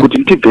kuti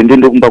ndibvende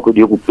ndokumba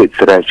kwedu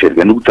yekupedzisira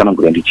chereka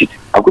ndikutsanangura ndichiti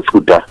akusi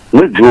kudhara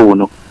mwedzi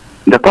uno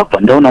ndakabva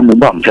ndaona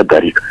mumba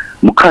hamuchagarika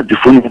mukadzi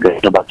foni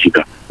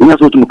yakabatika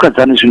unyazo kuti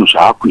mukadzi ane zvinhu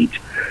zvaakuita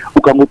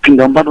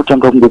ukangopinda mumba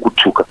notanga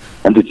kungokutuka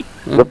anditi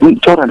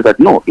taura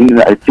ndikati no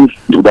I think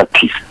ndikuda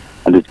peace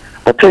anditi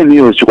patime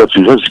iyo chikwati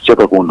zvinhu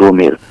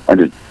zvichakakondomera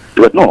anditi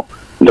ndikati no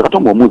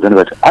ndakatombomuudza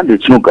ndikati ande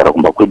chinogara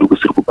kumba kwedu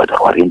kusiri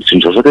kubhadharwa rendi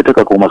zvinhu zvakaita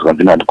kakaoma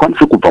zvikanzi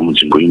handikwanisi kubva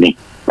munzvimbo inei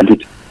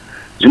anditi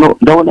zvino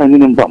ndaona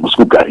inini mumba hamusi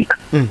kugarika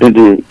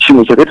ende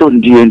chimwe chakaita kuti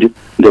ndiende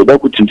ndaida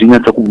kuti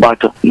ndinyatsa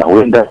kubata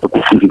nawoenda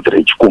kufungidzira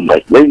ichikomba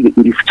yainge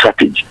iri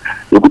strategy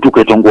yekuti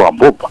ukaita nguva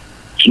mbobva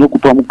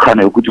zvinokupa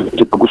mukana yekuti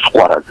uite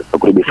pakuswaradza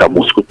pakurebesa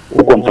muswe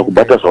ukwanisa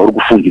kubata zvauri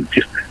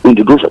kufungidzira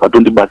ende ndo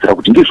zvakatondibatsira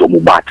kuti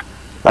ndizvomubata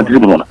handisi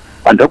munoona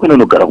handakuenda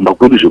nogara kumba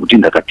kwedu zvekuti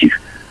ndakatiza.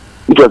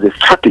 It was a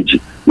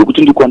strategy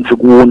yekuti ndikwanise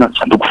kuona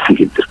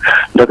zvandikufungidzira.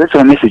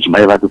 Ndakaisa message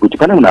mai vake kuti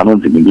pane munhu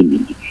anonzi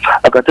Mvenge-mvenge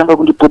akatanga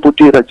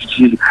kundipopotera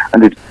chichi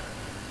and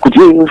kuti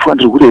yeye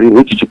ndiri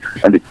kurerera chichi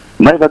and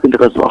mai vake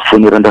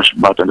ndakazovafonera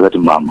ndazvibata ndikati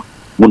mama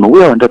munhu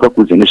uya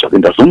wandakakuudza nezvake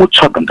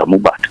ndazomutsvaga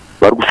ndamubata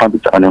vari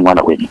kufambidzana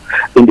nemwana wenyu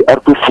ende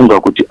ari kufunga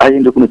kuti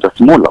aende kunoita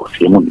small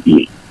house yemunhu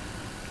iye.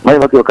 Mai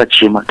vake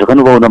vakachema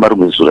takanovaona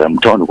marimwe zura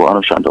yamutauni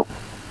kwavanoshanda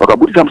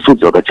vakabudisa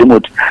musodzi vakachema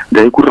kuti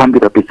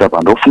ndaikurambira pesa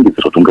apa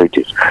ndaufungidzira kuti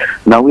ungaitezvo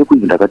nauye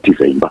kunzi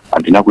ndakatiza imba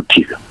handina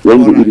kutiza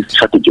yainge iri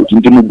strategy kuti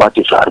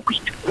ndimubate zvaari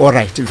kuita.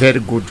 Alright, very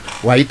good.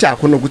 Waita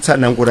hakuno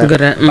kutsanangura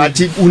but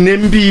une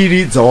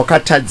mbiri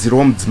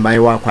dzawakatadzirawo mudzimai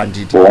wako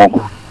handiti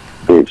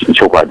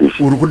chokwadi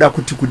uri kuda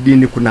kuti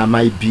kudini kuna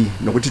mai B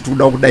nokuti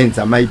tikuda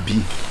kudainza mai B.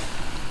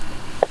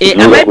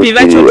 Mai B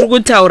vacho turi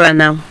kutaura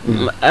navo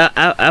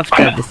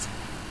after this.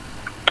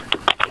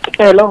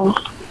 Hello.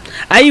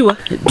 Aiwa,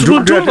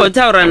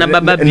 turungotaura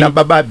nababa B.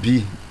 Nababa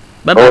B.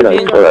 Baba B.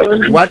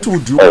 What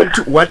would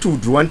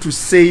you want to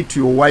say to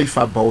your wife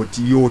about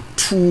your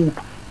two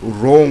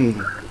wrong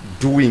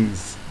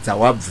doings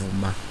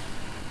dzawabvuma?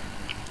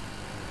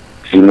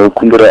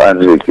 Zvinokumbura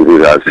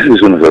andirekerera asi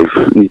zvinhu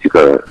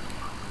zvaiitika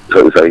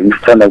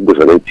zvaifana kunge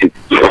zvakaitika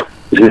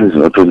zvinhu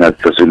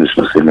zvinotonyadzisa zvinhu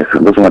zvinosemesa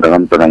ndofunga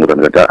ndakamutsanangura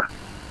ndikati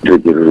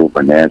ndirekerero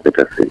panyaya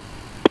yakaita sei.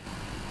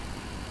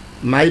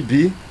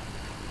 Maybe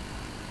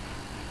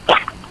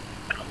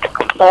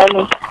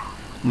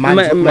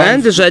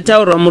manzi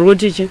zvataurwa muri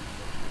kuti chi?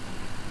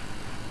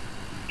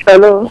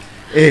 Hello.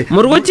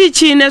 Muri kuti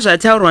chine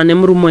zvataurwa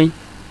nemurume wenyu?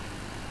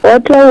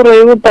 Wataura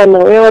iwe pana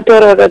uya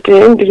wataura wakati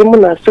ndiri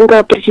munhu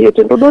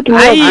asingaappreciate ndodoti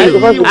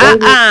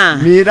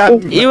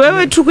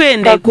iwewe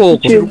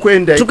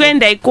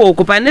tikuenda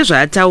ikoko pane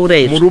zvaataura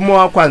izvo murume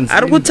wako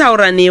ari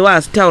kutaura newe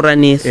asitaura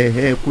nesu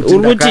kuti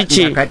kuti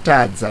chi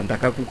ndakatadza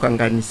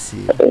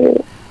ndakakukanganisira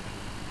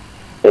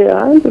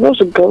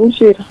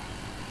ndinozvigamuchira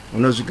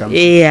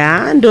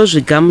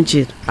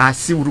ndozvigamuchira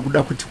asi uri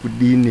kuda kuti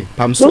kudini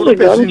pamusoro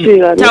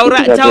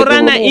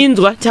taura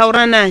nainzwa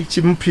taura naye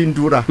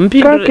chimupindura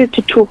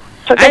kaketitu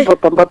chakabva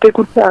pamba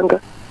pekutanga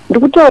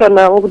ndikutaura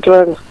navo kuti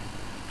vanga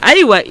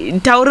aiwa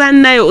taura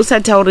nayo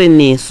usataure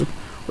nesu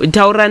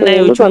taura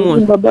nayo chimwe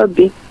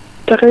bababi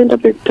takaenda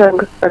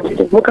pekutanga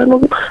anditi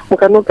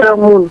mukanoka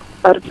munhu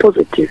ari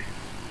positive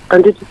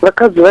anditi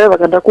vakadzi vaya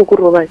vakada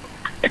kukurovai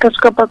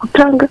tikasvika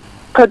pakutanga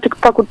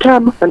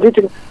pakutama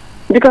anditi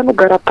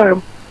ndikanogara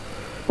pamwe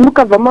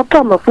mukabva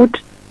mapama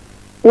futi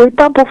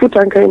weipapo futi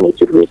angaine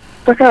chirwere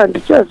saka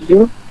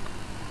handichaziva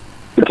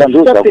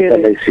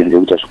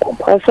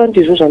asi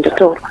handizvo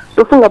zvandataura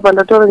ndofunga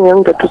pandataura nyaya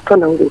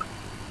ndatositsanangura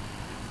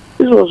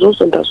izvozvo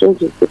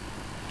zvandazvonzisa.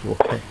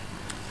 Okay,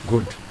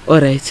 good.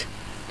 Alright.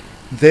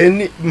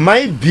 Then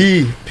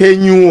maybe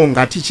penyuwo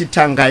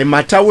ngatichitangai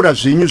mataura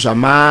zvenyu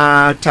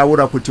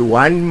zvamataura kuti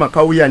one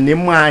makauya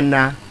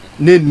nemwana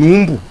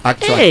nenhumbu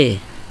actually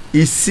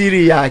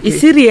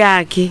isiri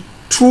yake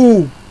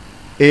two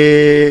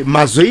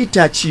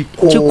mazoita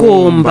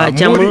chikomba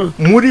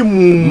muri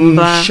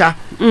mumusha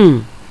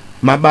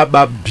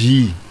mababa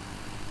B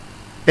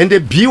ende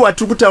B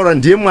watiri kutaura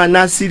ndiye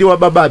mwana asiri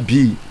wababa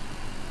B.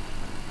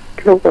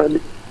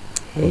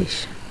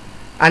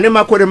 Ane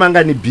makore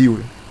mangani B we?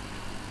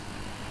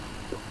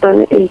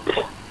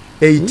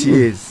 8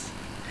 years.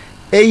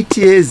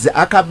 8 years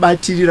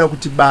akabatirira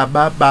kuti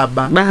baba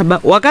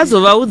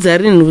wakazovaudza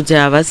rini kuti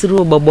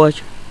havasiriwo baba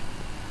wacho?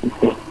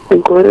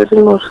 gore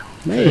rinori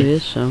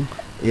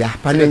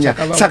panenya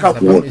saka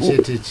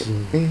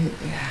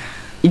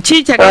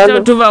chii chakaita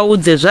kuti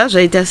vaudze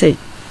zvazvaita sei?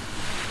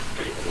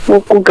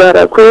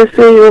 mukugara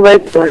kwese ivo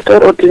vaiti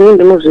vataura kuti ini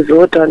ndinozviziva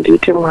kuti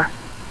handiite mwana.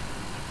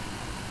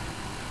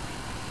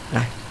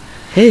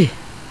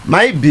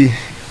 Maybe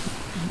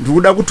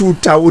ndikuda kuti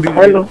utauri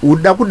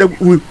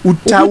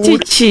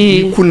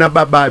kuna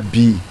baba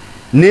B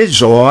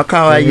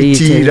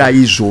nezvawakavaitira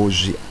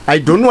izvozvi. I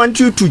don't want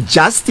you to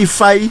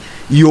justify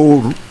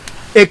your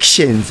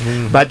actions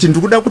but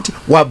ndikuda kuti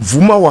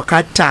wabvuma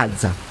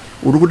wakatadza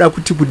uri kuda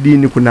kuti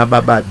kudini kuna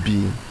baba B.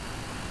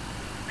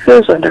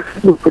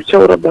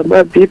 sezvandakazotaura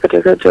baba B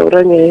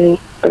patakataura nyaya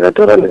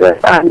ndakataura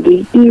ndikati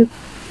handidi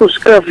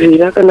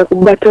kusvikavhira kana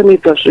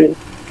kubatanidza zvinhu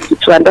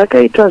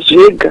zvandakaita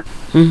zvega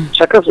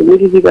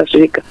zvakazomiririra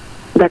zvega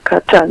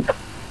ndakatadza.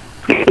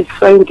 Please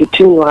find it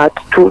in your heart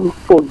to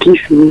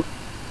forgive me.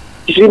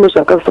 Zvinhu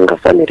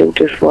zvakazofanira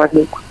kuti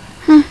zviwanikwe.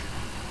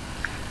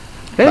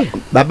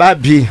 Baba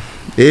B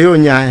eyo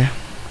nyaya.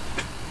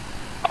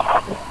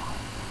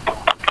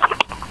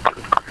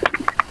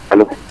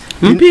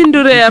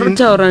 Mpindure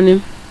yarutaura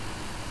nemi?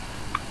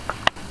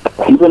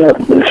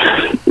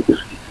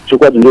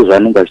 Chokwadi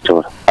ndozvaanenge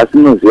achitaura asi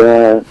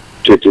ndinoziva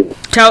Tete.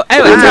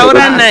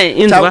 Taura naye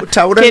inzwa.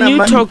 Can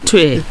you talk to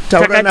her?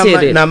 Taura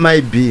na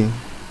my being.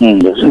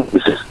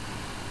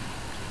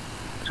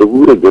 So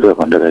we get up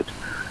under that.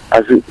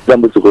 As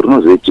dambudziko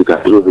rinozoitika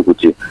ndiro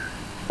kuti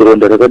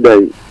ronda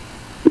rakadai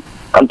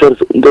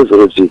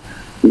ndozoroti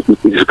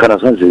kana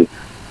zvanzi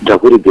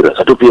ndakuregera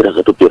zatopera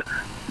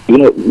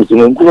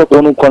dzimwe nguva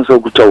kwaunokwanisa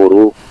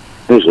kutaurawo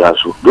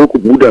nezvazvo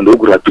ndokubuda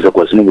ndokurapika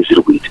kwazvinenge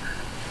zviri kuita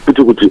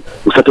kuti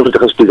usataura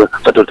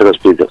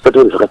takazvipedza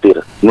usataura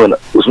zvakapera unoona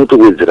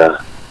usinotowedzera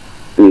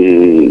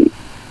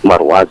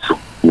marwadzo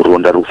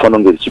muronda rikufanira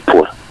kunge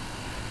richipora.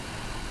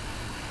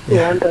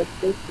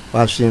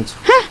 Washinzo.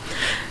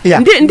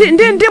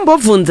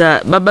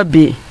 Ndembobvunza baba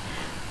B.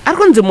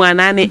 Arikunzi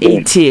mwana ane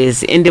 8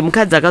 years ende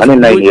mukadzi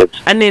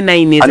ane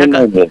 9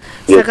 years.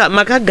 Saka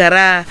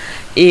makagara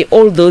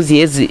all those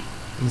years.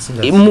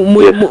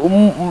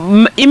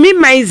 Imi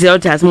maiziva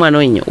kuti asi mwana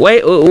wenyu.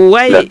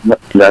 Why?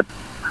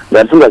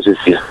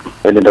 Ndandingazviziva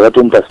ende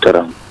ndakatomupa zita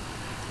rangu.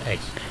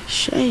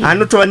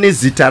 Anotova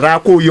nezita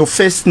rako, your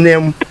first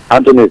name.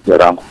 Anotova nezita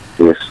rangu.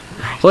 Yes.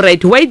 All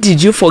right. Why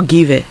did you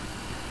forgive her?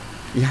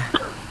 Yeah.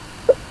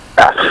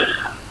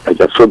 I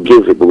just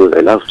forgave her because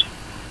I loved her.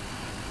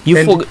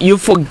 You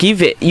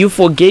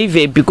forgave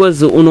her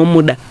because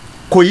unomuda.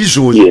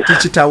 Koizvozvo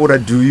tichitaura,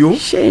 do you?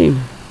 Shame.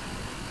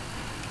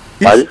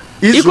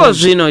 Iko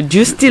do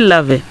you still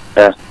love her?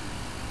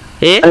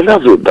 I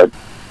love her, but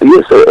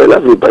yes, I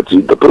love her, but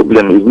the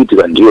problem is with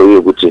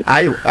ndiyo kuti.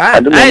 I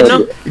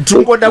know.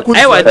 Tungoda kuti.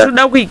 Aiwa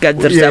tuda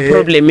kuigadzirisa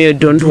problem yo,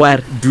 don't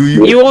worry. Do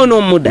you? Iwo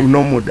unomuda.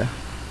 Unomuda.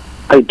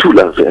 I do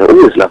love her. I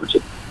always loved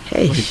her.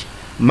 Hey.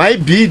 My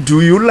B,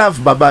 do you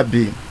love Baba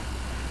B?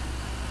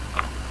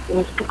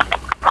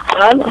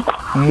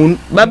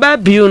 Baba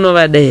B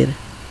unovadera.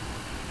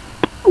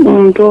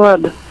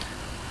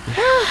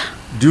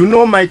 Do you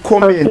know my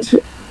comment?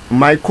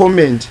 My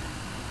comment.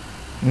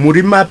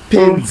 Muri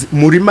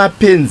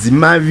mapenzi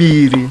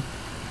maviri.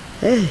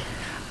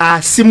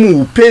 Asi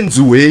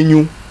muupenzi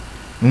wenyu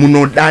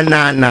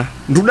munodanana.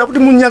 Ndoda kuti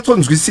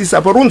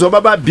munyatsonzwisisa parunzwa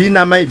Baba B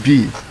na my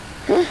B.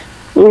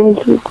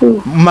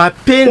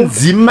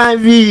 Mapenzi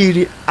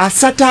maviri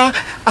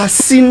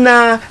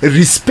asina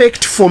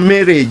respect for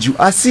marriage,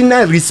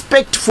 asina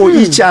respect for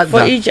each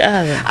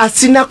other,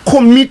 asina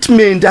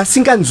commitment,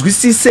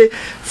 asinganzwisise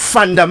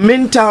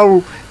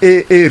fundamental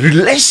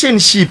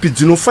relationship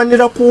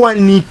dzinofanira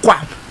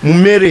kuwanikwa mu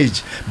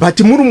marriage, but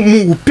muri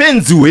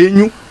muupenzi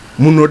wenyu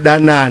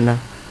munodanana.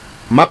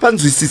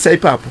 Mapanzwisisa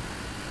ipapo.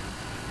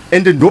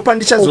 Ende ndopa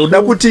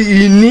ndichazoda kuti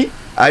ini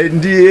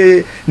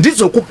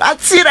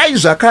ndizokubatsirai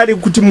zvakare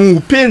kuti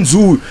muupenzi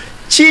uyu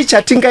chii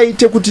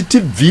chatingaite kuti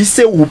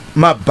tibvise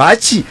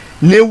mabhachi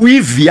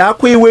newivi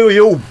yako iweyo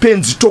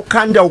yeupenzi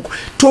tokanda uko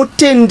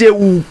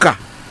totendeuka.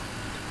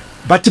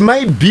 But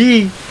my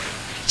B,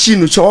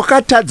 chinhu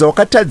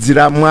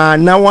wakatadzira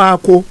mwana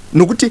wako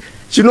nokuti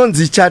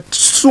chinonzi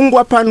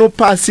chasungwa pano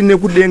pasi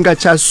nekudenga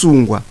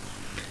chasungwa.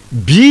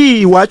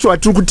 B wacho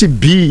watiri kuti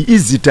B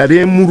izita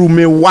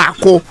remurume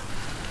wako.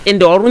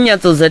 Ende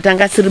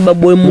warunyatsoziva siri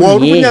baba wemunhu.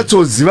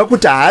 Warunyatsoziva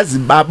kuti haazi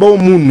baba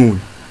wemunhu.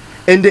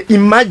 Ende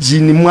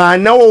imagine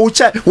mwana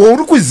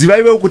wauri kuziva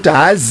iwe kuti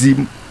haazi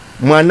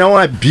mwana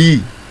wa B,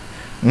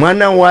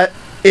 mwana wa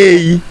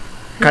A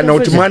kana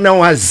kuti mwana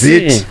wa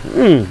Z.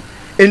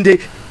 Ende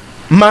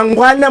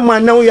mangwana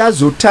mwana uyu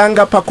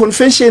azotanga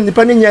paconfession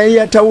pane nyaya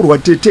yataurwa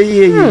tete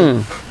iyeyi.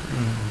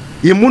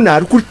 Yemunhu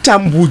ari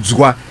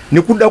kutambudzwa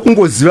nekuda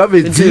kungoziva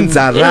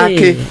vedzinza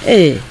rake.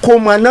 Ko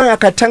mwana uyu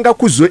akatanga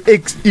kuzo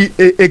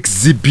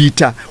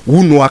exhibita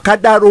unhu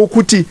wakadaro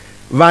kuti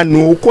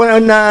vanhu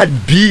ukona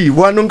B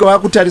vanonge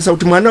vakutarisa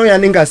kuti mwana uyu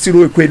anenge asiri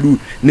wekwedu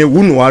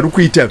neunhu hwari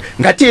kuita.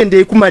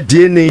 Ngatiendei kuma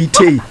DNA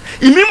tei.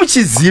 Imi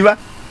muchiziva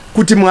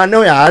kuti mwana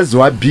uyu haazi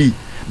wa B,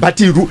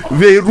 but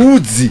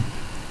verudzi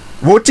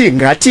voti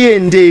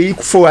ngatiendei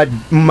for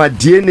ma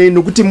DNA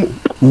nokuti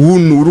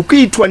unhu huri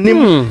kuitwa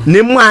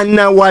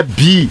nemwana wa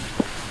B.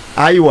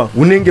 Aiwa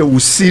unenge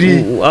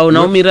usiri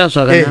unaumira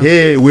zvakanaka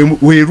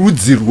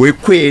werudzi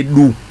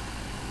rwekwedu.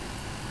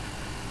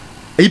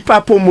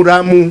 Ipapo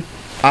muramu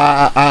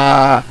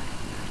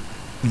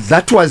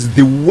that was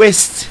the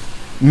worst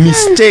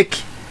mistake.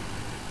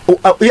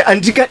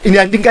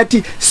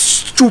 Andingati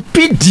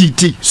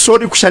stupidity,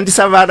 sorry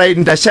kushandisa vara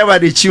ndashava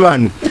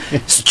rechivanhu.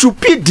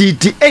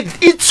 Stupidity at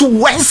its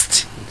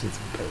worst.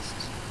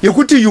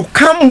 Yekuti you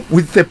come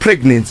with the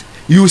pregnancy,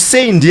 you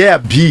say ndiye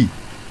B,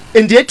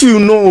 and yet you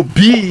know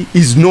B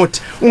is not.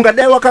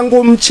 Ungadai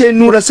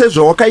wakangomchenura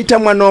sezvo wakaita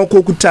mwana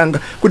wako kutanga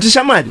kuti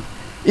shamari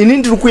ini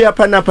ndiri kuya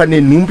panapa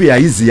nenhumbi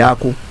haizi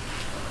yako,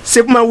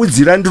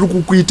 sekumaudzira ndiri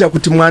kukuita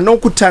kuti mwana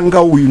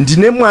wokutanga uyu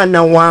ndine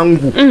mwana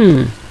wangu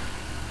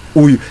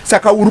uyu.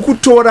 Saka uri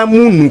kutora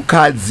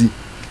munhukadzi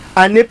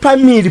ane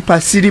pamiri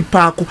pasiri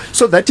pako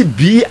so that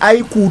B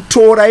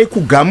aikutora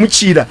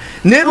aikugamuchira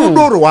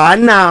nerudo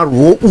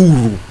rwaanarwo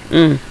uru.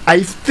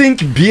 I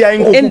think B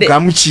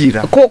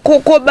aingokugamuchira.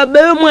 Ko baba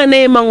vemwana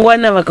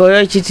emangwana vakauya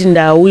vachiti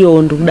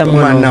ndauyo ndikuda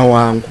mwana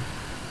wangu.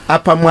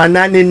 Apa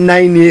mwana ane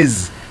 9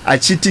 years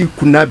achiti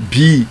kuna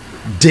B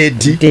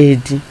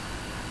daddy.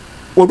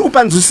 uri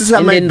kupanzwisisa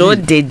ende ndo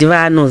dedi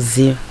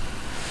vanoziva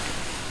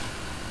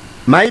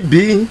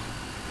maybe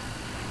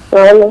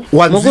Halo.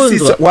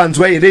 wanzwisisa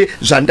wanzwa here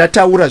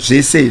zvandataura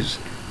zvese izvi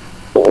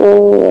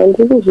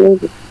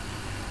Handikuzvinzi.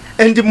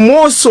 and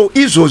moso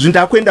izvozvi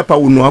ndakuenda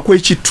paunhu hwako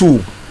echi2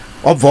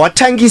 wabva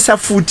watangisa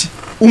futi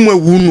umwe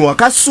unhu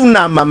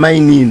hwakasunama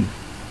mainini.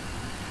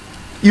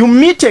 You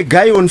meet a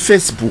guy on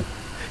Facebook,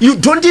 you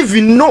don't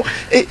even know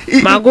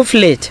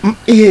makuflat.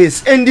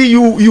 Yes, and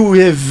you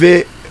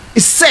have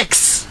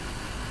sex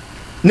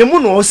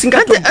nemunhu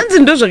wausingato anzi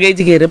ndo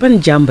zvakaitika here pane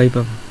jamba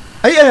ipapo.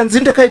 aiya hanzi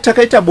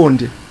ndakaita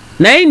bonde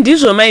nai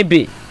ndizvo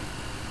maybe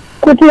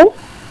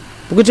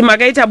kuti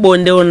makaita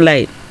bonde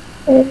online.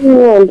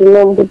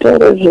 Handina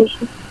mbutaura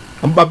zvesvo.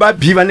 baba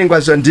B vanenge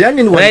vazva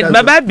ndiani right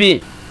baba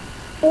B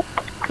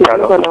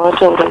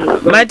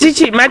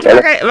mati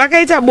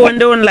vakaita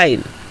bonde online.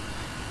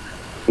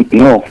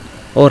 No.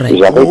 Alright.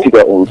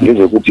 Zvakaitika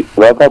ndezvekuti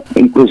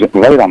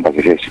vairamba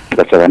zveshe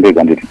tikasara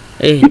ndega nditi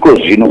iko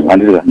zvino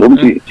handiti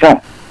ndokuti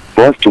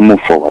for us to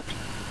move forward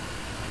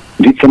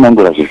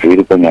nditsanangura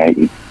zviviri panyaya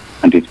iyi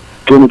handiti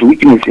toona kuti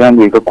weakness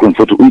yangu ikakonza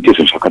kuti uite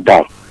zvinhu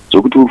zvakadaro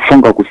zvokuti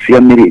ufunga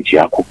kusiya marriage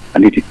yako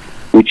handiti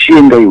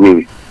uchienda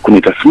iwewe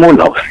kunoita small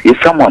house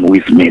yesomeone who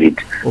is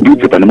married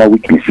ndiudze pane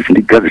maweaknesses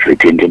ndigadzisire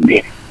tiende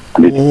mberi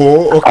handiti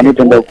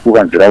anotanga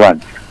kuvanzira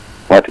vanhu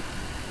wati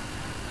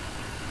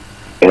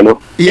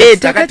hello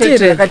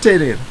takateerera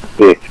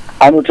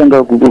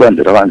anotanga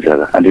kuvanzira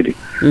vanzira handiti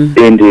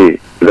and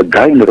the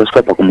guy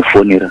ndakasvika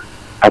pakumufonera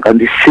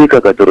akandiseka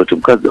akataura kuti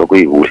mukadzi wako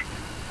ihuri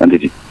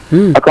handiti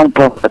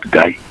akanipa that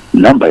guy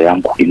number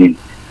yangu inini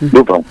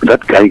ndobva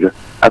that guy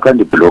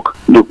akandibloka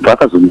ndobva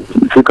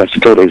akazomseka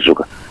achitaura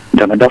izvoka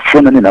ndanga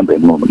ndafona nenhamba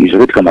yemumwe munhu izvo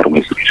kaitika marumwe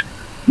izvo izvo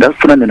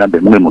ndafona nenhamba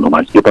yemumwe munhu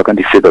manje ndopa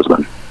akandiseka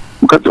zvanzi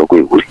mukadzi wako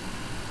ihuri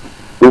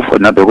ndobva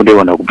nhamba yako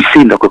ndaiwana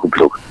kubisenda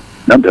kwekubloka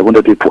nhamba yako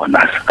ndatoipiwa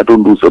nhasi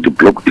atondiudza kuti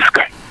block this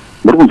guy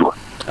muri kunzwa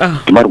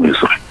ndimarumwe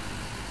izvo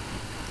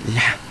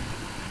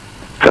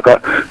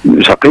saka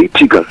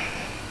zvakaitika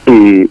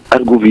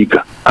ari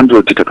kuviga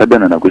andoti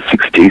takadanana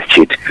kwe6 days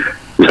chete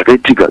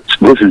zvakaitika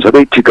zvinhu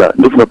zvakaitika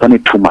ndofunga pane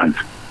 2 months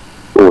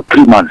or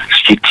 3 months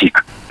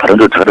zvichiitika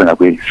parandoti takadana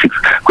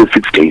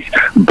kwe6 days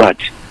but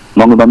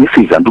mamwe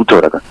mamessages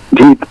andikutaura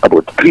ndii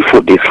about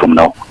 3-4 days from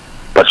now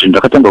but zvinhu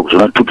ndakatanga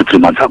kuzviona 2 to 3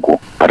 months ago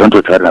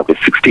parandoti takadana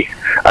kwe6 days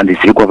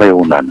handizivi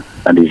kwavaionana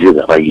handizivi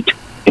zvavaita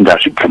ende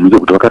hazvibvumire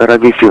kuti vakarara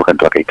vese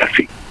vakandi vakaita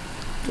sei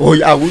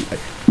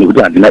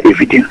nekuti handina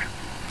evidence.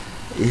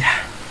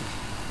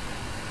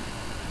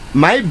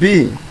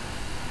 maybe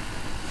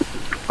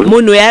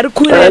munhu ari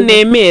kure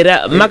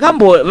nemera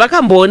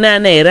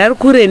vakamboonana here ari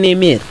kure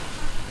nemera?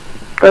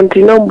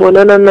 Handina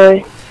kumbonana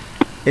naye.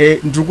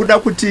 ndiri kuda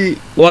kuti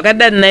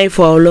wakadani naye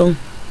for how long?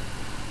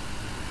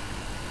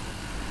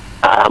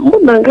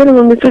 Munhu angari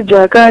mameseji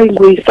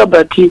akaingoisa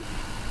but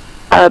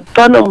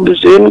hapana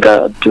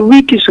zvenga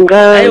tuwiki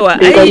zvingaiwa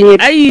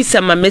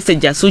aiisa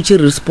mameseji asi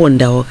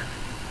uchirespondawo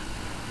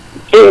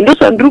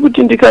ndosandiri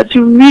kuti ndikati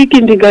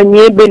wiki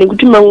ndinganyebe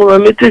nekuti mamwe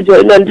mameseji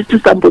aina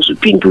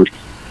handisisambozvipinduri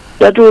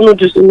ndatoona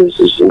kuti zvinhu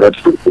izvi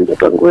zvingatipinda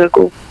panguva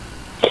yako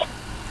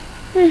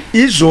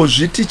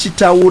izvozvi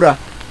tichitaura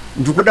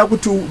ndikuda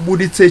kuti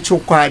ubuditse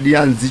chokwadi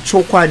hanzi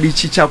chokwadi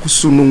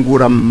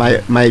chichakusunungura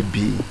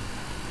maybe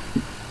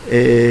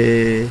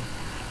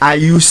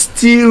are you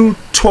still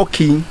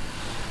talking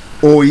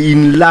or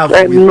in love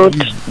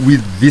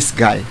with this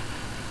guy?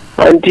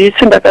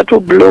 Handisi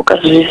ndakatobloka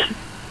zvese.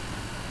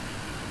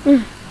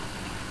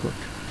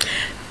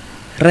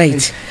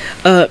 Right.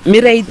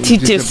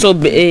 Miraitite so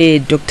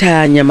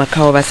Dr.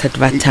 Nyamakao vasati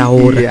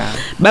vataura.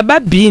 Baba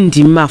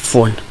Bindi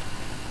mafona.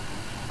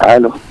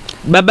 Hello.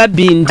 Baba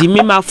Bindi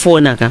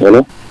mimafona ka.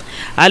 Hello.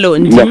 Hello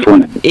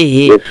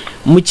ndi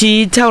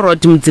muchitaura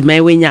kuti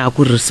mudzimai wenya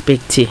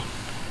akurespect.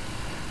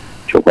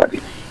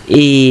 Chokwadi.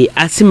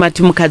 Asi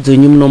mati mukadzi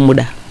wenyu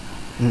munomuda.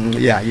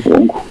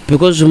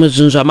 Because zvimwe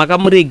zvinhu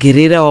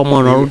zvamakamuregerera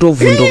wamwana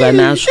utovhunduka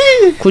nazvo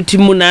kuti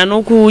munhu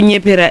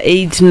anokunyepera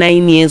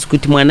 8-9 years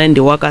kuti mwana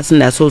ndewako asi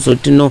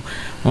ndasozoti no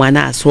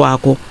mwana asi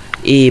wako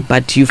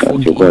but you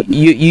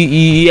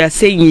are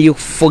saying you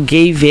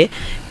forgave her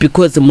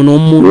because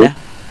munomuda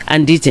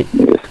anditi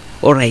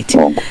alright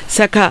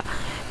saka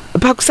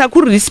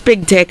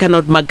pakusakurespecta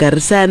kana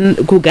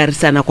kuti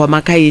kugarisana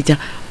kwamakaita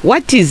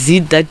what is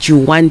it that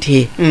you want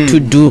her to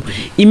do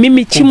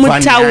imimi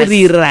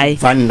chimutaurirai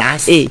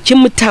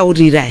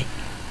chimutaurirai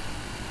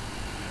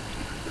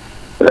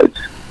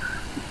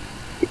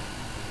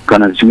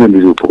kana chimwe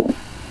ndiripo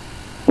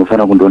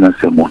mufana kundoona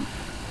semunhu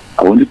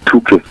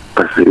haundituke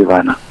pazere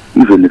vana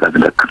even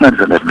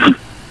ndikazindakanarisa ndati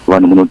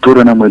vanhu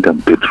munotorana moenda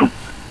mubedroom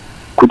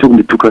kuti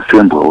kundituka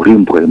sembwa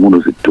urimbwa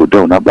yemunhu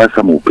zidhodha una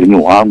basa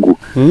muupenyu hwangu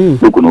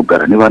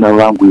ndokunogara nevana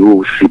vangu iwo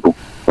usiku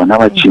vana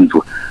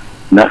vachinzwa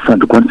nhasi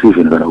handikwanisi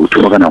even kana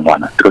kutuma kana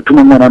mwana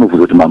tikatuma mwana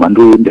anobvunza kuti mama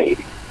ndoenda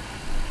here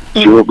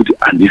chiva kuti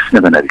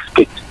handisina kana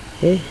respect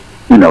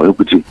inawo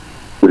yekuti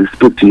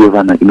respect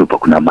yevana inobva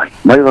kuna mai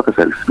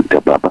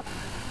vakasarespekta baba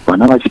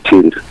vana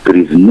vachiteerera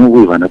there is no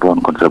way vana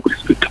pavanokwanisa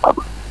kurespekta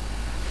baba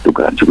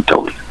ndogara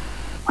ndichikutaurira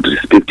kuti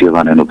respect yevana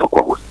kana inobva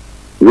kwauri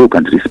iwe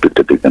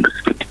ukandirespecta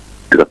ndikandirespecta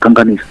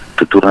tikakanganisa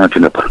totorana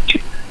toenda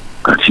parutivi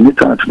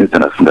kana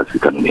tinetsana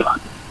singazivikanwi nevanhu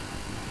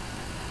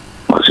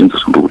mazvinzo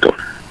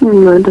zvindokutaura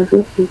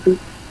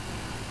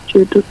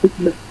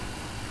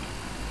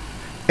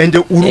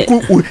ende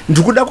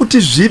ndikuda kuti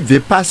zvibve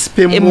pasi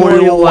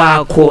pemwoyo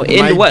wako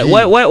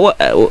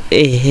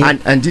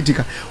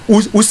anditika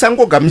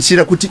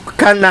usangogamuchira kuti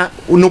kana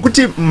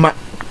nokuti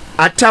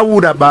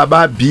ataura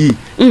baba B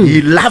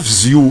he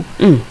loves you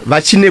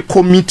vachine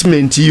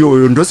commitment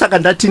iyoyo ndosaka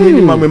ndati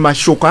nini mamwe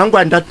mashoko angu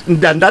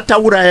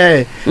ndataura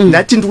yaye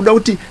ndati ndikuda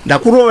kuti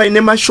ndakurova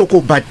ine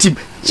mashoko but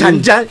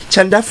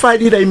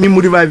chandafarira imi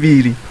muri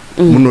vaviri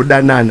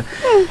munodanana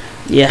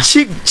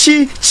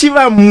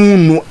chiva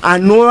munhu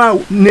anova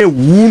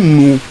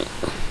neunhu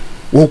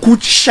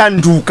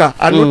hwokushanduka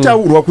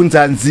anotaurwa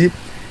kunzanzi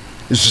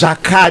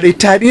zvakare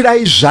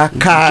tarirai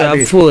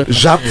zvakare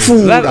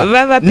zvapfuura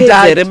vava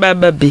pedzere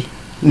baba B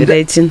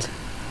ndiraitsinza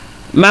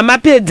mama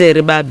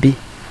pedzere babi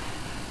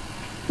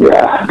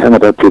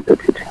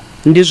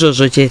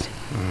ndizvozvo chete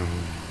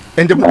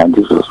and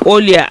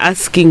all you are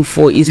asking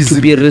for is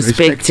to be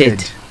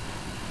respected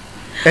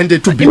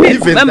and to be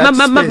given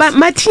that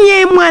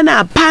matinye mwana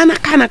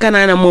hapana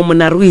kana na momo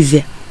na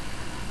Ruizia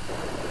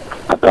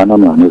hapana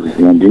mwana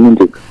ndini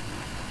ndika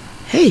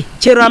hey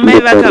chero amai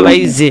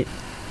vakavaize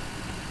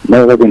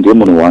mai vake ndiye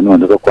munhu wani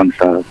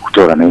wandakakwanisa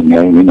kutaura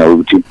naye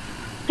kuti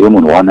ndiye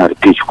munhu wani ari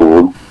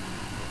pedyo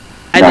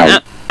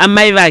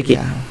amai vake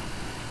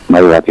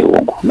mai vake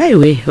wangu mai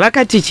we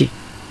vakatichi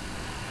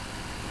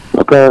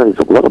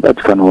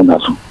vakabatikanawo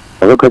nazvo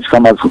vakakatya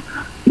mazvo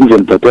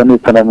even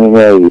patanetsana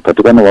nenyaya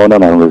patikanovaona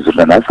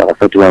marongezero nhasi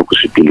havasati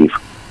vakusvibhiliva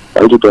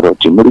vaitotaura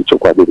kuti muri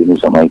chokwadi rini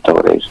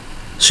zvamaitaura izvi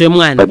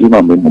zvemwana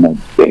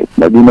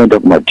madima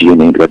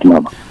kumadna ndikati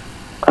mama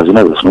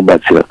hazvina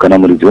zvazvinobatsira kana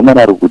muridzi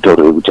wemwana ari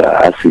kutaura kuti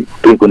haasi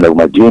kuenda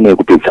kumadna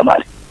kupedza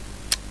mari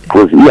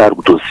because iye ari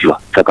kutoziva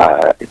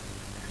saka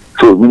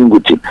so meaning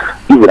kuti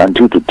even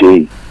until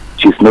today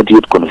she's not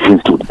yet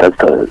convinced that that's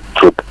the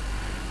truth.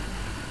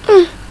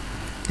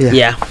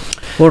 Yeah.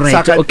 All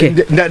right. Okay.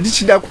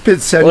 Ndichida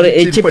kupedzisa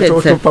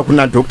ndichipa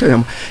kuna Dr.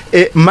 Nyama.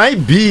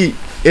 Maybe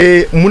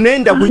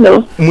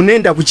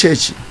munenda ku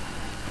church.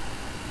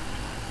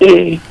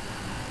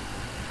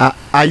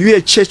 Are you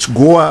a church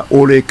goer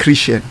or a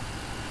Christian?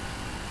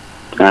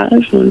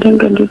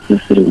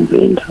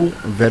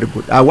 Very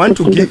good. I want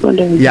to give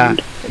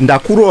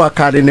ndakuro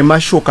akare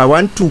nemashoko. I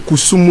want to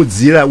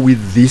kusumudzira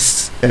with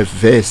this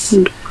verse.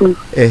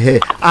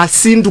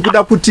 Asi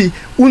ndikuda kuti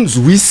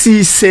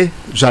unzwisise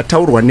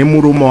zvataurwa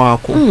nemurume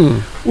wako.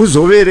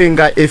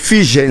 Uzoverenga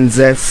Ephesians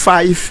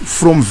 5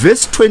 from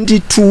verse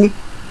 22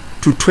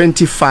 to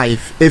 25.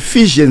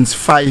 Ephesians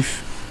 5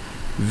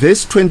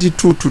 verse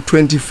 22 to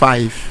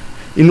 25.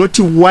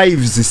 Inoti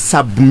wives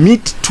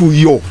submit to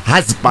your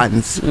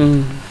husbands.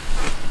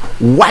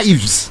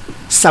 Wives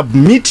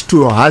submit to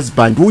your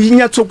husband.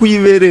 Uinyatso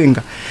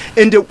kuiverenga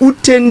ende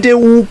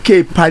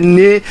utendeuke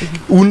pane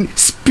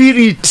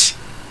spirit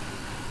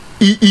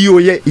iyo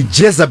ye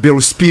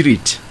Jezebel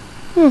spirit.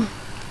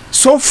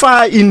 So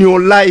far in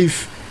your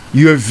life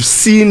you have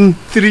seen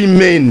 3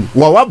 men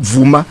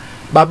wawabvuma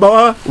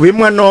baba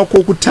wemwana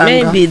wako kutanga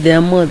maybe they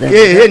are more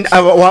than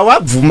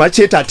wawabvuma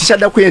chete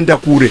atichada kuenda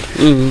kure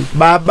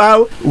baba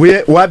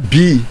wa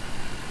B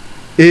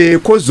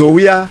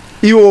kozouya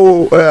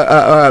iwo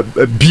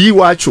B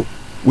wacho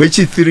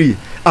wechi 3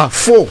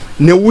 4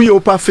 neuyo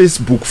pa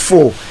Facebook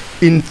 4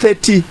 in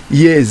 30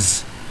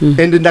 years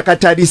and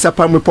ndakatarisa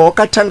pamwe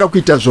pawakatanga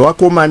kuita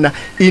zvawakomana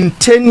in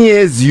 10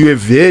 years you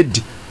have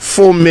had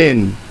 4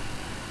 men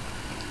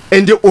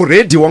and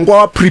already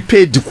wanga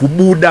prepared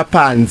kubuda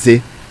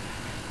panze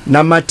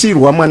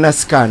namatirwa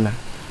mwanasikana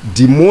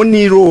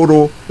dimoni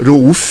roro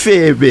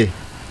roufeve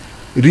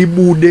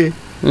ribude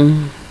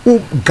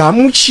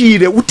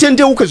ugamuchire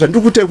utendeuke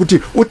zvandikutai kuti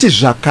uti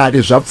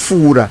zvakare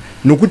zvapfuura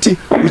nokuti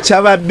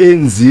uchava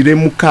benzi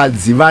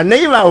remukadzi vana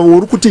ivavo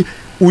uri kuti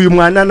uyu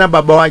mwana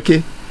nababa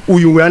wake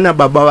uyu mwana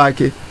baba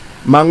wake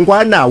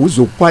mangwana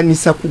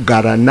hauzokwanisa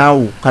kugara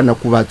nawo kana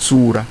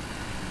kuvatsura.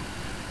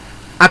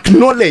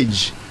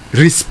 Acknowledge,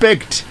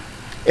 respect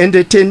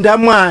and tenda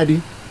Mwari.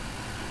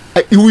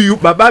 Uyu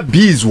baba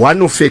B is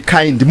one of a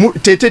kind.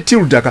 Tete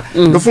Tilder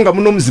ndofunga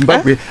muno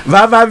Zimbabwe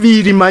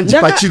vavaviri manje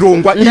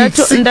pachirongwa in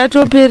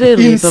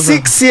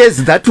 6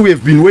 years that we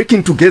have been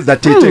working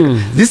together tete.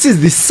 This is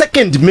the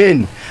second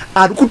man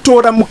ari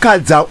kutora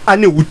mukadza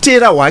ane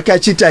utera hwake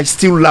achiti I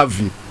still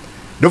love you.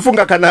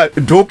 Ndofunga kana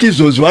doki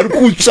izvozvo vari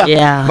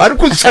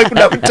kutsva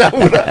kuda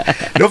kutaura.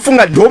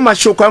 Ndofunga ndo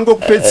mashoko angu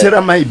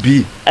kupedzera my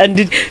B.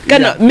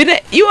 Kana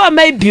mire iwa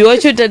my B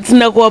wacho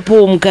tatina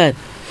kuwapo mukadzi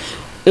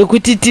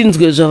ekuti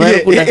tinzwe zvavari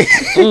kuda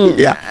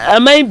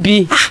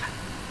amaibi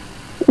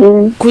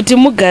kuti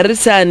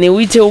mugarisane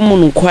uite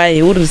umunhu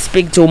kwaye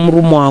urespect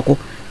womurume wako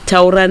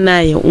taura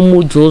naye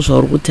umudzowo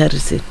zvauri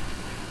kutarisira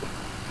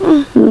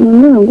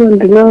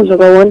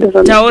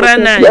taura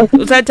naye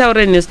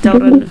usataura nesu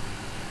taura naye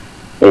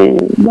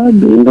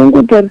babi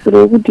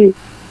ndongotarisira kuti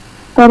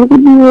pari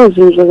kudiwa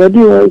zvinhu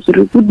zvakadiwa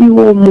zviri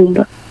kudiwa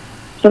mumba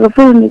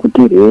zvakafanana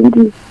nekuti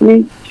rendi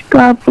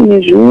nechikafu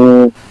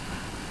nezvimwe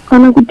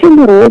kana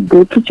kutengerwawo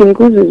bhutsu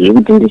chaiko zvezvi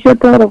kuti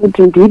ndichataura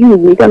kuti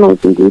ndirini kana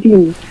kuti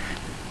ndirini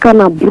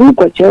kana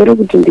bhurugwa chairo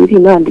kuti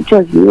ndirini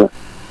handichaziva.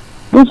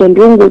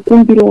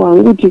 Ndozvandiongokumbira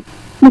wangu kuti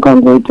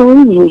mukangoitawo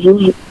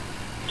izvozvo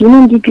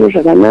zvinonditiwo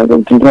zvakanaka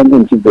kuti ndirambe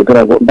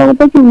ndichidzokera pamwe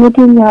pacho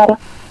unotenyara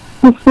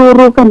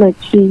musoro kana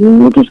chii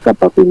unotosvika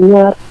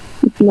pakunyara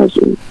isina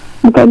zvinhu.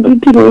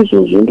 Mukandiitirawo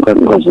izvozvo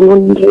ndikanga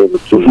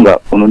zvinondireva.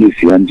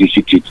 Unoniziva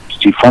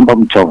ndichifamba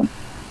mutauni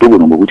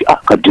ndogona ngokuti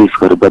kadresi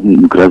kari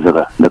pamugirazi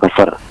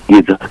ndakafara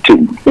yedza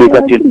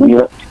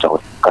 10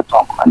 nditaura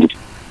katsangu handiti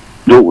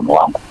ndo uno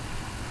wangu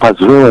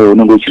pazuva iwayo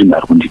unenge uchiri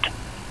nari kundita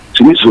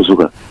zvimwe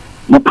izvozvo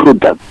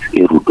maproducts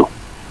erudo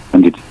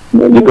handiti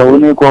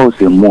ndikaonekwawo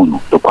semunhu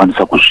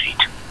ndokwanisa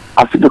kuzviita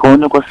asi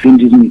ndikaonekwa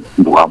sendiri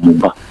mbwa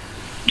mumba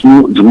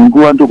dzimwe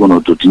nguva ndogona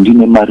kutoti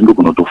ndine mari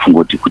ndogona kutofunga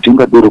kuti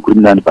kutenga doro kuri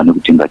nani pane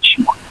kutenga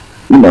chingwa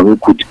inhau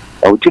yekuti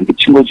hautenge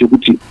chingwa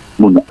chekuti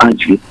munhu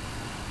adye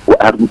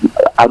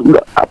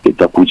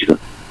apedza kudya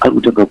ari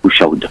kutanga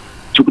kushauda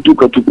chekuti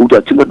ukati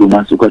atenga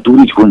domasi ukati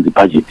uri chionzi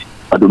budget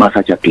madomasi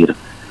achapera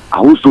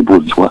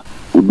hauzobodzwa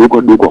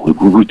udokwa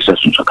hwekuitira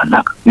zvinhu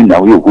zvakanaka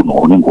nenhau yeunhu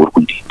unenge uri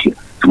kundiitira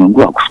dzimwe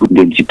nguva hakusi kuti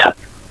ndichitadza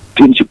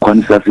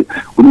ndichikwanisa asi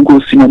unenge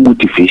usina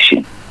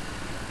motivation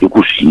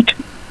yekuzviita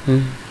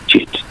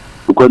chete.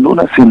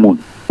 Ukandiona semunhu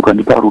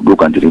ukandipa rudo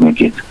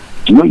ukandiremekedza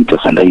ndinoita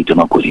zvandaita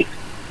makore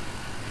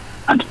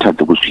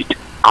handitadza kuzviita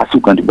asi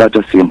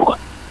ukandibata sembwa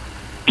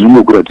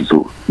ndinokuratidza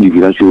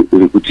divi racho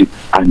rekuti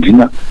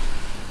handina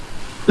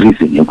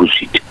reason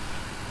yekuzviita.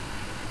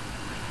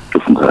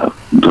 Tofunga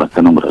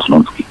ndinotsanangura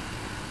zvinonzwi.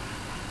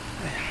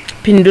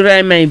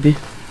 Pindurai maybe.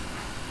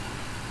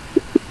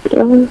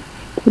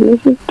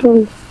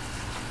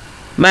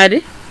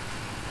 Mari?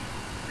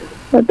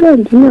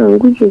 Handina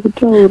hangu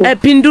chekutaura.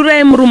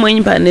 Pindurai murume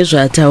wenyu pane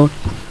zvaataura.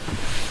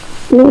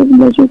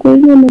 Mashoko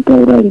enyu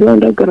anotaura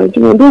ndandagara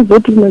chimwe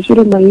ndozoti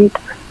mashure maita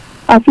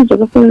asi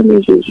zvakafanana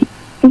neizvozvi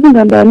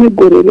ndikungamba ane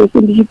gore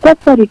rese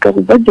ndichipatsarika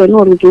kubva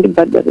January kuti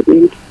ndibhadhare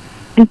renti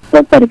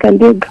ndichipatsarika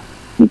ndega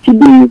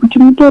ndichidii kuti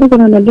mutoro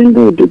kana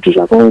ndandoedhodhi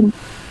zvakaoma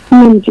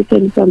ine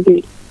muchisandisa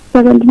mberi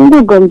saka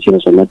ndinongogamuchira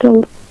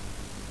zvamataura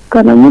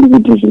kana muri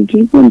kuti zvinhu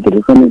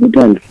tirikonzeresa nekuti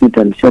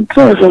handifita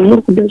ndichatraya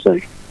zvamuri kuda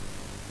zvazvo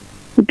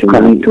kuti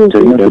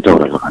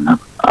muitaura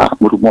zvakanaka.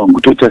 Murume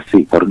wangu toita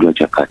sei parudo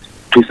wachakati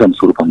toisa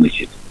musoro pamwe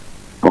chete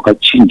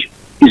wakachinja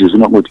izvo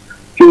zvinangoti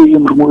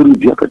murume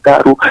werudzi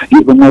yakadaro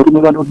vamwe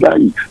varume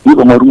vanodai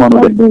vamwe varume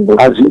vanodai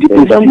hazvindipe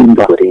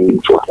simba.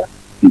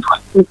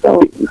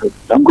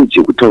 Language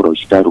yekutaura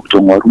uchidaro kuti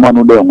vamwe varume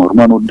vanodai vamwe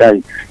varume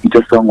vanodai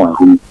ita sevamwe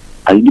varume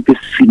haindipe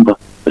simba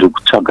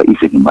rekutsvaga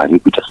even mari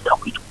yekuita zvoda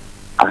kuitwa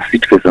asi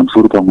tikaisa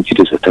musoro pamwe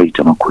chete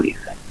zvataita makore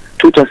ezai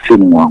toita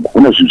semu wangu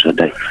una zvinhu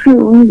zvadai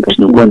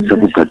tinokwanisa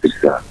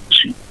kugadzirisa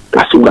zvinhu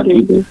asi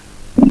ukandii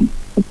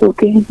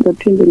okay,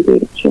 ndatende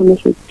mberi chona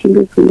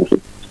zvekutinde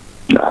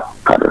zvona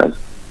karasi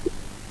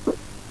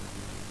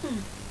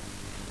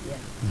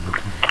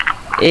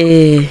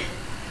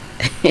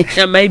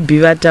maybe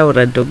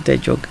vataura Dr.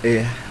 Joka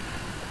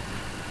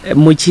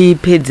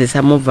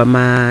muchipedzesa mobva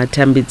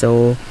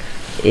matambidzawo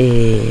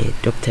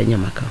Dr.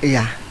 Nyamaka.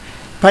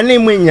 Pane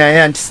imwe nyaya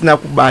yandisina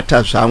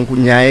kubata zvangu,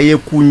 nyaya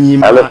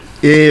yekunyimwa.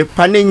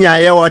 Pane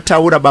nyaya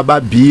wataura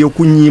baba B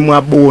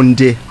yekunyimwa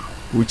bonde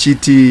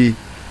uchiti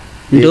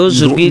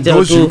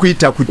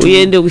ndozvikuita kuti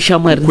uende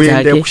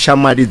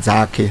kushamwari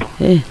dzake.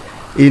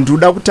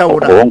 Ndoda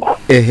kutaura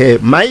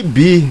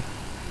maybe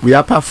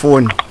uyapa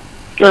phone.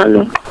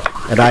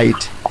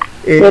 Right.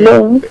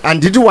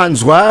 Anditi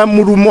wanzwa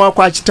murume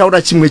wako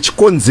achitaura chimwe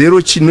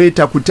chikonzero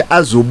chinoita kuti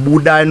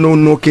azobuda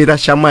anonokera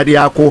shamwari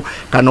yako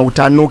kana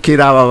kuti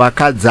anokera ava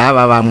vakadzi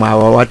ava vamwe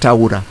ava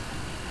wataura.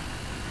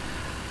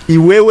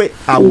 Iwewe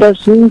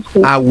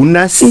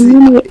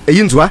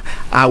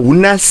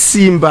hauna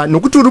simba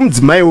nokuti uri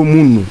mudzimai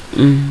wemunhu.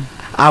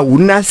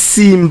 Hauna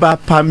simba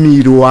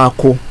pamiri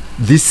wako.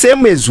 The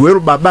same as well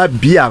baba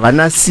B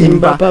havana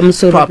simba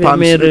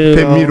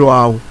pamiri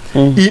wavo.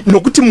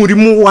 Nokuti muri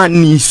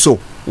muwaniso.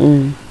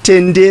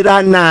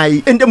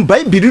 Tenderanai. Ende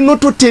mubhaibheri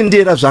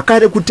rinototendera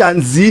zvakare kuti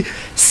anzi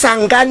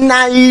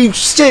sanganai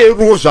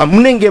chero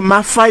zvamunenge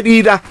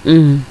mafarira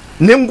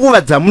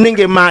nenguva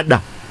dzamunenge mada.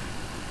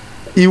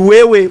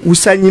 Iwewe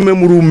usanyime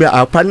murume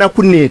hapana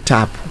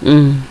kunetapo.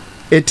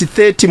 At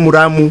 30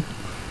 muramu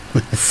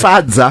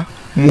fadza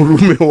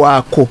murume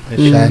wako.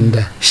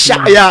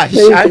 Shanda.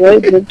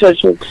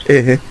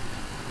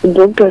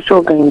 Dr.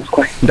 Shoga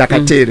inzwa.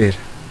 Ndakateerera.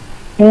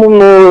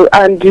 Munhu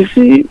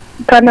andisi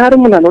kana ari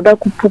munhu anoda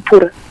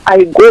kupupura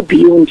I go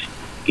beyond.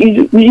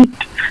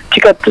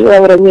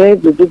 Tikataura nyaya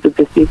idzodzo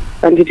dzese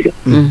anditi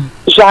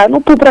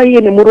zvaanopupura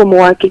iye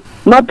nemuromo wake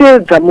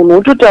mapedza munhu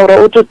ototaura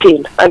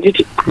ototenda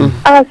anditi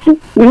asi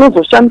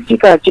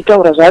ndinozoshamisika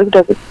achitaura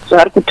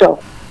zvaari kutaura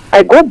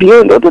I go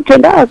beyond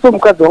ototenda asi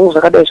mukadzi wangu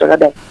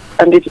zvakadai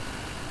anditi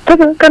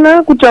kana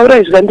akutaura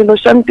izvi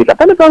ndinoshamisika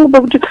pane pamwe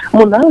pekuti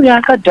munhu auya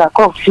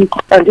akadhakwa usiku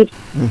anditi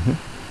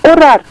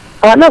orara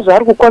haana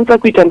zvaari kukwanisa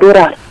kuita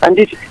ndorara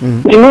handiti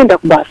ndinoenda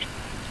kubasa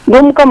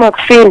ndomuka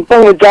makufeni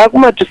pamwedzi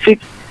akumatu 6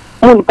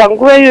 munhu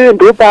panguva iyoyo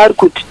ndo paari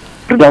kuti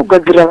toda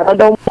kugadzirira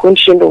vanada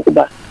umukondition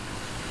wokubasa.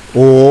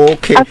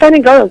 Okay. Asani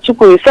gawa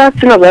chiko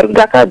asina vari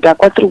kuti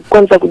akadhakwa tiri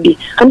kukwanisa kudii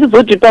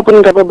handizoti ipapo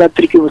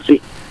ningapabatsirike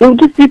usei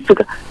nekuti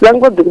sitsika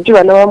zanguva dzekuti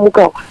vana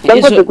vamukawo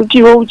zanguva dzekuti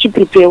iwe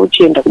uchiprepare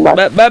uchienda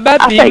kubasa.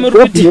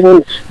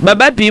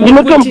 Baba B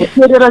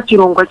ndinotomboteerera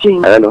chirongwa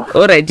chenyu.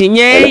 Alright,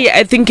 nyaya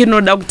I think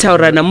inoda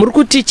kutaurana. Muri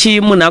kuti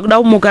chii munhu akuda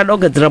kumuka ada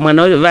kugadzira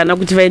mwana vana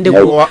kuti vaende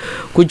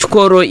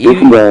kuchikoro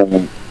ya6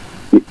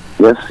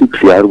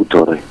 yaari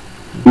kutaura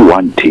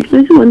i1 day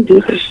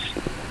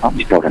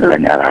amitaura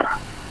ndakanyarara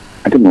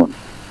andimona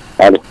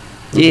halo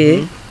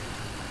izvi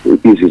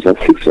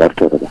zva6 yaari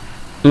kutaura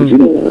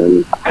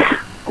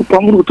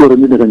pamuri kutaura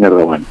ndi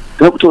ndakanyarara wani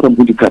ndava kutaura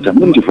mukundikata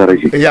munondivhara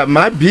chii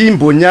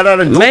mabhimbo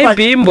nyarara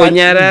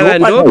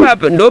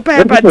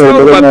ndopaya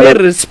pataurwa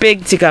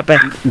perespect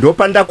kapa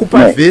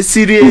ndopandakupa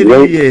vhesi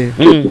reriye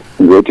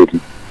ngoteti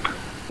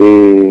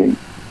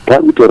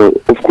pari kutaura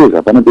of course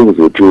hapana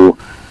bengozoti 1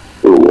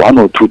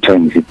 or 2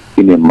 times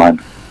in a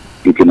month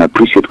you can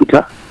appreciate kuti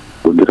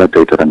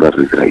ndikataita ranga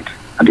riri right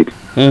handiti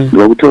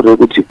ndiva kutaurira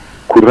kuti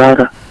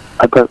kurara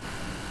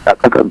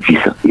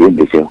akabvisa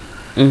hembe chaivo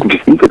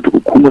kuti infact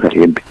kukumura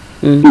hembe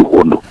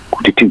ihondo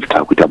kuti tinzi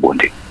taakuita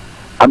bonde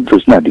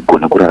andizosina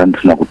ndigona kurara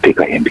ndisina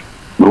kupfeka hembe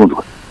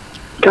murunzwa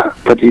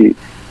but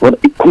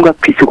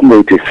kungapise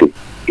kungaite sei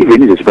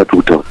even izvezvi patiri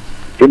kutaura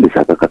hembe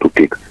dzake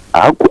akatopfeka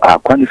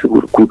haakwanisi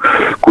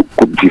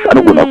kubvisa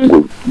anogona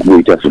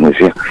kungoita zvimwe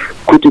zviya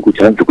kuti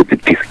kuti anzi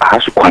kudzibvisa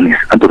haazvikwanisi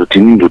andoroti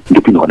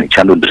ndopindawa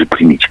nechando ndiri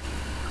primicha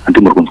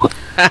andimuri kunzwa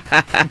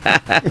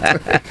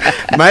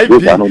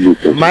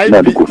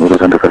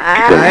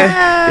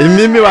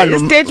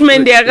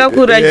statement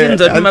yakakura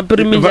chinzoti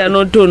maprimicha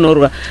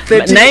anotonorwa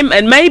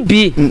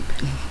maybe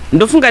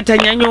ndofunga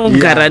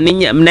tanyanyogara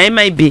naye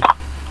maybe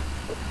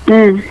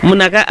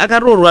munhu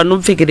akaroorwa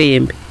anopfekere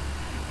hembe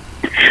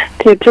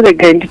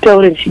teregai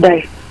nditaure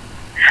ndichidai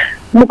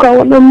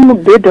mukaona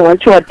mubhedha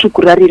wacho watiri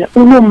kurarira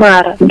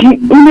unomara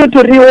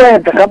unotoriwaya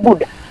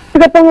dzakabuda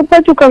saka pamwe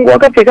pacho ukanga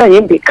wakapfeka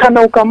hembe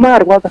kana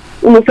ukamarwa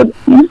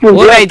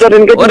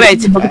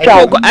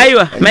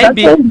aiwa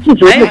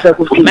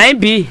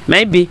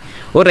maybe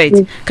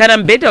alright kana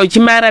mubhedha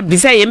uchimara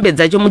bvisa hembe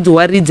dzacho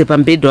mudziwaridze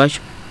pamubhedha wacho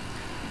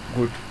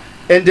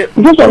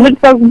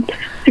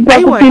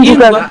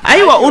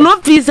aiwa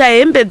unobvisa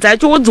hembe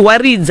dzacho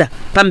wodziwaridza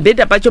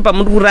pamubhedha pacho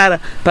pamuri kurara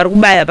pari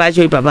kubaya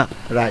pacho ipapa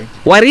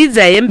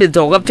waridza hembe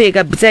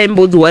dzawakapfeka bvisa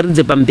hembe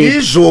wodziwaridze pamubhedha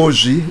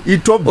izvozvi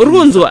uri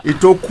kunzwa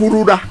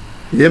itokurura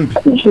hembe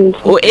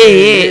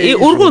uri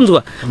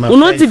kunzwa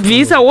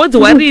unodzibvisa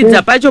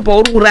wodziwaridza pacho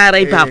pauri kurara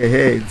ipapo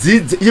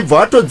ibva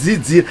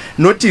watodzidzira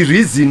noti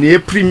reason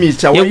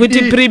yeprimicha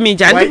yekuti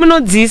primicha handi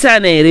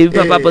munodziisana here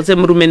ipapapo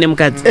semurume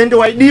nemukadzi ende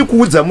waidii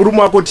kuudza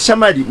murume wako kuti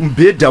shamari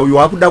mubhedha uyu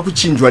wakuda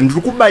kuchinjwa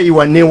ndiri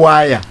kubayiwa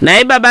newaya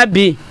naye baba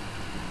B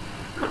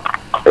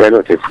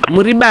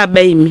muri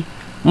baba imi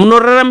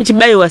munorara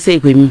muchibayiwa sei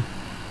kwemi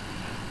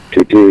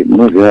tete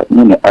munoziva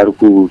munhu ari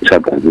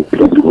kutsvaga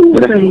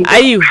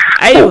aiwa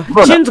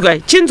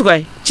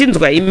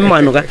chinzwai imi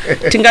mwanuka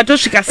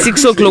tingatosvika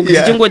 6 o'clock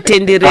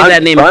tichingotenderera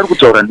vari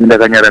kutaura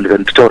ndindakanyara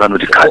ndikanditaura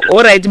noti kata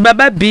alright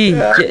baba B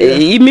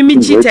imi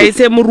michitai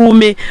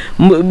semurume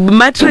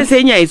matress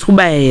enyu haisi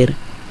kubaya here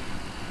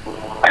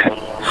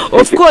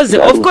of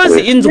course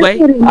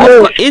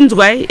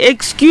inzwai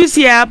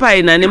excuse yapa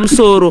haina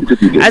nemusoro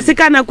asi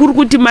kana kuri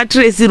kuti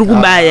matress iri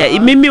kubaya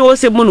imimiwo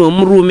semunhu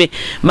wemurume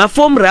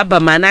mafoam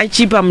rubber mana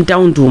achipa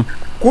mutaundi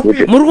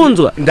muri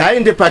kunzwa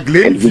ndaende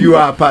paglenview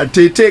apa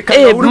tete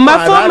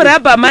mafoam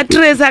rubber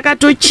matress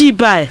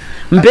akatochipa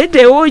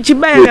mbhedha iwo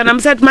uchibaya kana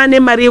musati mane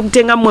mari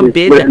yekutenga mumwe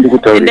mbhedha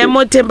endai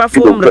motemba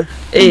foam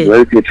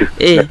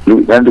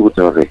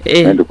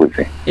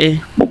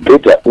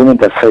mubhedha une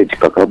pasaidi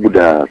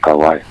pakabuda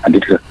kawaya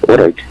handiti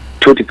alright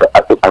toti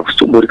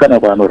akusimbori kana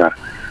kwaanorara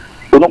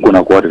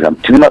unogona kuwarira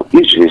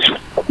izvezvi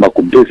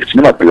magumbezi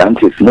tine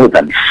mablankets more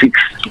than 6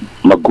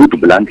 magood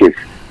blankets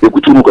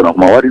ekuti unogona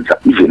kumawaridza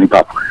even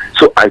ipapo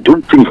so I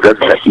don't think that's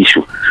the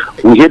issue.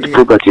 We had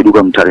property yedu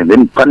kamutare and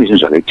then pane zvinhu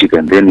zvakaitika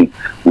and then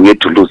we had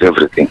to lose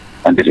everything.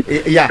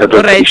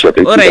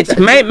 Alright.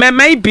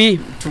 Maybe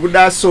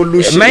tuda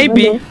solution.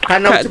 Maybe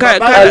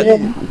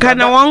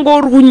kana wango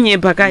uri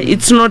kunyepa ka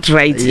it's not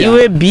right.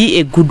 Iwe be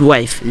a good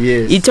wife.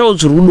 Ita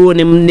uzrudo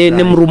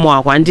nemurume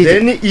wako handiti.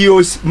 Then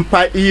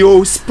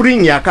iyo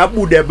spring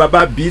yakabuda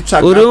baba B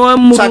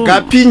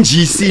tsvaga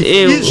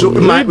pinjisi izvo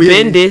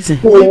bendese.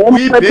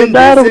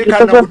 Bendese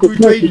kana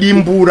kuti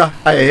toidimbura.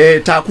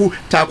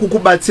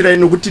 Takukubatsira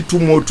nokuti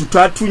tumotu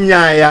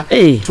twatunyaya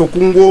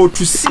tokungo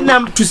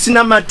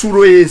tusina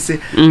maturo ese.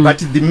 But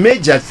the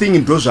major thing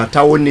ndo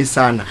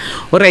zvataonesana.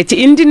 Alright,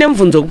 indine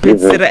mvunzo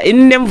kupedzera,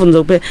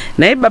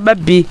 naye baba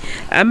B,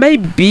 amai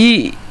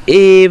B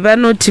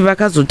vanoti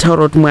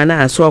vakazotaura kuti mwana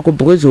hasi wako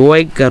because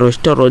waigara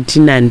uchitaura kuti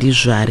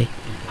nandizvare.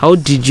 How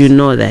did you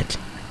know that?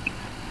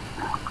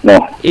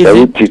 No,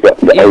 I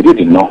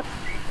didn't know.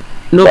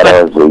 No, but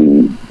I was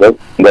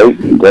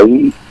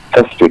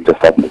suspect of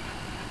something.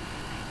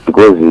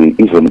 because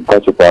even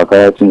pacho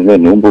paakati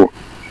nenhumbu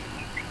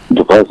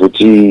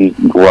ndokazoti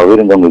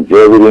waverenga mwedzi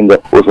yaverenga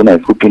ozona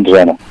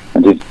kupindirana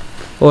anditi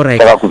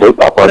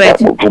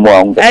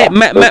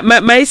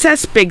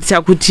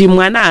maisuspecta kuti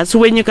mwana hasi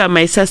wenyuka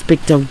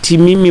maisuspecta kuti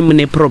mimi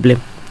mune problem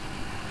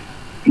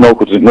no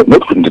kuti not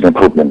kuti ndine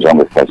problem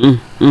zvangu pacho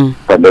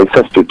but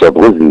ndaisuspecta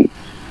because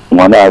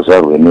mwana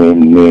azvarwe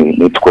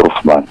ne12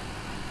 months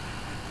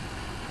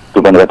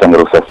toba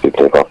ndakatangira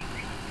kususpecta ipapo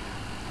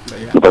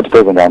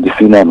ndopatipaiva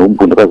handisina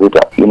nhumbu ndakazoti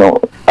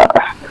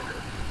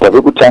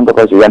tave kutanga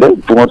pacho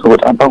yandaibvuma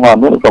kuti pamwe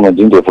amene pamwe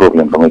ndinde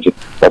problem pamwe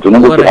but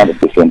unenge kuti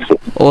 100%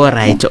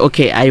 alright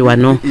okay aiwa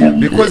no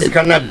because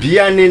kana b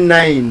ane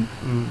 9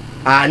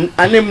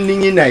 ane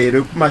munin'ina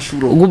here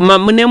kumashuro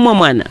mune mumwe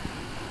mwana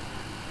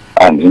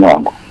handina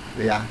wangu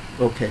yeah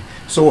okay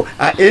so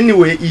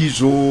anyway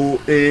izvo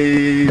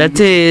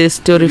that's a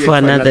story for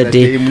another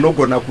day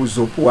munogona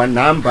kuzopuwa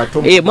namba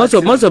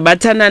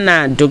mozobatana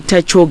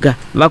naDr Choga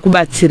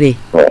vakubatsirei.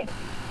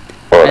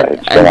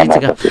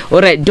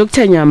 Alright,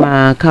 Dr.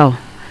 Nyamakao,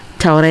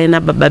 taurai na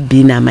baba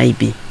B na mai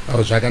B.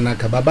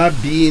 Zvakanaka, baba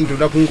B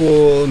ndoda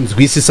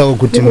kungonzwisisawo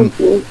kuti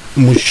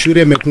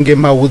mushure mekunge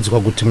maudzwa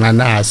kuti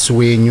mwana hasi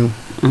wenyu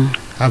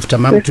after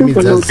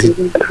mamutumidza zita.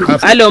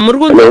 Allo,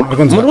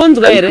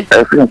 murikunzwa here?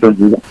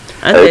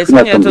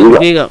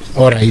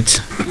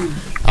 Alright.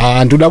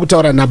 Ndoda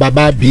kutaura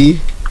nababa B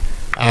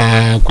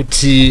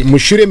kuti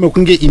mushure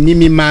mekunge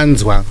imimi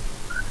manzwa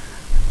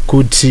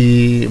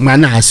kuti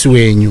mwana hasi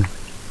wenyu.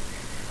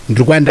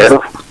 Ndrukwanda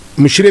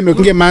mushure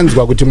mekunge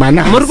manzwa kuti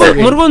mwana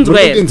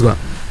murikunzwa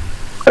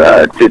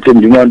tete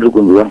ndima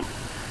ndrukunzwa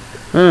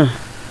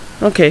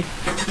okay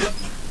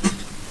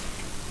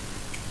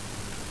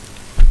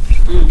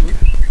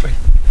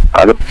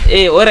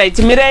Hello alright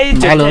mirai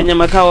Dr.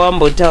 Nyamakao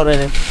wambotaura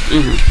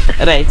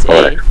right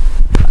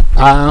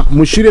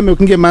mushure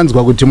mekunge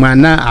manzwa kuti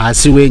mwana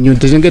hasi wenyu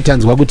tichinge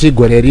tanzwa kuti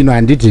gore rino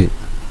handiti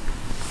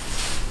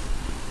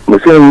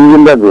mushure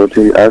ndindanzwa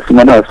kuti asi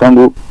mwana hasi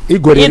wangu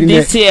igore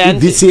rino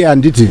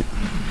handiti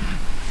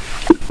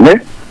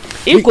ne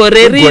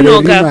igore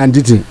rino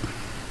handiti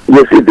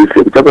yes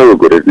this kutapa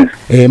igore rino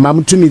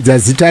mamutumidza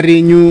zita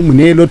renyu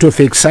mune a lot of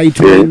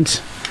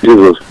excitement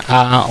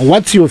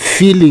what's your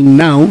feeling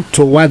now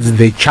towards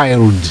the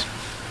child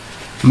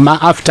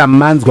after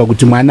manzwa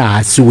kuti mwana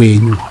hasi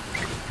wenyu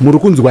muri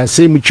kunzwa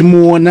sei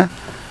muchimuona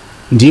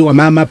ndiye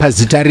wamama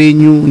pazita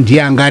renyu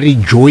ndiye angari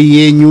joy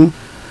yenyu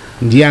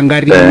ndiye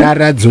angari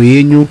nharadzo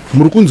yenyu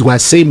muri kunzwa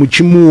sei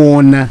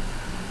muchimuona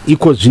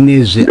iko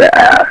zvinezve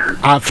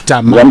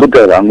after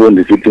ndambotaura hangu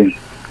ndichiti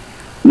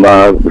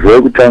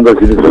zvekutanga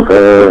zvinhu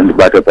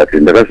zvakandibata but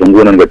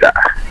ndakazongoona ndikati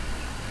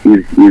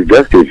is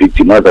just a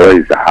victim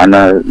otherwise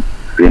haana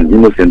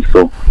innocent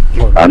so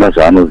haana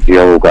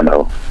zvaanozivawo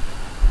kanawo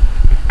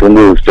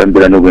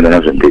tongozvitambira nekuenda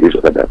nazvo mberi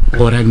zvakadaro.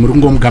 Alright, muri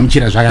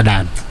kungomugamuchira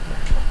zvakadaro.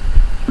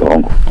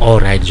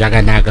 Alright,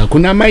 zvakanaka.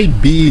 Kuna mai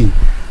B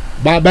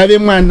baba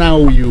vemwana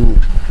uyu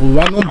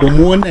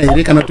vanombomuona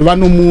here kana kuti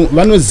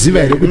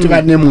vanoziva here kuti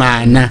vane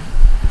mwana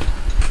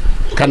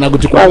kana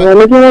kuti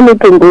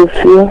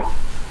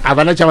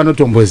havana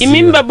chavanotomboziva.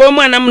 Imi baba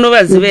vemwana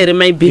munovaziva here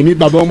mai B? Imi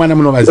baba vemwana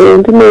munovaziva.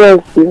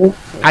 Ndinovaziva.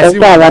 Asi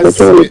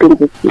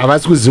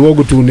havasi kuziva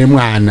kuti une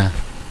mwana.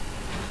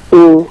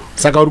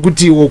 Saka uri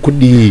kutiwo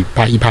kudii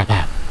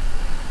paipapa?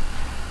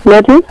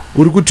 Nati?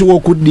 Uri kutiwo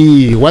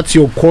kudii? What's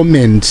your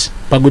comment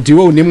pakuti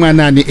iwe une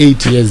mwana ane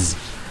 8 years?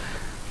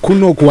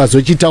 Kunoku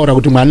wazochitaura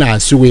kuti mwana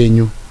hasi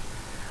wenyu.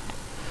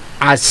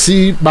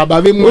 Asi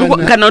baba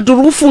vemwana kana kuti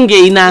uri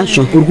kufungei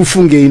nazvo? Uri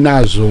kufungei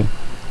nazvo.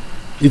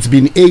 It's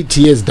been 8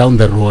 years down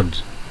the road.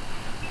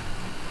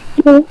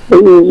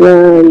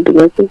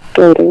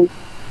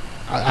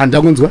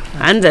 Handakunzwa?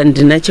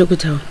 Handina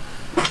chekutaura.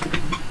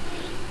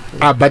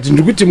 But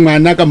ndikuti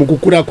mwana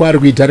kamukukura kwari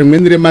kuita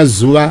rimweni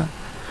remazuva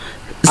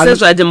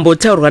sezvati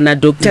mbotaurwa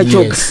naDr.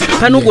 Choga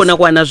panogona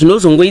kuwana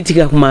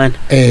zvinozongoitika kumwana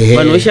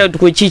vanoshaya kuti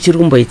ko chii chiri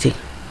kumboitika.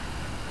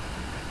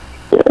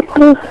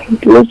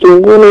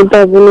 ndinozoona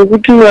ipapo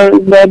nekuti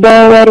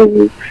baba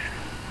vari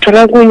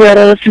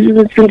takakunyarara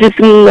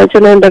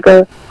sindisina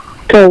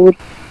ndakataura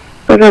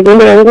saka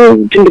ndingango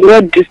kuti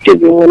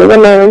ndingadisturbe mwana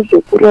kana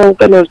anozokurawo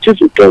kana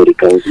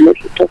zvichizotaurika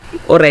zvinozotaurika.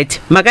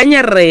 Alright,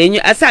 makanyarara henyu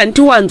asi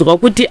handiwanzwa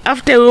kuti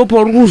after iwe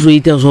pauri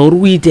kuzoita zvauri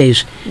kuita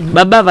izvi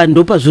baba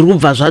vandopa zviri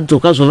kubva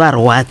zvadzoka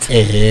zvovarwadza.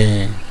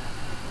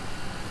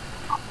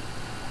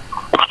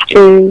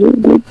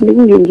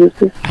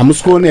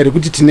 Hamusi kuona here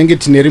kuti tinenge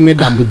tine rimwe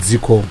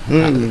dambudziko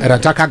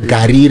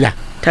ratakagarira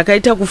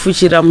takaita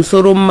kufushira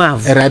musoro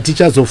mumavhu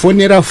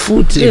ratichazofonera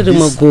futi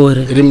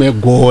rimwe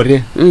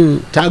gore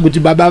takuti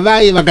baba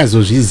vai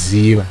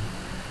vakazozviziva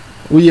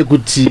uye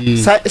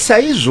kuti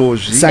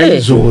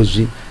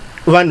saizvozvi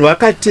vanhu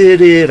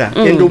vakateerera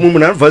ende umwe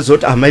munhu anobva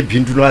zoti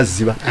amaibhindu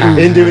noaziva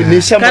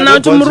kana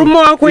kuti murume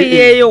wako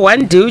iyeyo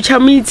one day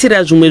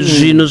uchamuitsira zvimwe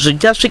zvinhu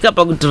zvichasvika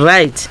pakuti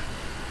right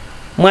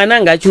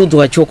mwana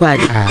ngachiudzwa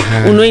chokwadi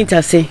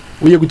unoita sei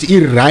uye kuti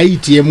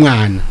iright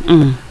yemwana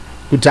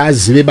kuti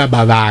azive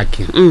baba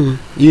vake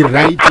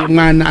iright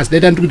yemwana asi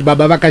daita ndikuti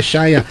baba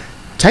vakashaya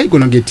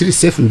taigona kunge tiri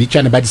safe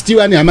mbichana, but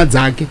still ane hama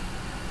dzake,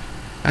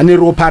 ane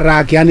ropa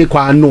rake, ane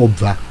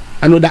kwaanobva,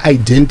 anoda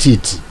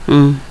identity.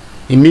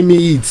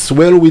 Imimi it's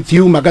well with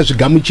you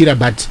makazvigamuchira,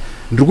 but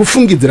ndiri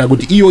kufungidzira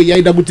kuti iyo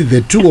yaida kuti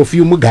the two of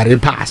you mugare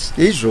pasi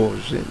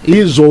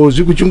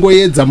izvozvi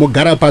kuchingoedza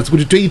mogara pasi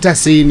kuti toita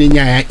sei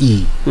nenyaya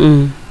iyi.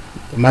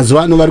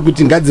 Mazuva ano vari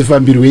kuti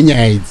ngadzifambirwe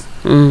nyaya idzi,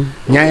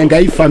 nyaya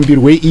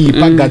ngaifambirwe iyi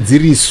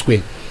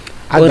pagadziriswe,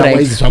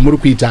 otherwise zvamuri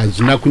kuita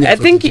hazvina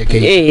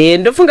kunyatsokujekeita.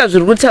 Ndofunga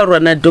zviri kutaurwa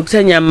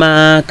naDr.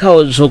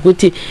 Nyamakao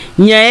zvokuti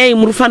nyaya iyi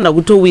muri kufanira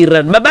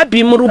kutowirirana. Baba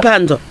B muri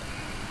kupanzwa?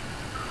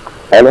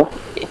 Hello?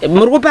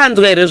 Muri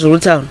kupanzwa here zviri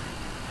kutaurwa?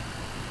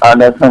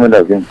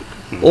 Ndasinaenda.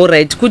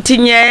 Alright, kuti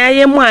nyaya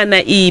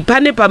yemwana iyi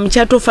pane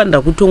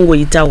pamuchatofanira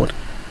kutongoitaura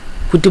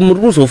kuti muri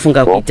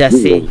kuzofunga kuita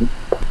sei?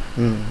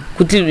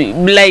 Kuti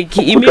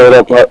like imi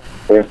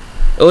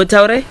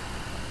otaure?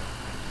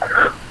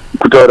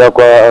 Kutaura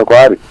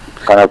kwaari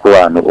kana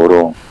kuvanhu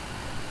oro.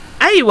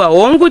 Aiwa,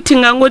 wonguti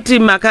ngangoti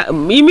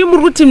imi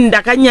muri kuti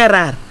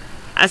ndakanyarara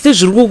asi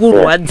zviri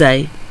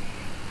kukurwadzai.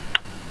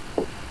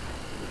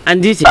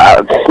 Anditi?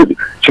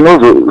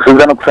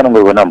 Chinozosenzana kusana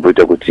ngorwana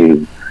mboita kuti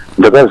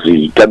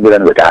ndakazvitambira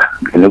ndikati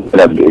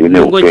ndinokuenda mberi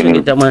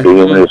neupenyu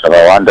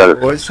zvakawanda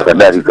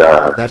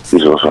zvakadarika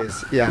izvozvo.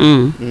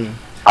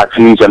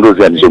 Asi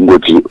chandoziva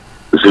ndechengoti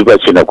zviri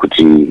pachena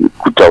kuti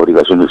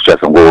kutaurika zvinhu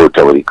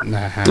zvichazongotaurika.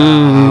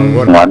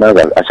 Mwana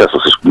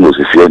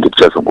achazozvisiya ndi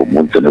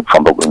tichazongomudza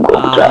nekufamba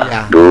kwenguva kuti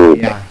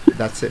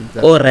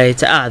alright,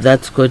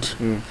 that's good.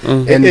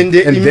 And then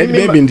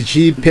maybe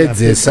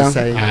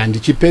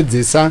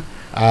ndichipedzesa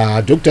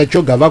Dr.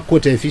 Choga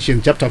vakota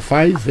Ephesians chapter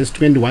 5 verse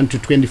 21 to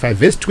 25.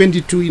 Verse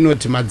 22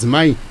 inoti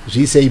madzimai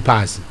zviisei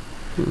pasi.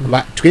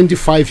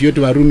 25 yoti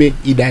varume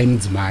idai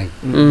mudzimai.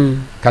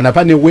 Kana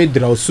pane word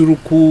rausuru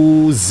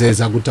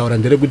kuzeza kutaura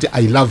nderekuti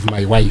I love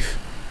my wife.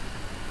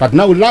 But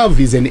now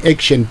love is an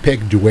action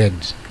packed word.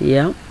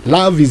 Yeah.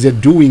 Love is a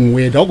doing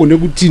word. Haugone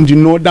kuti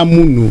ndinoda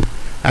munhu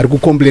ari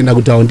kukomplaina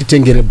kuti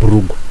aunditengere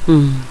bhurugu.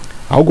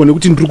 Haugone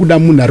kuti ndiri kuda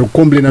munhu ari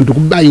kukomplaina ndiri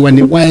kubayiwa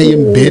newaya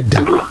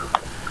yemubhedha.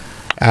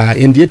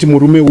 And yet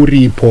murume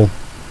uripo,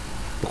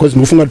 because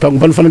ndinofunga kuti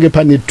panofanira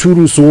pane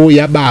turuso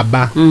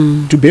yababa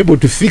to be able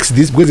to fix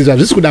this, because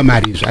hazvisi kuda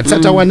mari izvo.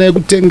 Hatisatawana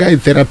yekutenga a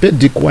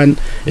therapeutic one,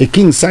 a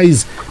king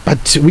size,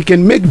 but we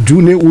can make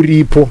do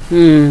neuripo.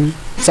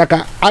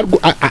 Saka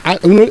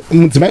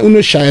mudzimai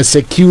unoshaya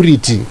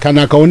security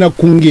kana akaona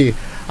kunge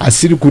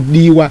asiri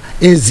kudiwa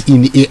as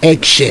in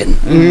action.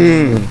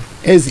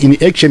 As in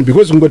action,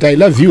 because ngoti I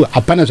love you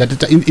apana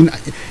zvatita.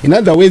 In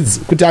other words,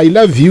 kuti I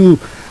love you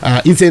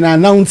it's an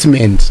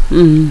announcement.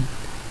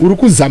 Uri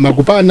kuzama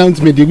kupa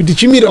announcement yekuti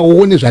chimira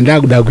uone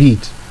zvandakuda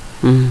kuita.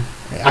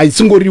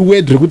 Haisingori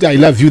word rekuti I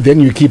love you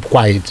then you keep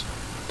quiet.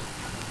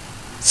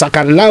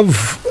 Saka love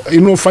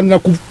inofanira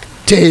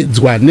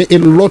kuteedzwa ne a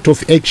lot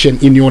of action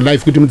in your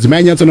life kuti mudzimai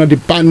anyatsona kuti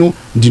pano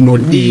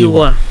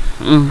ndinodiwa.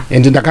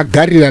 And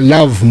ndakagarira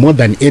love more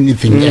than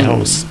anything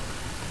else.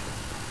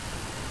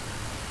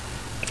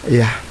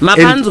 Yeah.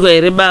 Mapanzwa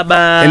here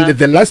baba. And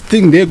the last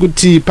thing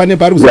ndekuti pane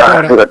pari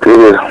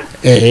kuzataura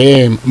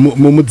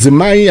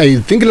mudzimai, I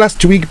think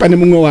last week pane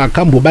mumwe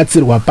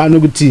wakambobatsirwa pano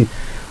kuti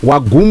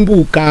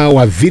wagumbuka,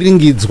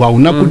 wavhiringidzwa,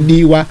 una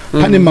kudiwa,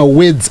 pane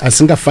mawords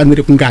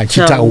asingafaniri kunge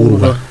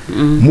achitaurwa.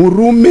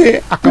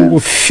 Murume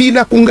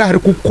akangofila kunge ari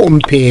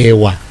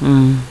kukompewa.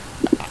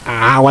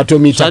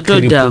 Watomita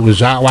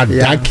kripuzva,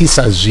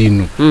 wadhakisa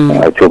zvinhu.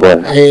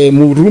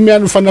 Murume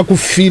anofanira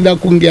kufila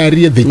kunge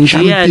ari the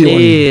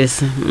champion.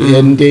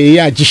 And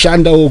iye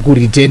achishandawo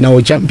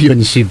kuritenawo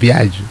championship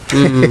yacho.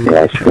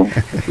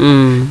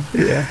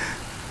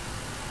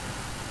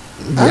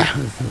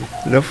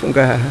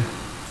 Nofunga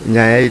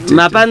nyaya iti.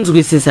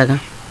 Mapanzwisisa ka?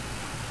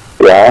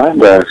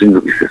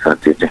 Ndazinzwisisa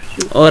tete.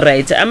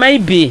 Alright, amai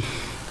B.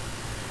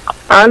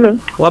 Ano.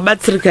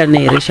 Wabatsirikana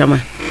here shama.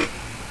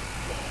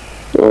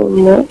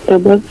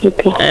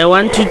 I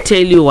want to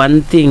tell you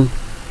one thing.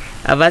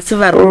 Avasi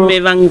varume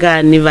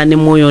vangani vane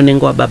moyo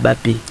unenge wababa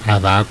B.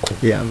 Havako.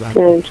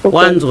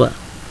 Wanzwa.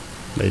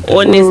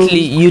 Honestly,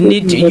 you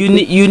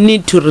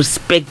need to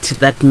respect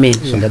that man.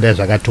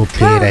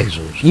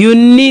 You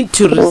need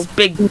to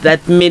respect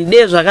that man.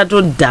 De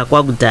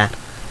zvakatodhakwa kudhara.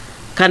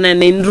 Kana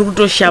nendiri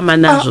kutoshama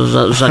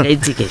nazvo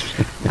zvakaitika.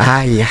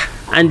 Aya.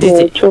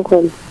 Anditi.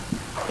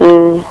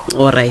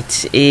 All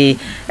right. I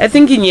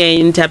think nyaya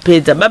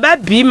intapedza. Baba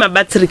B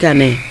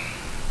mabatsirikane.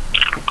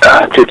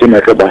 Tete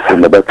makabasa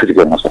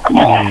ndabatsirikana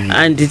zvakanaka.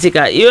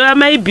 Anditika. Iyo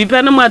amai B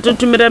pana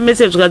mwatotumira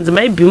message kanzi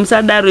mai B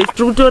musadaro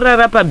tiri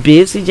kutorara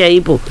pabhesi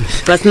chaipo.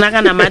 Pasina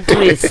kana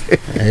mattress.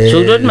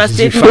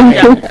 Zvokutoti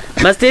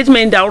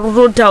ma-statement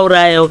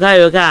akutotaura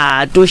yoka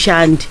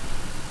haatoshandi.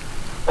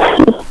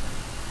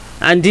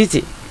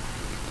 Anditi.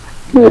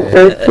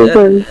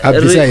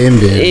 Abisa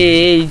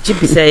hembe.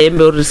 Chipisa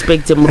hembe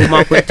respect murume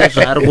wako ita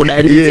zvaari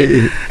kuda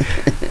nditi.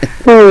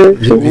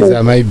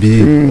 Visa my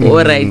B.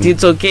 All right,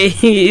 it's okay.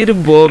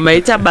 Irbo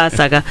maita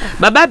basaka.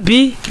 Baba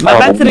B,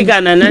 baba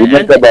trigana na.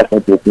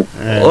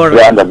 All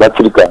right. Baba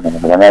trigana.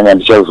 Nanya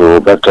nishazo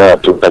bata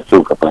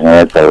tuka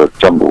panya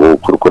chambu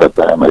kurukura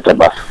panya maita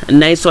basa.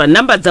 Nice one.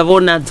 Number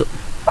zavona dzo.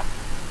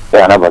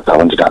 Yeah, number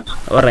zavona dzo.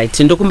 All right.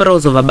 Ndokumbera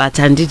uzova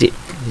bata ndidi.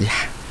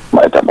 Yeah.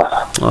 Maita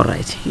basa. All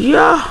right.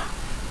 Yeah.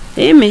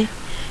 Eme.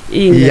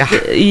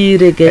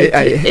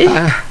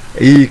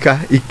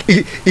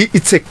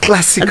 It's a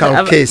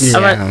classical case.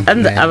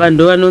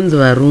 Abantu vanonzi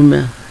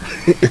varume.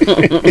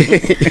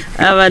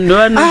 Abantu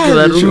vanonzi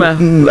varume.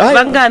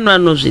 Vangano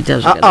vanozviita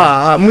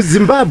zvakanaka.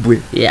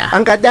 MuZimbabwe. Yeah.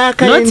 Angada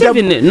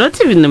akaenda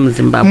not even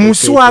MuZimbabwe.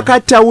 Musi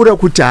wakataura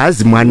kuti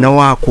hazi mwana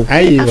wako.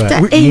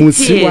 Aiwa.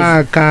 Musi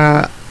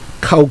waka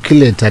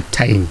calculator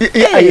time.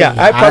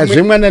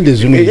 Zvimwana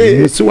ndezvimwe.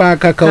 Musi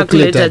waka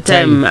calculator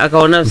time.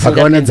 Akaona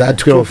za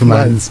 12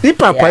 months.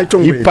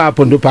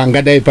 Ipapo ndo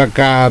pangadai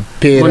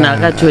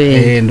pakapera.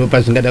 Ndo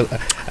zvingada.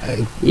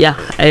 Yeah.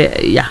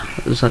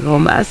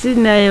 Zvakaoma asi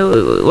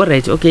nayo. All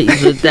right, okay.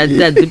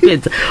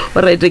 Tadzipedza.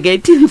 All right, okay.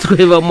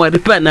 Tinzwe vamwari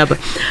panapa.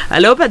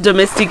 Hello, pa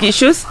domestic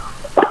issues.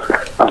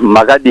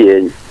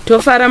 Makadi.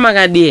 Tofara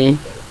makadi.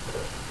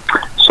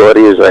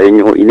 Sorry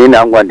zvainyu inini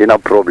hangu handina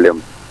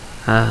problem.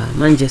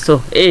 Manje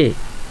so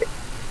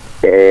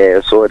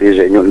sorry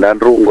zvenyu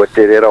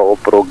ndandirongoteererawo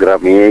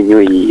program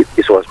yenyu.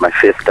 This was my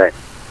first time.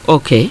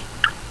 Okay.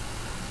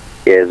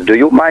 Yes, do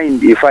you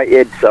mind if I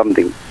add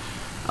something?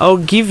 I'll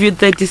give you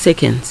 30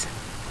 seconds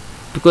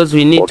because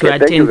we need to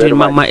attend to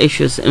mama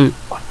issues.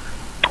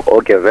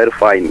 Okay, very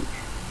fine.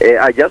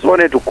 I just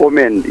wanted to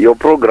comment, your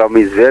program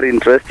is very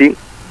interesting.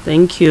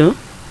 Thank you.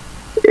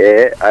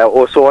 I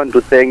also want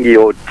to thank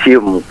your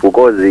team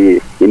because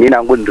inini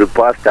hangu ndiri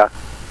pastor.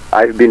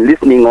 I've been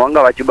listening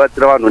wanga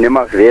vachibatsira vanhu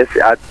nemavhesi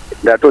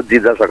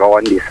ndatodzidza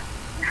zvakawandisa.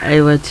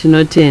 Aiwa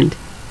tinotenda.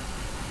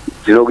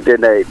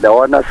 Ndinokutendai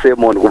ndawana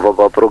sermon kubva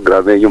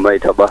paprogram yenyu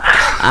maita basa.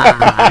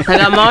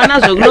 Saka maona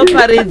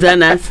zvokunoparidza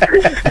nhasi.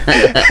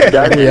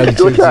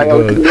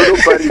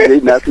 Ndinoparidza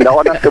nhasi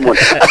ndawana sermon.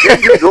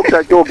 Thank you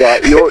Dr. Choga.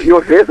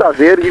 Your verses are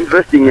very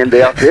interesting and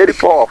they are very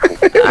powerful.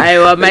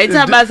 Aiwa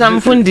maita basa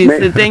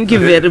mufundisi. Thank you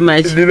very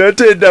much.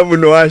 Ndinotenda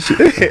munhu washe.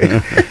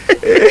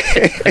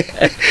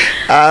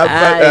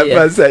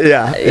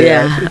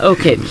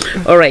 Okay.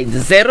 All right.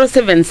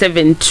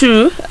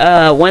 0772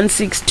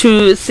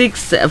 162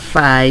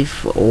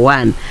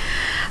 651.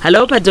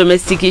 Hello, pa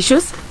domestic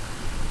issues.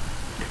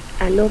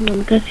 Hello,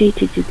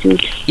 Mumkasiti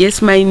Tituti.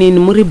 Yes, my name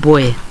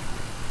Muriboy.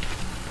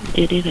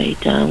 Dere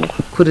raitangu.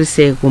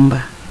 Kurise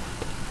kumba.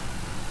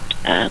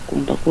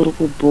 Kumba kuri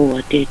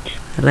kubowa tete.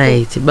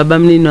 Right. Baba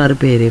mnini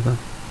waripere pa.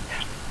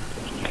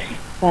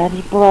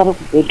 Varipo vari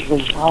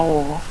kubedroom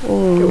hawo.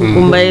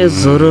 Kumba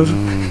yezororo.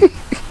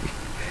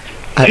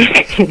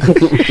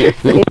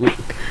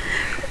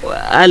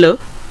 Hello.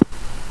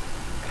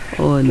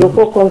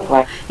 No.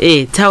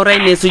 Taurai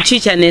nesu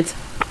chicha net.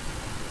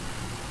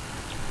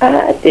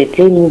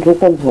 Tete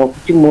ndinokunzwa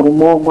kuti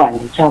murume wangu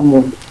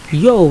handichamuda.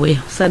 Yowe,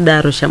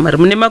 sadaro shamari.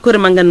 Mune makore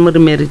mangani muri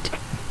married?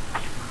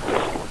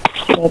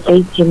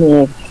 18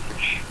 years.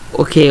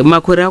 Okay,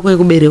 makore ako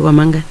ekuberekwa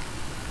mangani?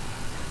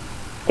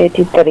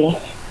 33.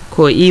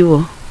 Ko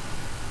ivo?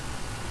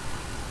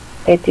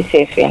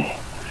 37.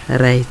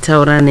 Right,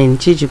 taura neni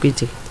chichi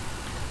kuitika?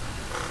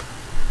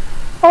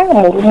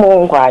 Murume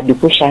wangu hadi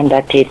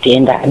kushanda tete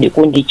enda hadi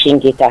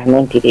kundichengeta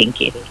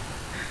anondiregere.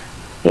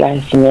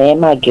 Lazima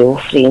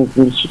yemagirlfriend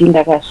ndichiri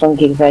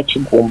ndakasongerera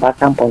chigomba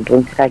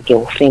akambondonzira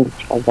girlfriend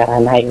tikagara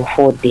nayo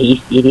 4 days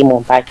iri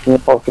mumba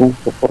chinipa kuti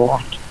muzukuru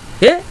wake.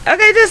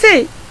 Akaita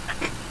sei?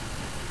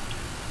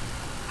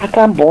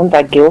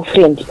 Akambonza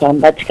girlfriend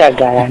kamba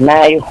tikagara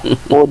nayo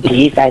 4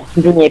 days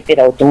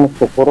achindonyepera kuti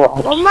muzukuru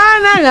wake.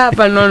 Omana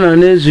akapa nono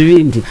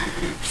nezvivindi.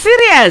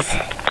 Serious?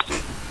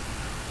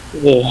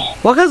 Yeah.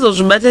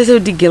 Wakazozvibata sei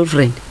kuti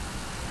girlfriend?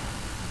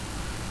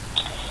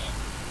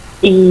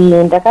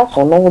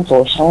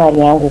 Ndakazonoudzwa shamwari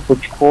yangu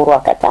kuchikoro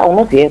akati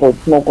unoziva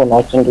kuti unogona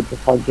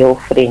kuchengetesa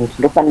girlfriend.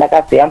 Ndopa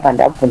ndakazoyamba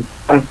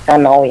ndabvunzisa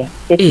musikana uya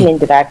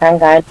statement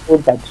raakanga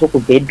andiudza tiri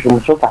kubedroom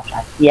zvobva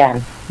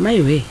zvasiyana.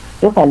 Maiwe.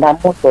 Ndopa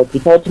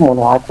ndamuzodzita kuti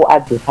munhu wako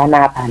abve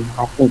panapa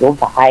nhasi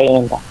ndobva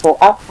aenda. So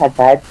after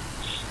that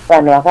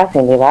vanhu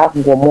vakazenge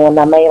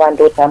vakungomuona mai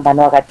vandotamba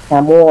navakati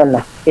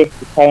tamuona first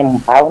time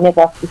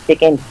vaonekwa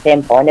second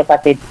time vaonekwa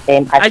third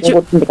time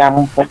achingoti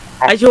ndikamubvunza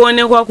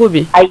achionekwa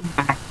kupi?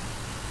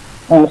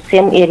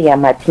 Same area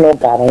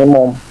matinogara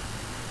imomo.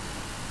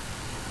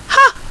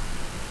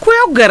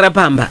 Kuya kugara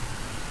pamba?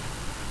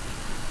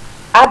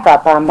 Abva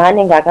pamba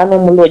anenge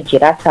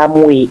akanomulojera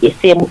somewhere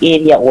same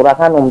area or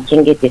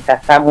akanomuchengetesa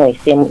somewhere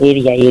same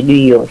area yedu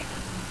iyoyo.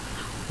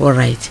 All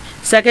right.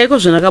 Saka iko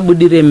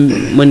zvinakabudire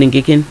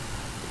munengekeni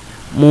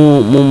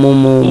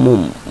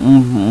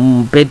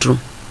bedroom.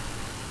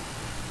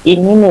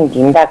 Inini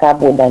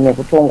ndindakabuda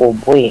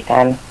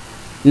nekutongoboyekana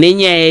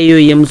nenyaya iyo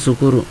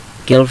yemuzukuru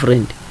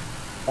girlfriend.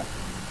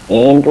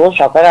 Ndo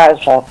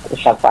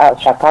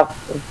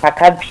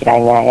zvakabvira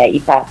nyaya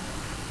ipapo.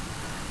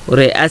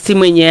 Ure asi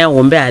mwenyaya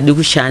hombe hadi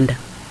kushanda.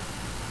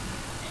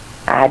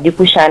 hadi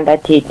kushanda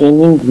tete,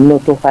 ini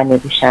ndinotofanira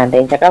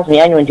kushanda.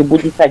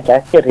 Ndakazonyanyondibudisa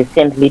just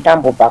recently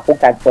tambobva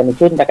kugadzirwa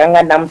nekuti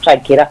ndakanga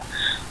ndamutsvagira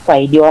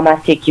kwaidi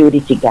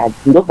wama-security guards,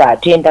 ndobva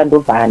atoenda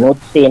ndobva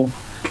anotsena.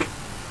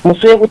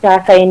 Musi wekuti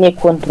asaine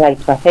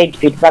contract pasaidi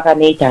pedu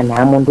pakanoita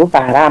nhamo,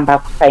 ndobva aramba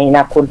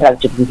kusaina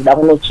contract kuti ndida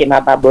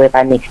kunochema baba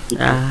wepanext.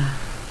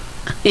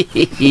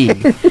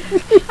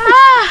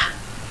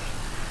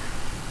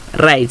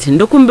 Right,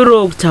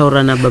 ndokumbirawo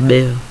kutaura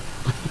nababeyo.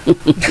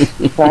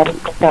 Vari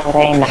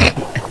kutaura ina.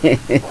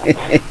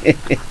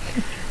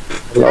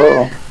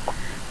 Hello.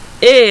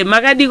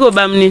 Makadiko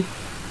bamni.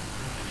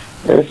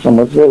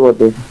 Museko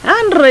te.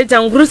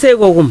 Andreta nguru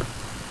seko kumba.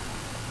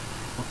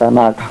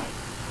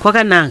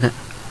 Kwakanaka.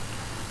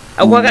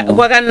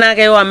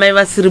 Kwakanaka iwo amai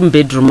vasiri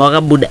mubedroom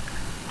wakabuda.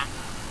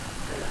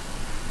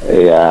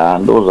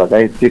 Ndo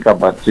zvakaitika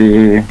but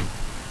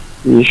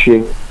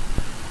ishe.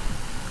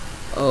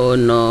 Oh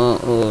no.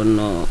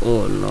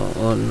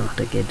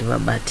 Regeti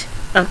vabati.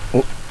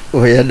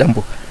 Oya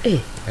dambo.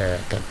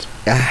 Tati.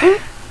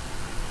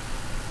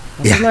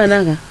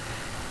 Manaka.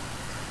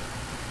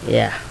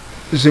 Yeah.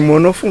 Zvimwe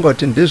unofunga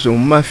kuti ndizvo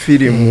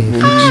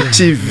mumafirimu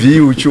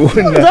TV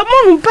uchiona.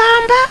 Munhu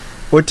pamba.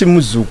 Oti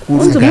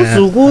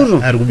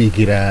muzukuru. Ari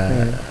kubikira.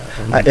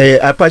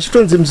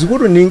 Pachitonzi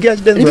muzukuru ningi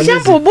achidenzwa.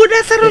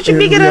 Ndichambobuda sara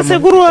uchibikira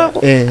sekuru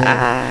wako.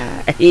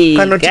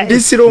 Kana kuti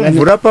ndisiro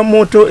mvura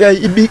pamoto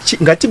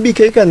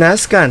ngatibike kana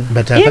asikana.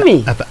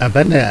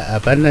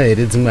 Apana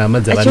here dzimwe hama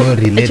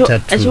dzavanorelata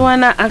to.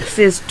 Achiwana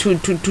access to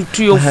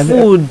your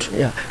food.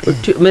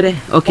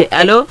 Okay,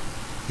 hello?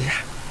 Yeah.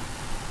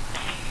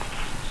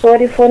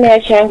 Sorry, phone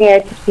yachange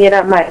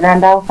yatipera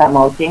mananda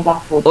usama utenga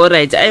food. All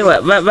right,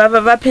 aiwa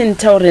vapeni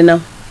taure now.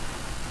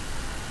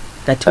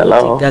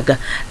 Gaga.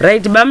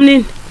 Right,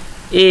 bamnini.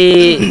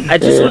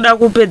 Atisuda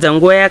kupedza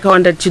nguva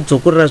yakawanda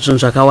tichidzokorera zvinhu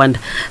zvakawanda.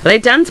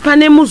 Right, hanzi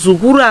pane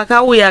muzukuru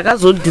akauya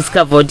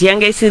akazodiscover kuti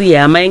yanga isiri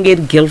hama yange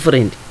iri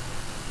girlfriend.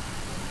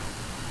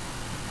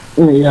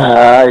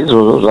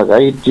 Izvozvo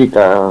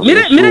zvakaitika.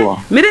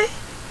 Mire,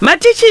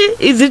 matichi,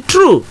 is it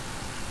true?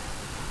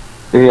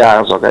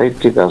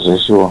 Zvakaitika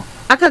zveshuwa.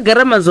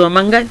 Akagara mazuva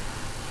mangani?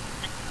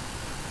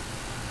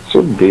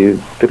 Should be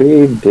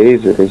 3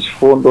 days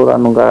rechifundo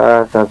ranonga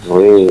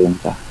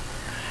akazoenda.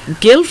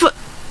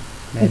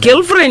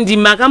 Girlfriend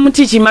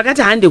makamutichi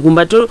makati hande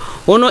kumba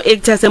ono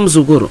actor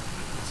semuzukuru.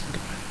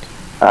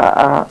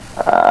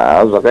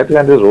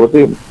 Zvakaitika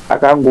ndezvokuti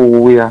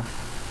akangouya.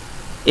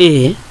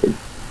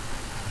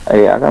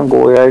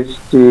 Akangouya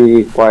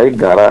achiti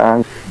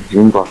kwaigara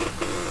dzimba.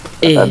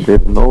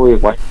 There's no way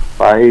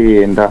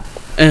kwaienda.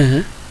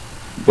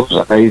 Ndo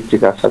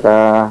zvakaitika,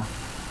 saka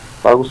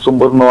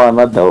pakusomboriwa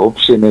another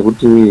option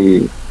yekuti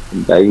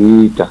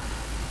ndaiita.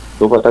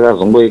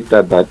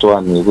 Ndopatakazongoita that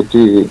one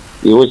yekuti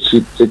iwo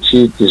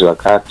chiti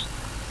zvakati.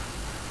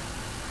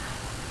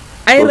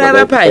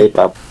 Airara pai?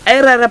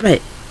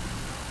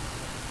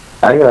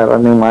 Airara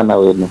nemwana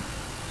wedu.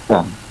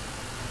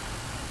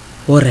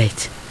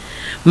 Alright.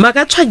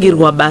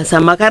 Makatsvagirwa basa,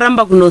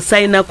 makaramba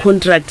kunosaina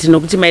contract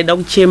nokuti maida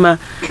kuchema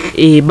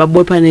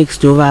babo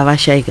panext door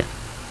vavashaika.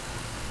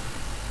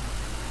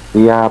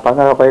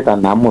 Pakanga paita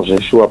nhamo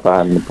zveshuwa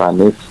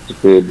panext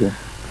pedu.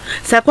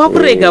 Saka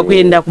kwakurega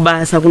kuenda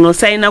kubasa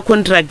kunosaina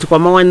contract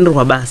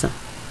kwamawanirwa basa.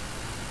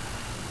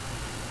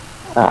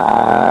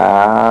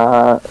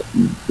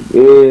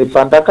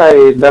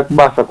 Pandakaenda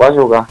kubasa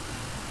kwacho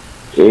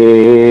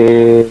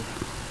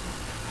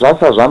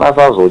zvasa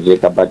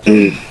zvanasazojeka but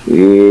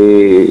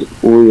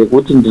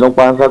yekuti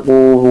ndinokwanisa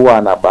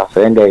kuwana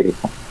basa yanga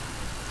iripo.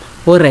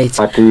 Alright.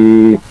 But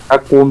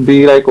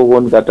akumbira ikoko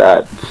ndikati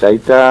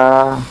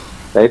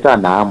taita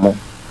nhamo,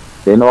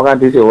 then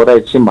wakanditi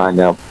alright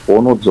chimhanya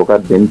paunodzoka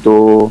then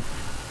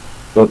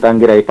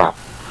totangira ipapo.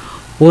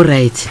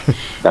 Alright.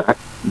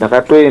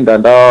 Ndakatoenda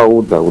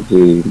ndavaudza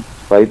kuti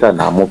paita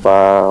nhamo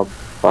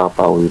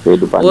pauyu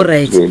pedu.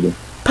 Alright.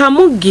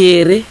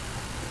 Pamugere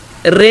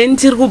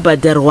rent iri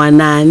kubhadharwa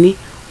nani,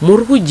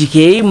 muri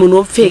kudyei,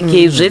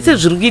 munopfekei, zvese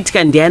zviri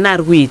kuitika ndiani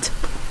ari kuita?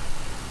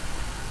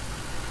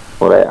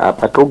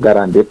 Apa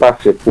togara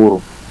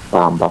ndepasekuru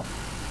pamba,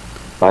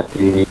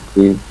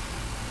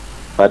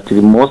 but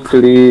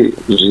mostly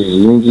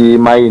zvizhinji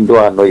mai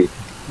ndo anoita,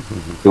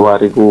 ndo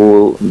ari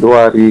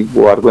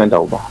kuenda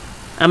kubasa.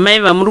 Amai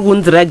vamuri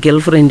kunzira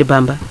girlfriend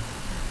pamba?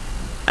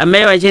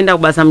 Amai vachienda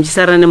kubasa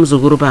muchisara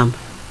nemuzukuru pamba?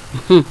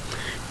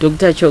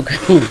 Dr. Choka.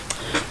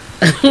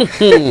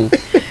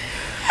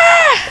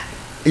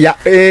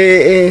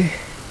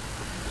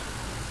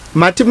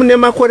 Mati mune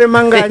makore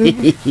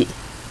mangani?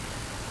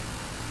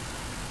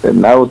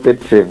 Now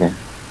 37.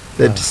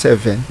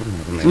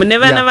 Mune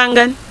vana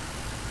vangani?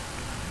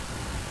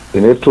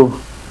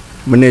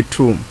 Mune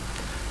 2.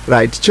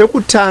 Right,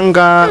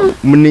 chekutanga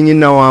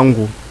munin'ina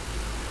wangu,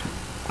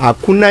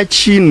 hakuna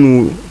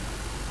chinhu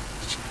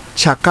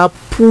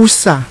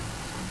chakapusa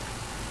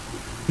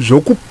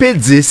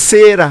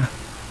zvokupedzesera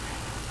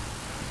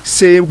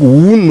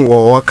seunhu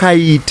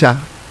hwawakaita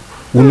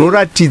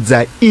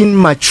hunoratidza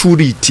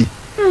immaturity.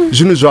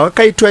 Zvinhu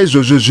zvawakaitwa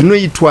izvozvo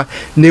zvinoitwa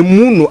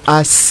nemunhu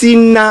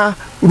asina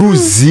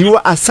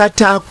ruzivo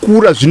asati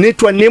akura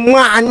zvinoitwa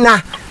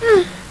nemwana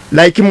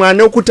like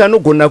mwana wekuti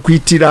anogona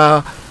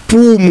kuitira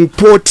puu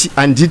mupoti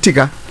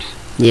anditika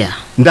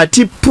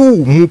ndati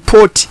puu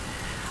mupoti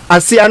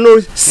asi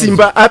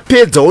anosimba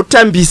apedza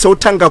otambisa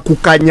otanga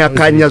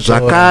kukanya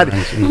zvakare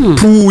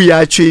puu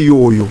yacho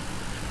iyoyo.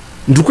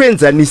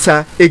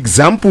 Ndikuenzanisa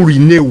example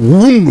ine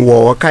hunhu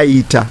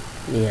hwawakaita.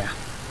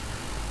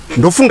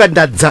 Ndofunga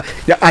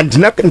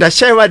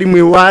ndashaiva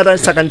rimwe wara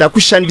saka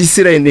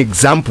ndakushandisira an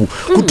example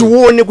kuti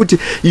uone kuti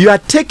you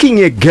are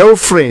taking a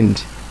girlfriend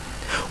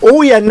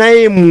ouya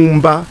naye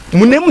mumba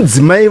mune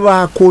mudzimai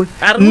vako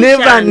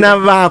nevana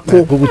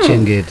vako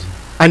kukuchengeta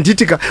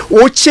anditika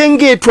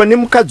ochengetwa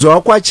nemukadzi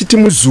wako achiti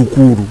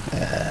muzukuru.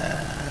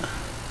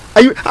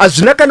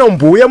 Hazvina kana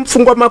umbouya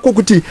mupfungwa mako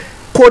kuti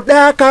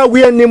koda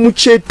akauya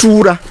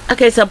nemuchetura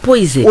akaisa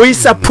poison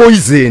oisa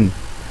poison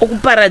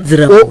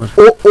okuparadzira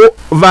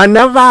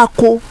vana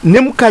vako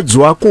nemukadzi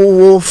wako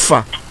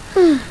wofa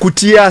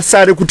kuti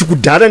asare kuti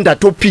kudhara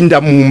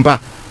ndatopinda mumba.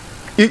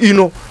 You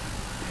know,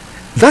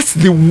 that's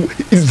the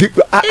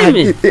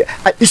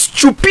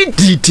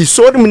stupidity.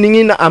 Sorry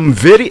Muningina, I'm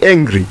very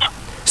angry.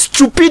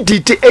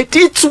 Stupidity at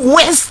its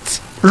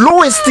worst,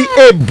 lowest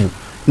ebb.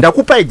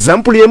 Ndakupa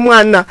example ye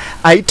mwana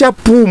aita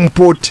puu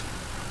mpoti.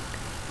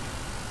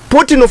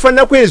 Poti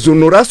nofana kwezo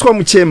noraswa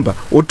muchemba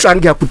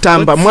otrangia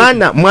kutamba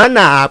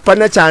mwana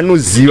hapana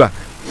chaanoziva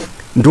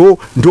ndo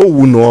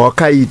hunhu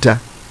wakaita.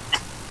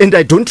 And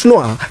I don't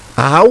know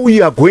how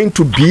you are going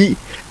to be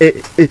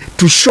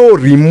to show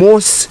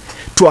remorse,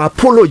 to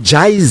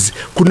apologize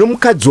kune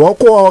mukadzi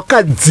wako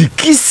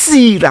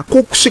wawakadzikisira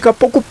kusvika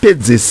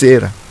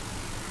pokupedzesera.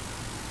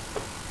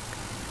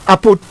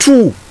 Apo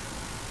tu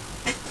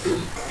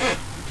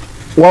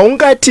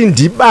waungati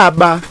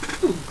ndibaba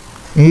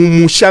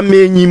mumusha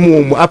menyi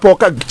momo apo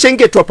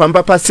wakachengetwa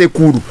pamba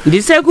pasekuru.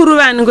 Ndisekuru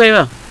vani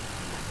kwaiva?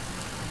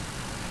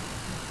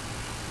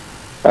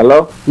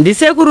 Hello?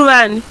 Ndisekuru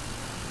vani?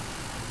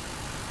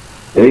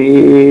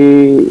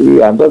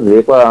 Handozi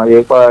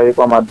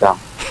yekwa madam.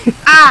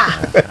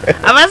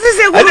 Havasi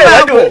sekuru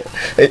vako?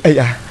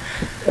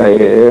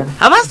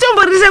 Havasi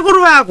tombori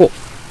sekuru vako?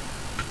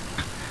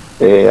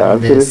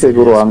 Asiri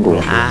sekuru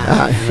wangu.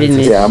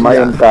 Finish. Ama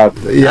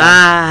yemkatu.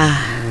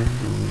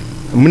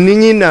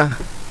 Muningina.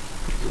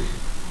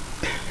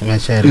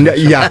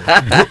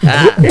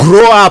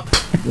 Grow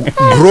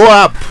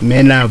up.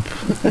 Man up.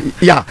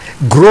 Yeah,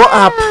 grow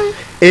up.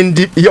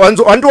 And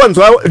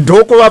wanzwa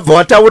doko wabva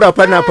wataura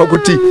panapa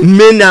kuti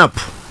man up.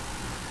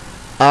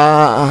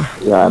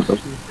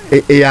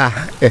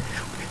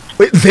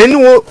 Then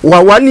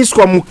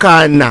wawaniswa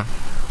mukana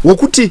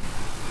wokuti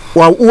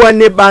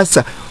wauwane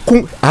basa.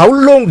 How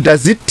long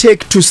does it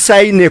take to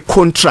sign a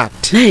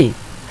contract?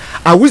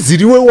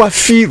 Awuziriwe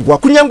wafirwa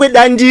kunyangwe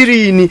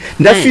dandirini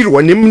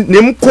ndafirwa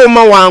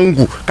nemukoma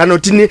wangu kana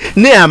kuti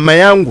nehama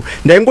yangu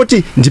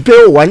ndaingoti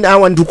ndipewo 1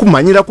 hour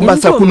ndikumhanyira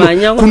kubasa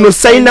kuno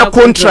sign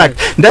contract.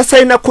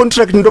 Ndasign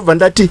contract ndobva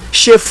ndati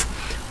chef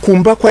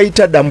kumba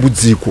kwaita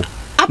dambudziko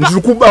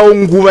ndiri kubawo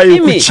nguva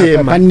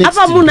yekuchema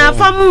apa munhu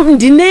afa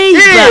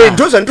ndineiva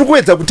ndozva ndiri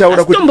kuedza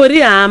kutaura kuti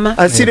tombori hama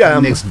asiri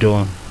hama next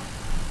door.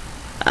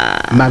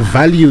 My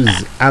values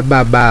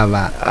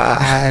ababava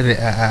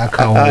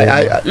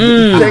akaunza.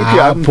 Thank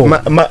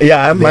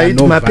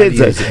you.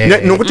 Mapedza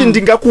nokuti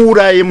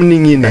ndingakuuraye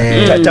Muningina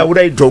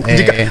tataura idro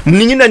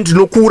Muningina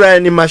ndinokuuraya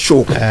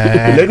nemashoko.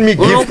 Let me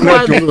give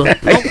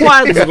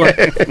nokwadzwa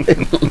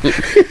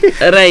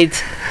right.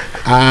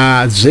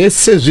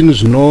 Zvese zvinhu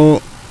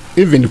zvino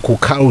even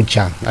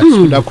kuculture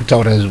atikuda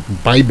kutaura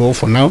Bible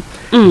for now.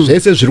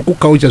 Zvese zviri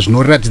kuculture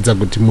zvinoratidza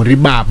kuti muri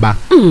baba.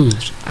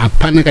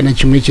 Hapana kana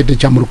chimwe chete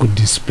chamuri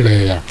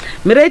kudisplaya.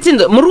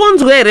 Miretindo muri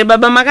kunzwa here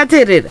baba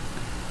makateerera?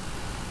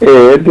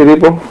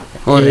 Tiripo.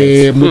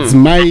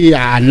 Mudzimai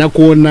haana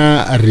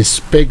kuona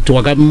respect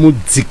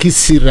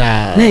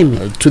wakamudzikisira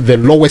to the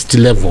lowest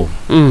level.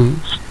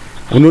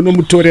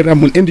 Unonomutorera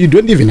munhu and you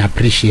don't even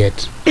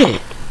appreciate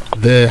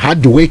the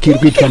hard work iri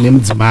kuitwa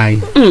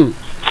nemudzimai.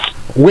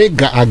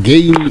 Wega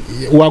again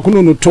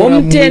wakunonotora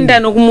mutenda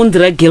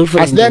nokumunzira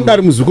girlfriend. Asi danga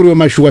ari muzukuru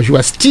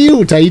wemashuwa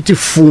still taiti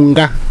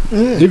funga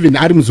even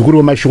ari muzukuru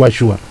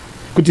wemashuwa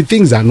kuti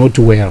things are not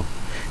well.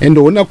 And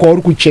ona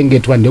kwauri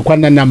kuchengetwa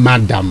ndekwana na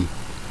madam.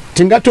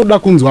 Tingatoda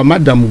kunzwa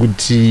madam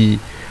kuti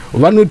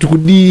vanoti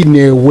kudii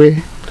newe.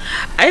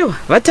 Aiwa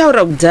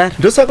vataura kudhara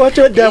ndosaka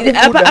watoda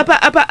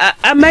apa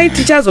amai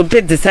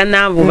tichazopedzesa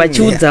navo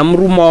vachiudza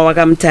murume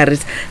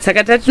wavakamutarisa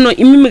saka tatino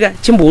imimika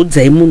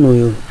chimboudzai munhu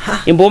uyu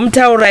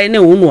imbomutaurai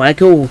nehunhu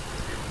hwake uhu.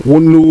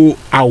 Hunhu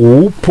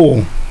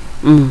haupo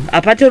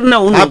apatorina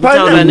hunhu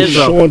hwekutaura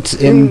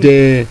nezvashort and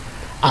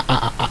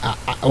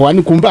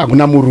wani kumba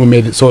hakuna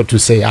murume, so to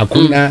say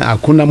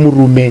hakuna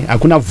murume,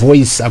 hakuna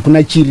voice,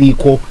 hakuna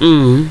chiriko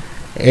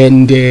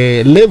and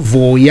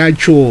level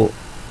yacho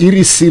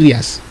iri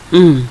serious.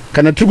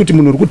 Kana turi kuti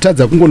munhu uri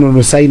kutadza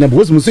kungononosaina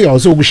because musi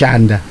hausi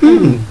wokushanda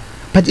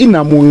but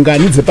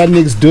inamuunganidze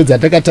panext door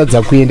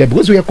dzatakatadza kuenda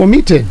because we are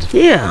committed.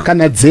 Yeah.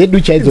 Kana dzedu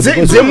chaidzo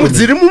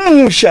dziri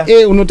mumusha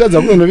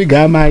unotadza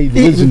kunoviga amai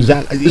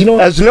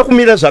hazvina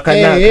kumira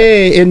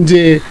zvakanaka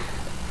and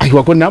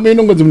aiwa konhamo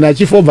inongonzi munhu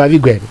achifobva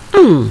avigwere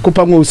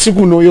kupamwe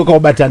usiku unoyoka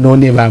ubatanawo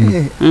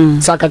nevamwe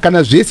saka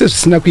kana zvese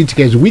zvisina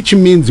kuitika izvi which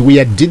means we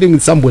are dealing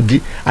with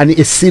somebody ane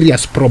a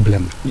serious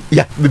problem.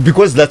 Yeah,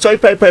 because that's why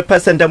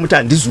Pastor ndamuti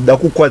handizoda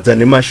kukwadza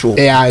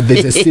nemashoko. Yeah,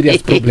 there's a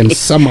serious problem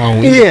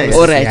somehow. Yes.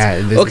 All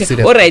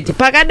right.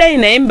 Pakadai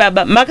naye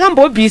baba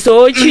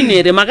makambobvisawo chinhu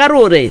here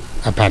makaroora here?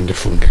 Apa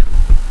ndifunga.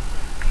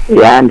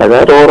 Ya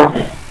ndakaroora.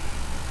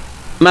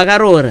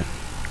 Makaroora?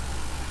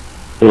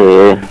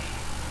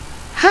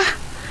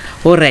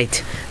 All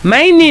right.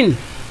 Mainini?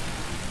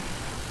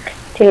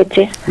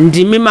 Tete.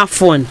 Ndimi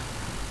mafoni.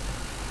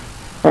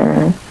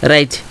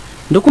 Right.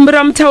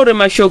 Ndokumbira mutaure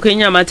mashoko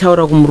enyama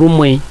taura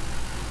kumurumwe.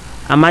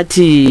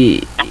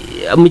 Amati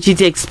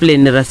muchiti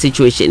explainera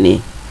situation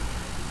iyi.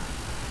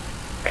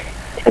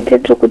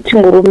 Tete kuti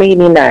murume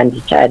ini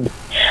handichadi.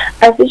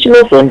 Asi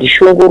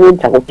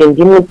chinozondishungurudza kuti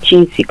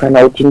ndimutizi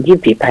kana kuti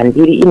ndibve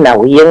pandiri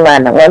inhau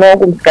yemwana. Mwana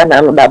wangu musikana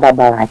anoda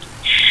baba vake.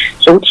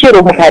 Zvokuti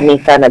chero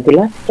mukanesana the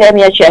last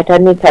time yacho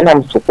yatanesana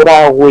muzukuru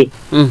awe.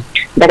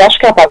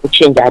 Ndakasvika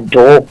pakuchenja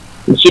dhoo.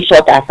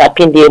 Ndichitira kuti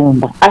asapinde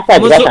mumba.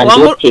 Asati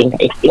vasandotenga.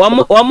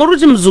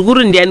 Wamuruti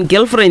muzukuru ndiani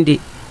girlfriend?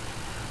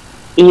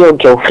 Iyo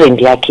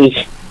girlfriend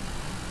yake.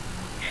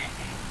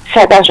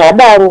 Saka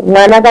zvadaro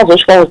mwana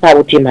akazosvika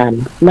kusakuti mama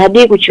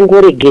madii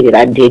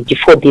kuchingoregerera daddy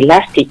for the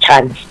last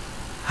chance.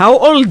 How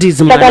old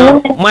is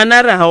mwana? Mwana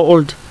ari how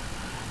old?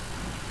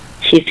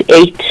 She's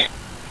 8.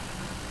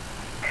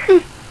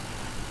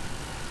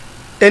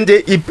 And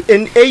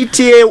an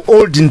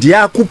 8-year-old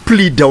ndiyaku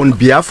plead on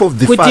behalf of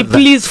the father. Kuti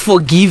please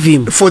forgive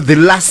him for the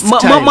last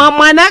time.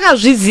 Mwana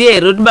akazviziva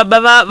here kuti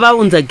baba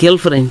vaunza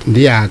girlfriend?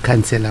 Ndiye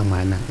akansela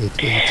mwana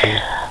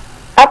 8.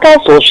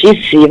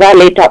 Akazozviziva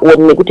later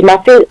on nekuti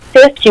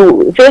first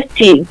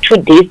 2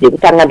 days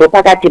dekutanga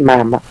ndopakati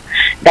mama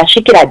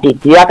ndasvikira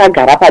daddy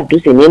akagara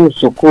padhuze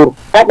nemuzukuru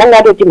akanga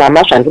atoti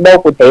mama zvandoda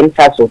kudza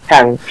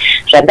musazotanga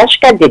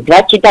zvandasvika daddy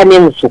vachiita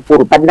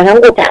nemuzukuru but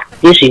ndakangoti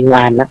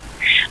ndezvemwana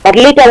but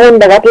later on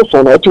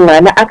ndakatozoona kuti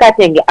mwana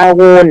akatenge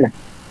aona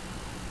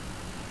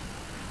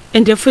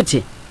ende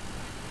futi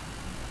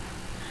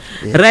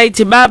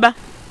right baba.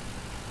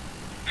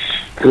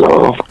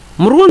 Hello.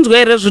 Murunzwa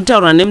here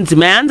zvitaurwa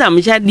nemudzimai hanzi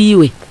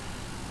hamuchadiwe?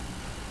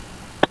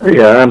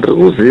 Ya ndiri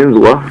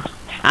kuzinzwa.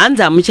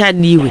 Hanzi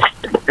hamuchadiwe?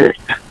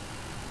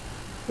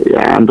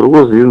 Ya ndiri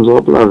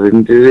kuzinzwa plus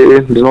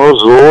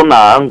ndinozoona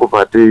hangu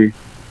but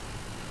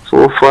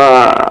so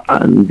far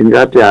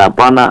ndingati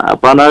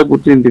hapana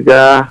kuti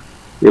ndika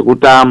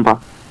yekutamba.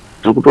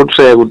 Ndiri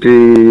kutotsvaya kuti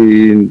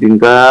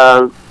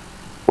ndinga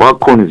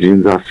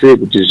waconvince sei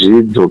kuti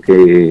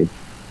zvidzoke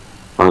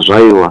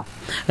pazvaiwa.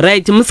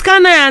 Right,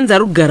 musikana yanza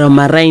rugara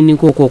maraini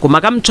kokoko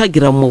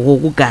makamutsvagira mumwe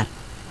wokugara?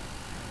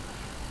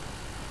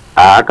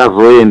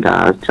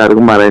 Akazoenda achari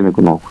kumaraini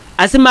kunoko.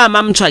 Asi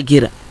mama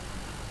mutsvagira?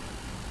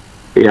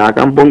 Ya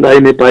akambonga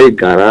aine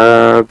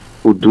paigara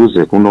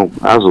kudhuze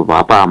kunoko azobva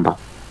apamba.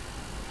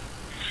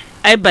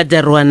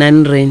 Aibhadharwa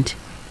nani rent?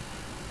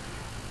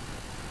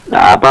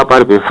 Apa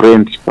pari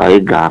pefriend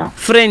paigara.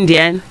 Friend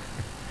yani?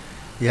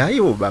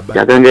 Yaiwo baba.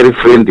 Yakanga iri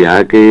friend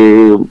yake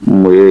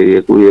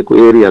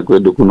yekuarea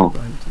kwedu kunoko.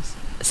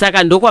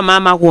 Saka ndokwa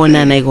mama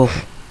kuonana ikoko?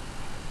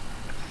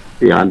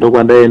 Ya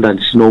ndokwandaenda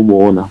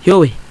ndichinomuona.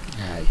 Yowe.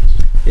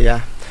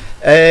 Yeah.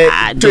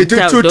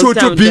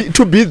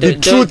 To be the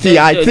truth,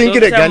 I think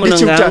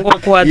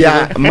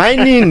yeah,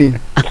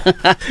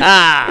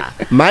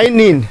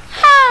 mainini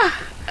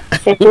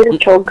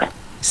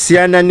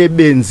siyana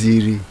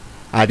nebenziri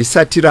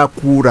harisati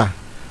rakura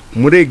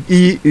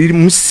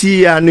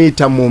musiya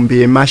anoita mombe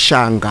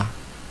yemashanga.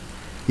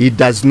 He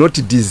does not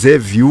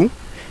deserve you.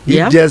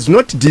 He does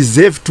not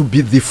deserve to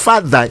be the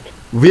father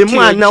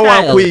vemwana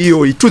wako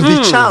iyoyi to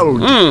the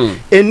child.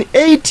 An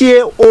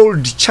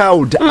 8-year-old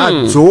child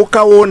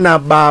adzokaona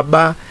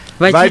baba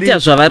vachita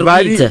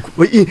zvavari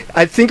kuita.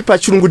 I think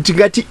pachirungu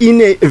tingati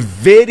in a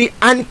very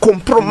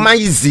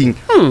uncompromising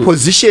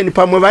position.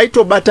 Pamwe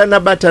vaitobatana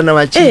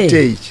vachiita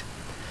ichi.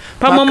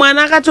 Pamwe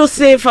mwana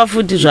akatosefa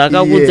futi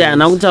zvakakuti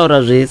hana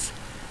kutaura zvese.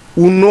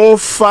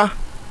 Unofa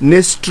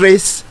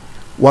nestress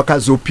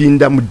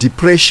wakazopinda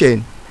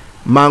mudepression.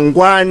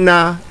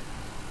 Mangwana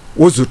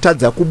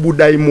wozotadza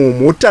kubuda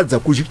imomo, wotadza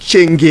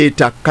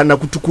kuchengeta kana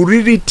kuti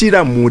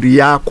kuriritira mhuri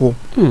yako.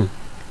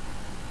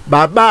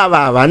 Baba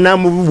havana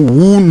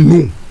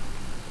hunhu.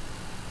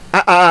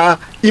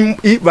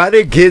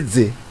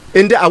 Varegedze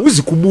ende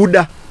hauzi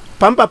kubuda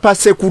pamba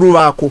pasekuru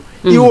vako.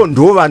 Ivo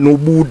ndo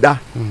vanobuda.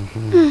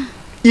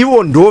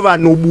 Ivo ndo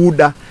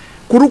vanobuda.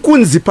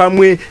 Kurukunzi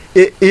pamwe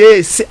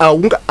yes,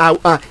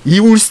 he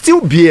will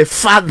still be a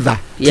father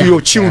to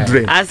your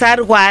children.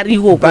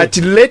 But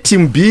let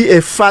him be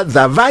a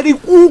father. Vari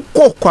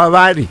uko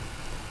kwavari.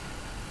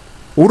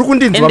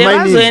 Urukundinzwa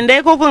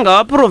mainini.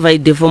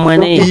 Provide for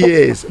money.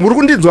 Yes.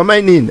 Urukundinzwa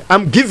mainini.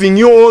 I'm giving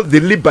you all the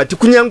liberty.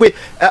 Kunyangwe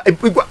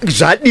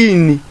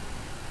zvadini.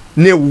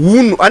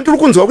 nehunhu. Handiri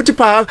kunzwa kuti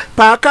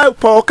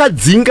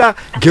pawakadzinga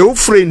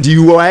girlfriend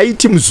iwe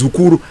waiti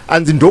muzukuru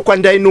anzi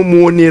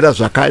ndokwandainomuonera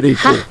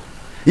zvakareko.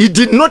 He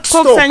did not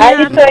stop.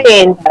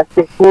 Aitoenda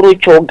sekuru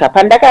choga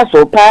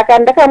pandakazopaka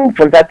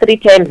ndakamubvunza 3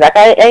 times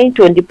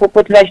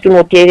aitondipopotera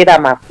chitonoteerera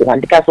makuhwa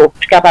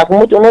ndikazosvika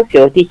pakumuti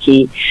unoziva kuti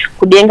chii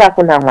kudenga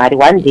kuna Mwari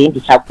one day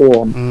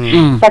ndichakuona.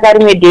 Saka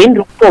rimwe day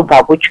ndiri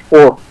kutobva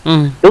kuchikoro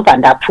ndobva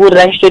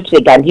ndapfuurira ndichitoti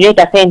rega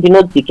ndinoita sei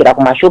ndinodzikira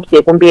kumashopusi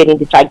ekumberi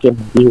nditsvage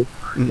muriwo.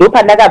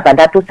 Ndopandakabva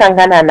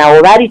ndatosangana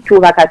navo vari 2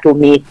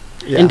 vakatomira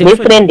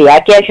nefriend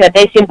yake yacho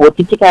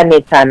yataisimboti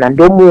tikanetsana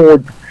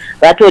ndomuudza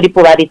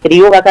vatoripo vari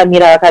 3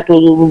 vakamira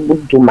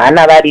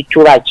vakatodhumana vari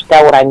 2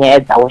 vachitaura nyaya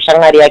dzavo.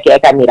 Shamwari yake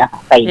yakamira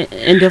pasaidi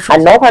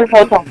handinokwanisa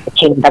kutaura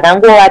chinhu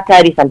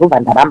ndakangovatarisa ndobva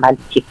ndaramba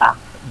ndichifamba.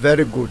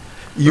 Very good.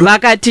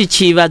 Vakati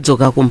chii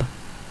vadzoka kumba?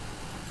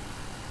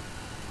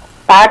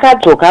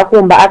 Paakadzoka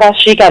kumba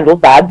akasvika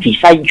ndobva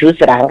abvisa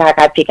juzi ranga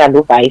akapfeka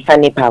ndobva aisa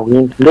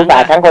nepahwindo ndobva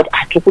atanga kuti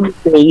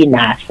atikudisei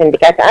nhasi.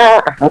 Ndikati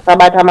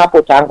musabata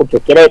mapoto angu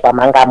dzokerai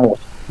kwamanga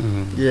muri.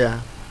 Yeah.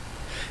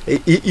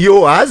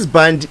 Your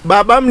husband,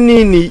 Baba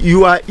Mnini,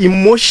 you are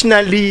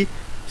emotionally,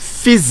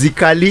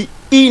 physically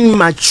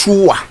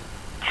immature.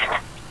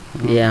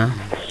 Yeah.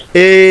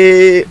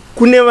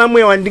 Kune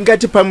vamwe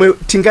wandingati pamwe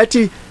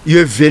tingati you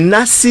have a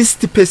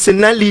narcissist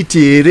personality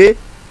here.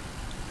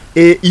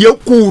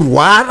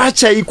 Yokurwara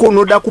chaiko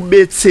unoda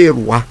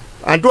kubetserwa.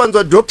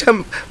 Andiwanzwa doctor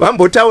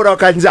vambotaura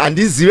vakanzi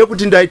handizive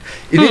kuti ndaita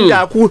ini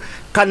ndaku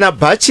kana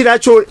bhachi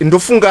racho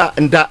ndofunga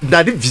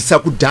ndaribvisa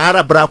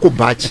kudhara brako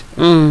bhachi.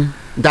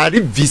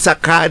 Ndaribvisa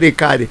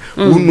kare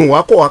unhu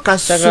hwako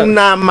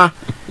hwakasunama.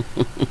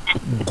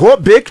 Go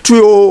back to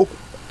your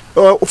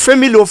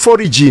family of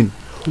origin.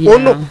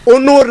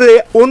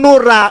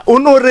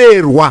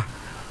 Onorerwa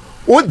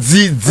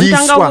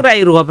odzidziswa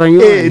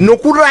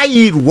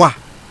nokurayirwa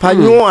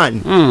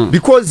panyowani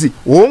because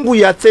hongu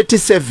ya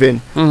 37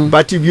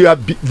 but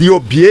your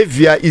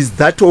behavior is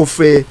that of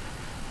an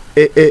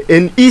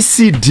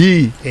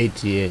ECD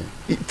 8.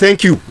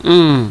 Thank you.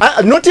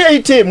 Not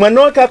 8.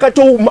 Mwana wake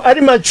akato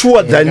ari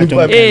mature than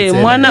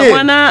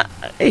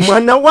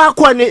mwana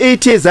wako ane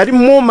 8 years ari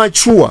more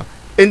mature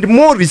and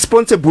more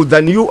responsible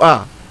than you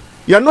are.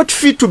 You are not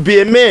fit to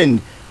be a man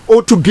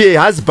or to be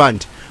a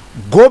husband.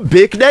 Go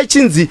back. Dai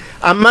chinzi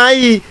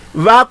amai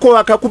vako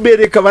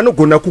vakakubereka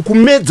vanogona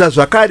kukumedza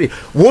zvakare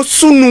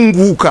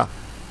wosununguka.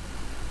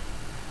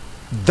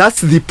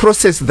 That's the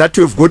process that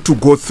you've got to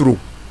go through.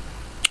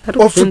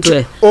 Of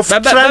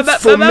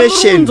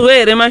transformation.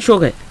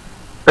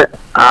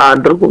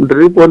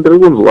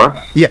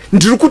 Yeah,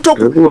 ndiri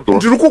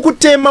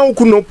kukutema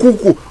uku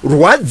nokuku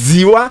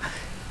rwadziwa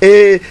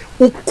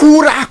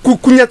ukura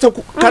kunyatsa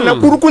kana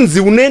kuri kunzi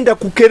unoenda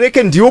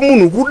kukereke ndiwo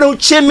munhu kuda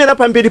uchemera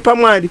pamberi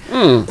paMwari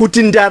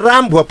kuti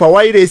ndarambwa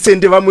pawairese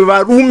ende vamwe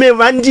varume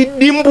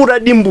vandidimbura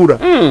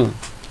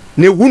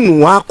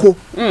nehunhu hwako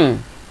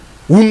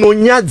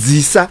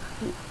hunonyadzisa.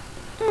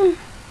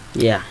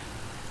 Yeah.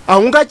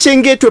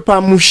 Haungachengetwe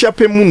pamusha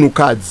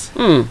pemunhukadzi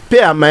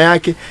pehama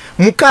yake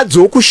mukadzi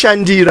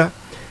wokushandira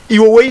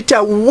iwe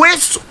woita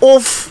worse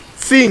off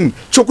thing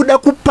chokuda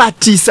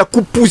kupatisa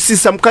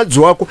kupusisa mukadzi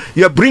wako.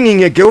 You are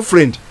bringing a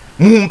girlfriend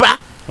mumba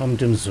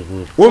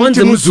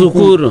womti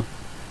muzukuru.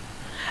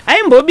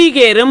 Aimbobika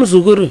here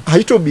muzukuru?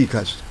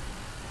 Haitobika.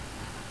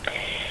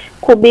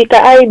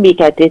 Kubika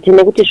aibika tete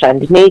nekuti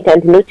zvandinoita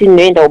ndinoti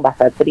ndinoenda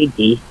kubasa 3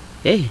 days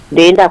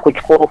ndoenda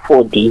kuchikoro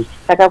 4 days.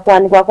 Saka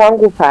kuwanikwa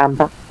kwangu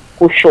pamba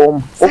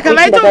kushoma. Saka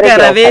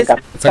vaitogara vese.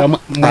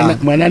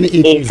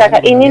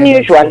 Saka inini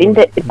usually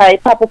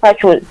paipapo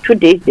pacho 2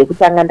 days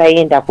dekutanga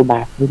ndaenda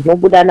kubasa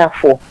ndinobuda na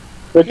 4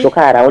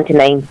 ndodzoka around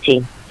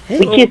 19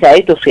 which is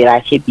aitoswera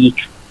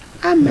achibika.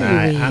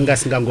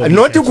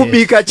 Noti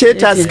kubika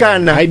chete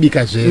asikana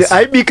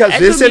aibika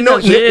zvese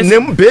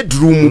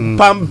nemubedroom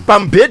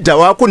pambedha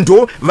wako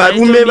ndo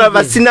varume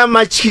vasina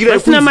matyira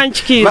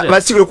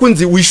vasire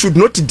kunzi we should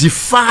not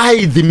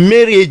defy the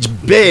marriage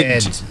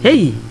bed.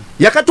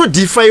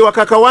 Yakatodifaiwa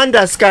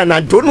kakawanda asikana.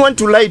 I don't want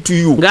to lie to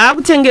you.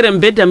 Ngaakutengere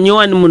mbedha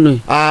mnyowani muno.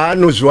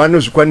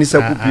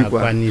 Anozvikwanisa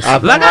kupikwa.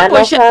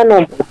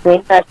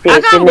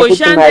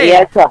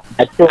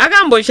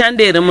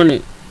 Akamboshanda here muno.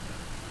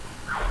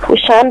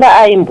 Kushanda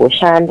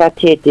aimboshanda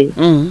tete.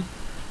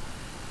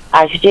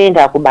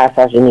 Achitoenda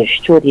kubasa zvinhu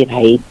zvitori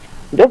right.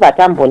 Ndobva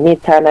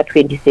tambonetsana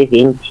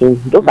 2017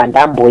 ndobva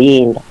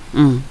ndamboenda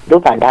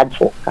ndobva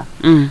ndadzoka.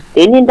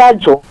 Then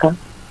ndadzoka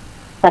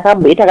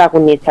takamboita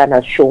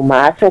kakunetsana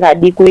shoma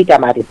asingadi kuita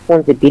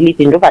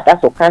maresponsibility ndobva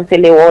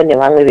tazokanselewawo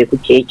nevamwe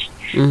vekuchechi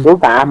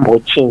ndobva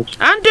ambochinja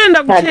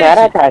antoenda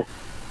kuchechi.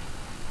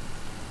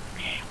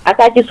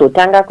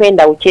 Akachizotanga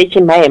kuenda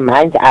kuchechi mhaye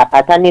mhanje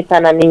apa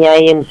tanetsana nenyaya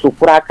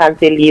yemuzukuru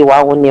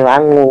akanseliwawo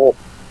nevamwewo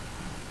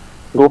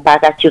ndopa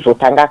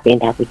akachizotanga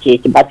kuenda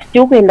kuchechi but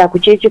still kuenda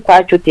kuchechi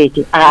kwacho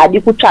tete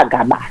haadi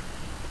kutsvaga basa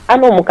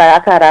anomuka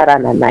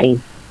akararana naye.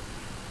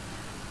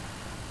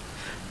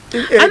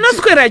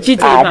 Anoswera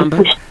chiti pamba.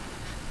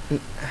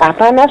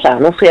 hapana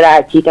zvaanoswera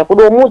achiita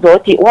kudomuudza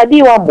kuti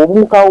wadiwa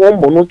mbomuka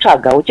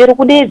wombonotsvaga uchiri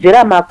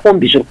kudeedzera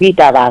makombi zviri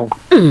kuita vangu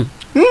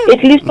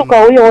at least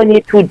ukauyawo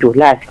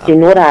 $2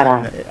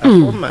 tinorarama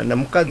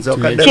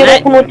chero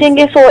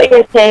kunotengesawo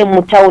airtime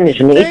mutauni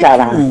zvinoita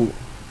vanhu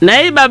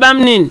nai baba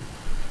munini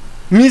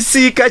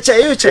misika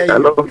chaiyo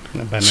chaiyo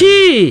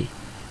chii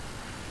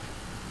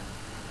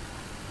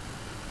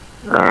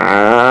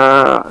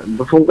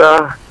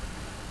ndofunga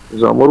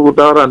zvamuri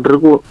kutaura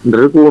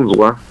ndiri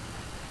kunzwa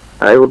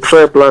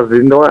aiutry plus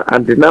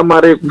handina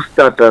mari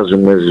yekustarta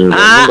zvimwe zvinhu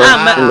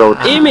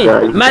imi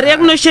mari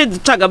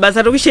yakunotsvaga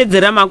basa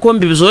rekushedzera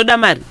makombi zvoda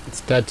mari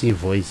start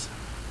voice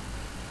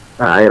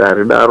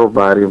raridaro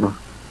parima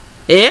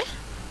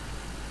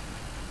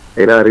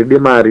raridi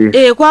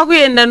mari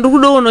kwakuenda ndiri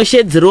kuda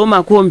unoshedzerawo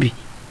makombi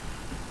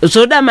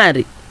zvoda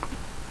mari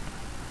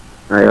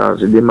aiwa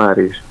zvidi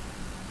mari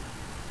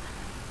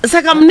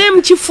saka mune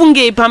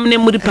muchifungei pamune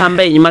muri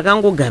pamba yenyu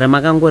makangogara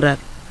makangorara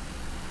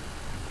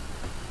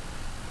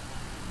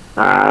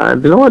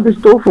ndinova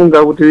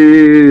ndichitofunga kuti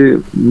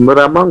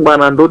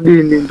ramangwana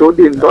ndodini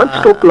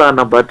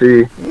ndovachitoplana but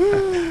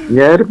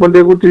nyaya iripo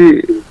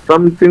ndekuti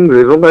something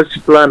zvezonga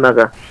chiplana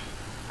ka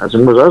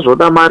zvimwe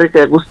zvazvoda mari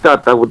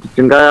kaikustarta kuti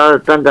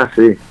tingatanga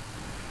sei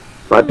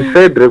but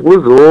side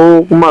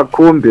rekuziwo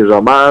kumakombi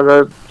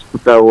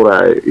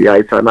zvamakutaura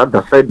it's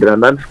another side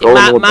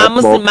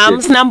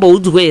ramusina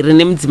mboudzwa here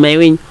nemudzimai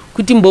wenyu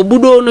kuti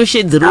mbobudawo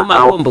unoshedzerawo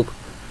makombo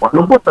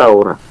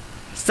wanombotaura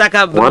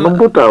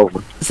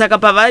saka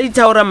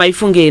pavaitaura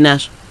maifungei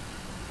nazvo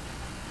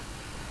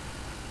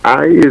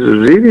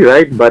zviri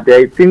right but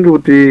I think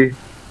kuti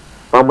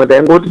pamwe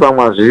ndaingoti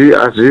pamwe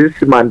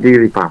hazvisi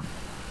mandiri pamwe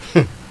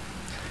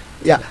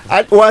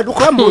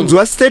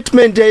wakambonzwa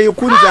statement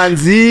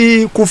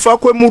yekunzanzi kufa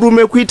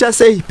kwemurume kuita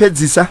sei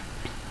pedzisa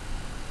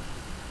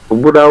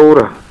kubuda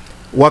ura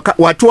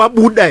wati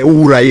wabuda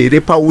ura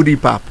here pauri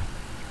papa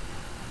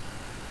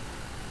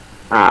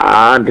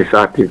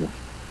handisati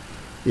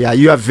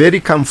you are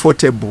very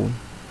comfortable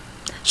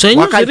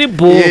zvenyu zviri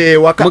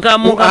mukamuka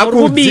muri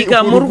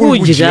kubika muri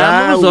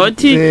kudya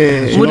muzoti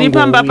muri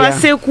pamba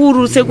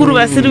pasekuru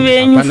vasiri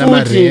venyu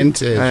futi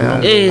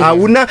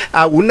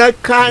hauna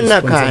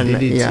kana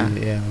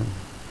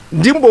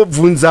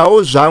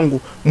ndimbobvunzawo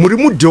zvangu muri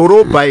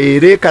mudhorobha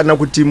here kana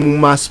kuti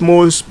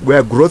mumasmall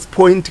growth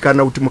point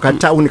kana kuti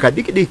mukatauni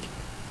kadiki diki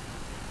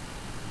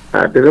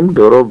tiri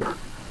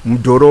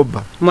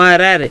mudhorobha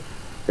muharare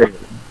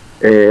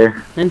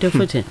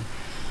ndefuti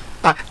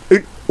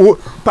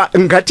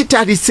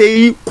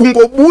ngatitarisei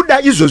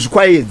kungobuda izvozvi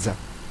kwaedza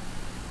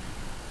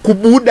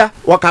kubuda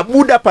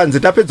wakabuda panze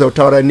tapedza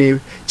kutaura newe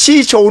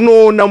chii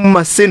chaunoona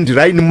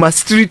mumasendiraini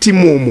mumastreet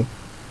imomo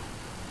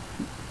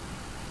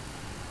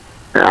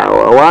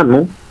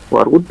vanhu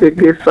vari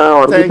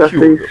kutengesa vari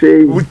kuita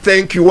sei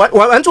thank you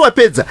vanzi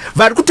wapedza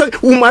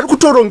umwe ari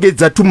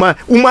kutorongedza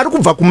umwe ari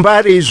kubva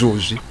kumbare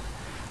izvozvi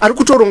ari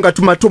kutoronga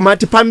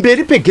tumatomati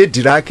pamberi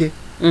pegedhi rake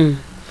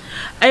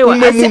aiwa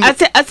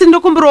asi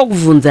ndokumbirawo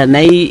kubvunza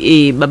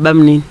nai baba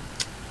munini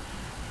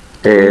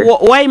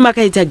why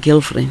makaita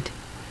girlfriend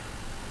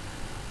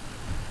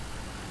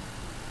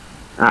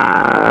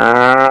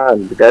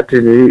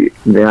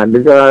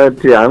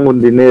ndikati hangu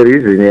ndine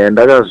reason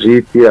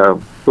yandakazviitira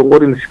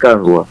tongori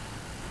ndisikanzwa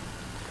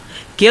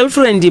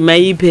girlfriend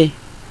maipe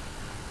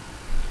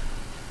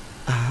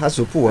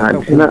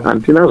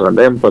handina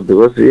zvandaimupa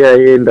because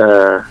iye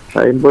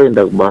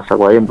aimboenda kubasa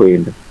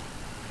kwaimboenda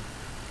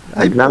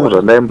handinangu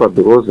zvandaimupa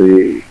because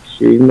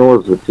she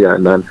knows kuti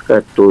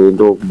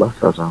handandikatoendawo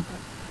kubasa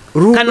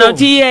zvangu kana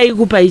kuti iye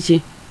aikupa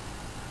ichi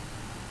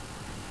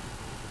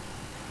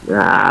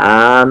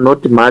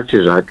not much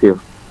zvake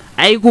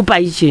aikupa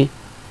ichi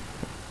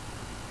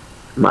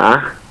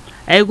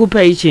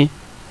aikupa ichi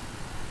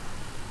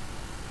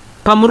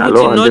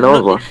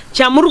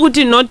chamuri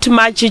kuti not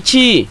much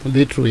chii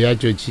little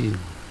yacho chii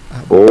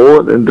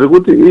ndiri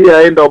kuti iye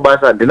aenda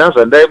kubasa handina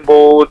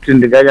zvandaimboti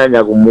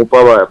ndinganyanya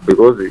kumupa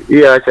because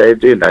iye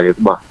achaitoenda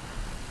nekubasa.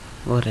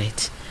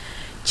 Alright,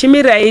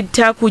 chimirai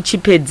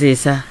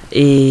takuchipedzesa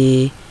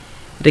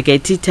regai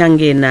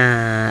titange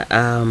na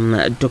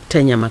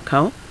Dr.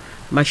 Nyamakao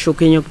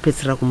mashoko enyu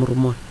kupedzera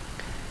kumurumo.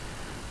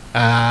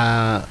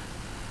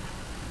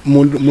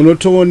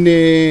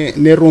 Munotoone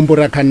nerombo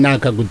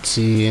rakanaka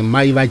kuti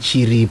mai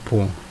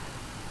vachiripo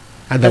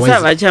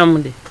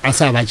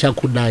asa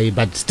vachakudai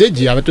but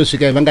stage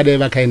yavatosvika vangadai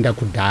vakaenda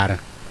kudhara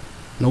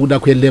nokuda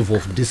kwelevel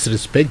of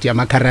disrespect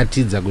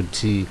yamakaratidza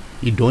kuti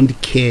you don't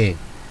care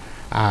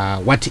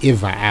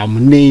whatever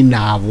amunei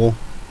navo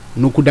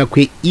nokuda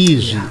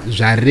kweizvi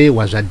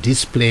zvarehwa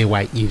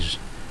zvadisplaywa izvi.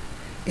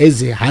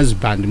 As a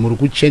husband muri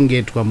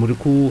kuchengetwa, muri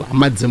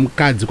kuhama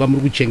dzemukadzi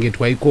kwamuri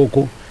kuchengetwa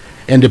ikoko,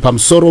 and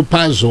pamusoro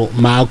pazvo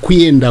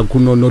maakuenda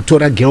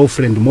kunonotora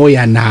girlfriend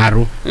moya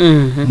naro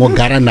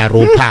mogara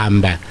naro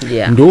pamba.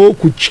 Ndo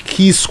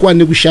kutyiswa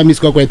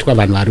nekushamiswa kwaitwa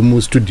vanhu vari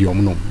mustudio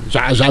muno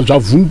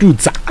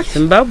zvavhundutsa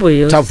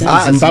Zimbabwe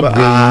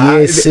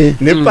yese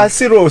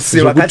nepasi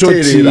rose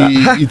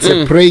vakateerera. It's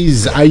a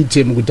praise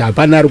item kuti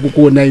hapana ari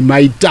kukuonai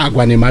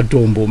maitagwa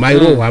nematombo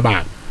mairohwa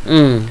vanhu.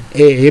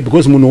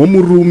 because munhu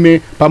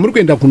womurume pamuri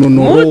kuenda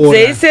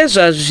kunonoroora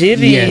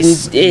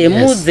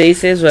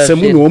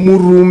semunhu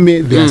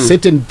womurume there are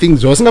certain things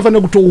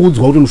zvawasingafanira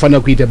kutoudzwa kuti unofanira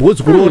kuita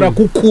because kuroora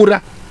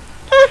kukura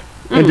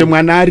ende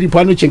mwana aripo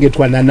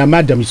anochengetwa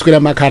namadam chiswera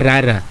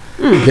makarara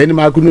then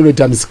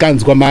makunonoita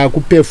musikanzwa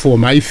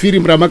makupefoma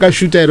ifirimu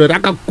ramakashuta iro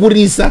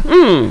rakakurisa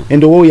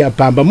ende wouya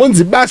pamba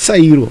monzi basa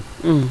iro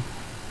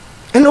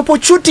an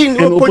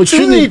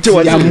opportunity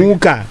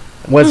yamuka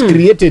was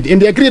created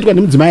and yakreatwa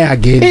nemudzimai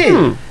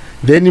again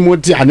then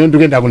moti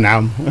hanondikuenda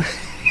kunhamo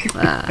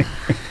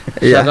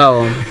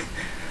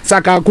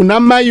saka kuna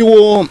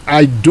maiwo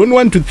I don't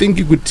want to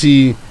think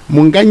kuti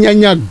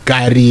munganyanya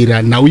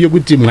garira nhau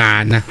yekuti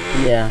mwana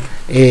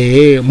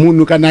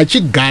munhu kana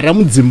achigara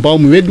mudzimba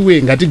umu vedu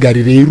we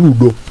ngatigarirei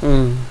rudo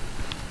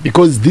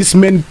because this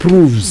man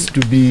proves to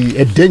be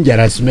a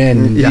dangerous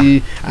man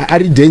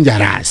ari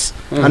dangerous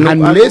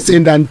unless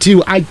and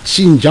until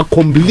achinja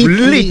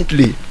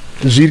completely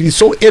zviri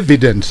so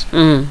evident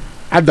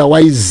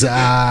otherwise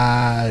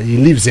he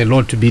leaves a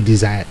lot to be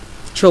desired.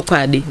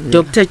 Chokwadi.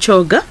 Dr.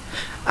 Choga,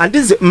 and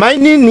this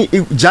mine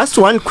just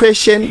one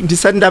question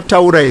ndisati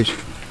ndataura izvi.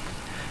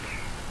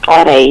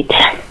 All right.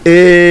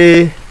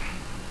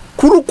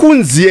 Kuri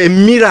kunzi a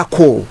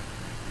miracle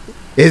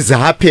has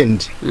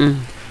happened.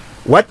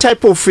 What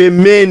type of a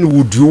man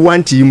would you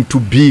want him to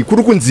be?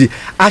 Kuri kunzi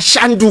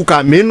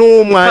ashanduka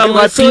meno mwari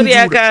masori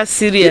aka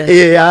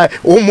serious.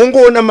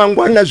 Umongoona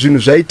mangwana zvinhu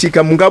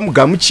zvaitika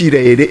mungamugamuchira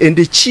here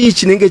ende chii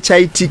chinenge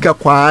chaitika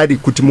kwaari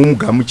kuti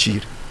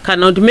mumugamuchira?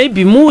 Kana kuti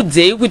maybe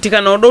mudzei kuti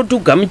kana uda kuti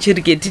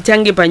ugamuchirike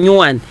tichange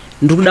panyuwani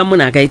ndikuda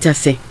munhu akaita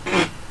sei?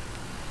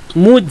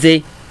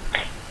 Mudzei.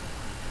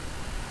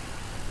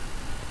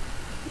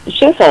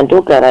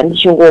 Ndogara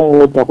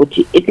ndichingomudza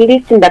kuti at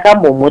least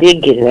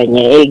ndakambomuregerera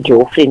nyaya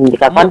yegirlfriend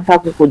ndikakwanisa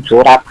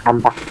kukudzora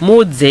pamba.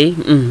 Mudzei.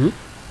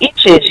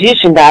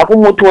 Izvezvizvi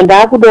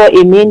ndaakudawo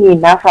emeni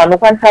enough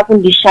anokwanisa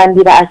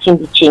kundishandira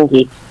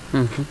achindichengeta.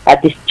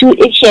 But still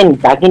action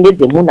dzake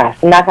ndedzemunhu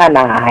asina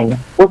kana hanya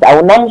because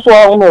hauna musi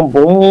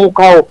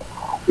waunombomukawo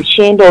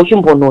uchienda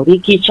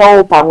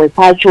uchimbonorikitsvawo pamwe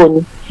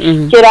pachoni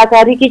chero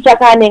akarikicha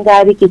kaanenge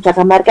arikicha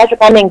kamari kacho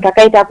kanenge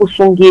kakaita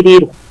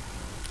kusungirirwa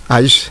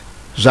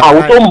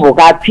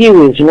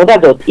hautombokapiwe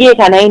zvinotaridza kuti iye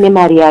kana aine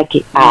mari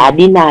yake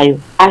haadi nayo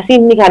asi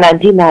ini kana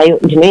ndinayo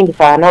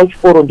ndinoendesa vana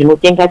kuchikoro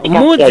ndinotenga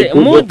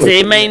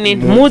mudzei maini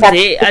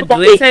mudzei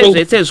adresa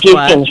zvese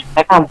zvikwari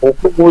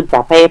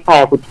ndakambokuudza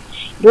paya kuti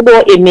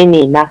ndodawo emeni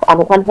enough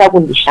anokwanisa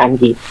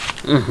kundishandira.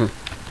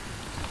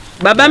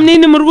 Baba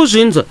munini muri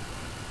kuzvinzwa?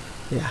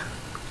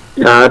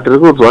 Tiri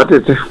kunzwa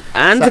tete.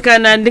 Hanzi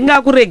kana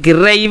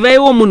ndingakuregerera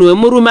ivaiwo munhu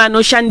wemurume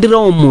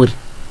anoshandirawo muri.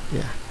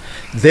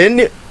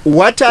 Then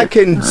what I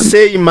can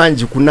say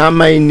manje kuna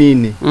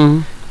mainini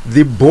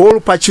the ball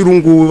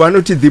pachirungu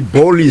vanoti the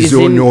ball is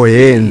on your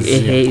hands.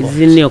 Is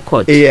in your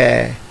court.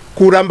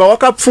 Kuramba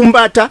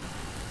wakapfumbata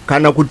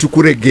kana kuti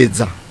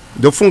kuregedza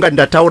ndofunga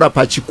ndataura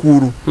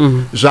pachikuru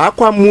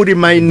zvakwamuri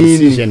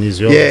mainini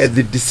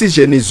the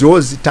decision is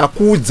yours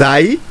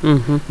takuudzai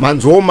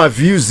manzwawo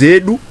maviews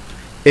edu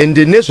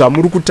ende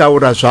nezvamuri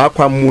kutaura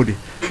zvakwamuri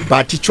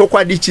but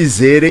chokwadi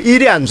chizere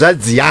iri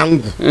hanzvadzi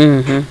yangu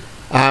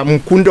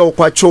mukunda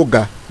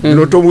wokwachoga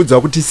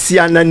ndinotomuudza kuti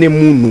siyana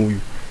nemunhu uyu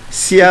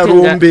siya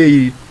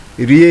rombe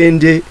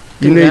riende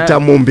inoita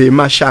mombe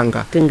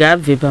yemashanga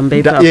tingabve pamba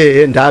ipapo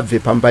ndabve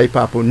pamba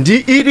ipapo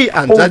ndi iri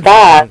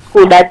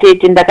kuda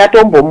tete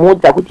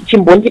ndakatombomuudza kuti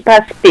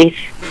chimbondipa space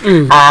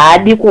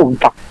haadi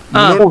kubva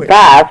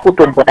haasi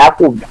kutomboda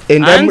kubva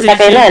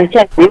saka ina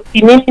handichazivi kuti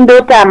inini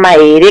ndotama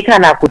here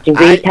kana kuti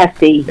ndoita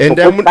sei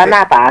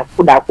panapa haasi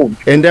kuda kubva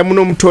enda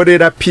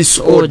munomutorera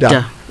peace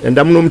order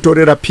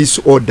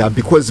peace order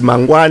because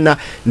mangwana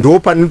ndo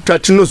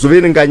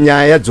patinozoverenga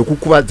nyaya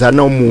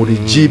dzokukuvadzana muri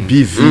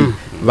GBV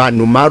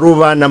vanhu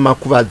marovana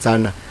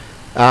makuvadzana.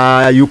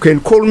 You can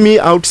call me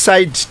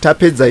outside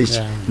tapedza ichi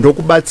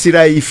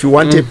ndokubatsira. If you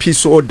want a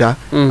peace order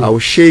I will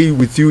share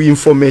with you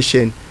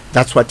information.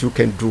 That's what you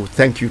can do.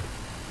 Thank you.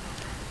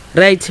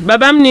 Right.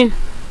 Baba munini?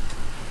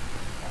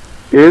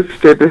 Yes,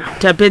 tete.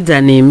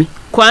 Tapedza nemi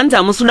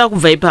kwanza musuda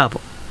kubva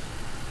ipapo?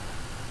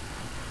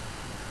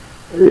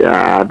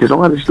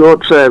 Ndinonga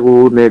ndichitotry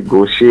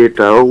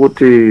kunegotiate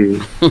ukuthi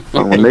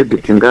pamwe maybe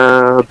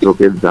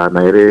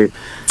tingadzokedzana here.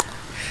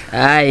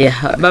 Haya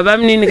baba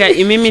munini ka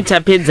imimi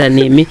tapedza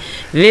nemi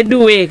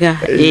vedu weka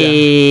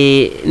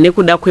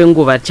nekuda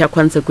kwenguva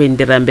tichakwanisa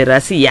kuendera mberi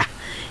asi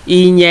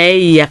iyi nyaya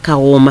iyi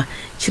yakaoma.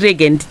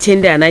 Chirege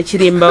nditende ana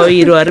chiremba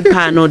iro ari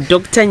pano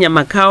Dr.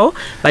 Nyamakao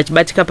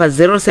vachibatika pa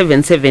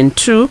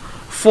 0772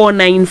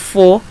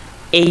 494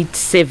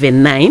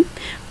 879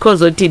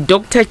 kozoti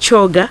Dr.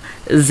 Choga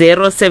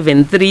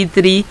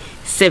 0733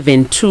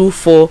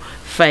 724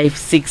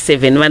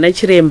 567. Vana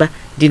chiremba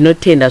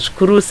ndinotenda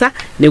zvikurusa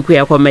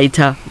nekuya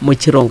kwamaita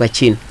muchirongwa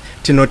chino.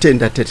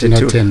 Tinotenda tete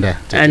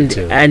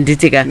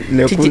anditika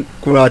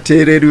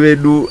kuvateereri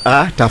vedu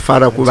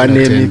tafara kuva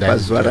nemi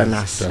pazuva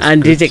ranhasi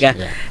anditika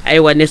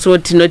aiwa nesuwo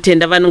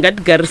tinotenda vanhu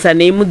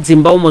ngatigarisane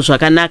mudzimba umo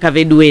zvakanaka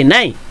vedu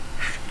wenai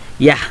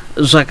ya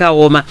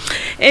zvakaoma.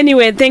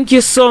 Anyway, thank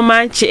you so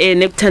much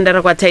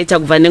nekutandara kwataita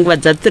kubva nenguva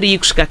dza3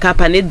 kusvika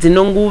kapa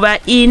nedzinonguva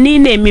ini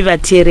nemi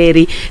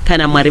vateereri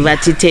kana Mwari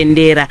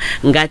vatitendera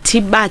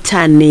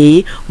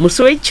ngatibatanei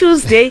musi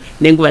weTuesday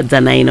nenguva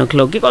dza9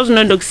 o'clock. Iko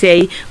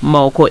zvinondokusiyai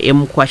maoko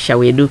emukwasha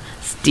wedu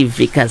Steve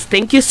Vickers.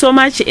 Thank you so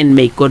much and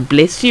may God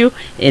bless you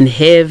and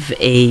have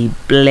a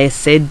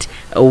blessed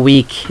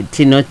week.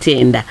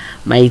 Tinotenda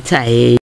maita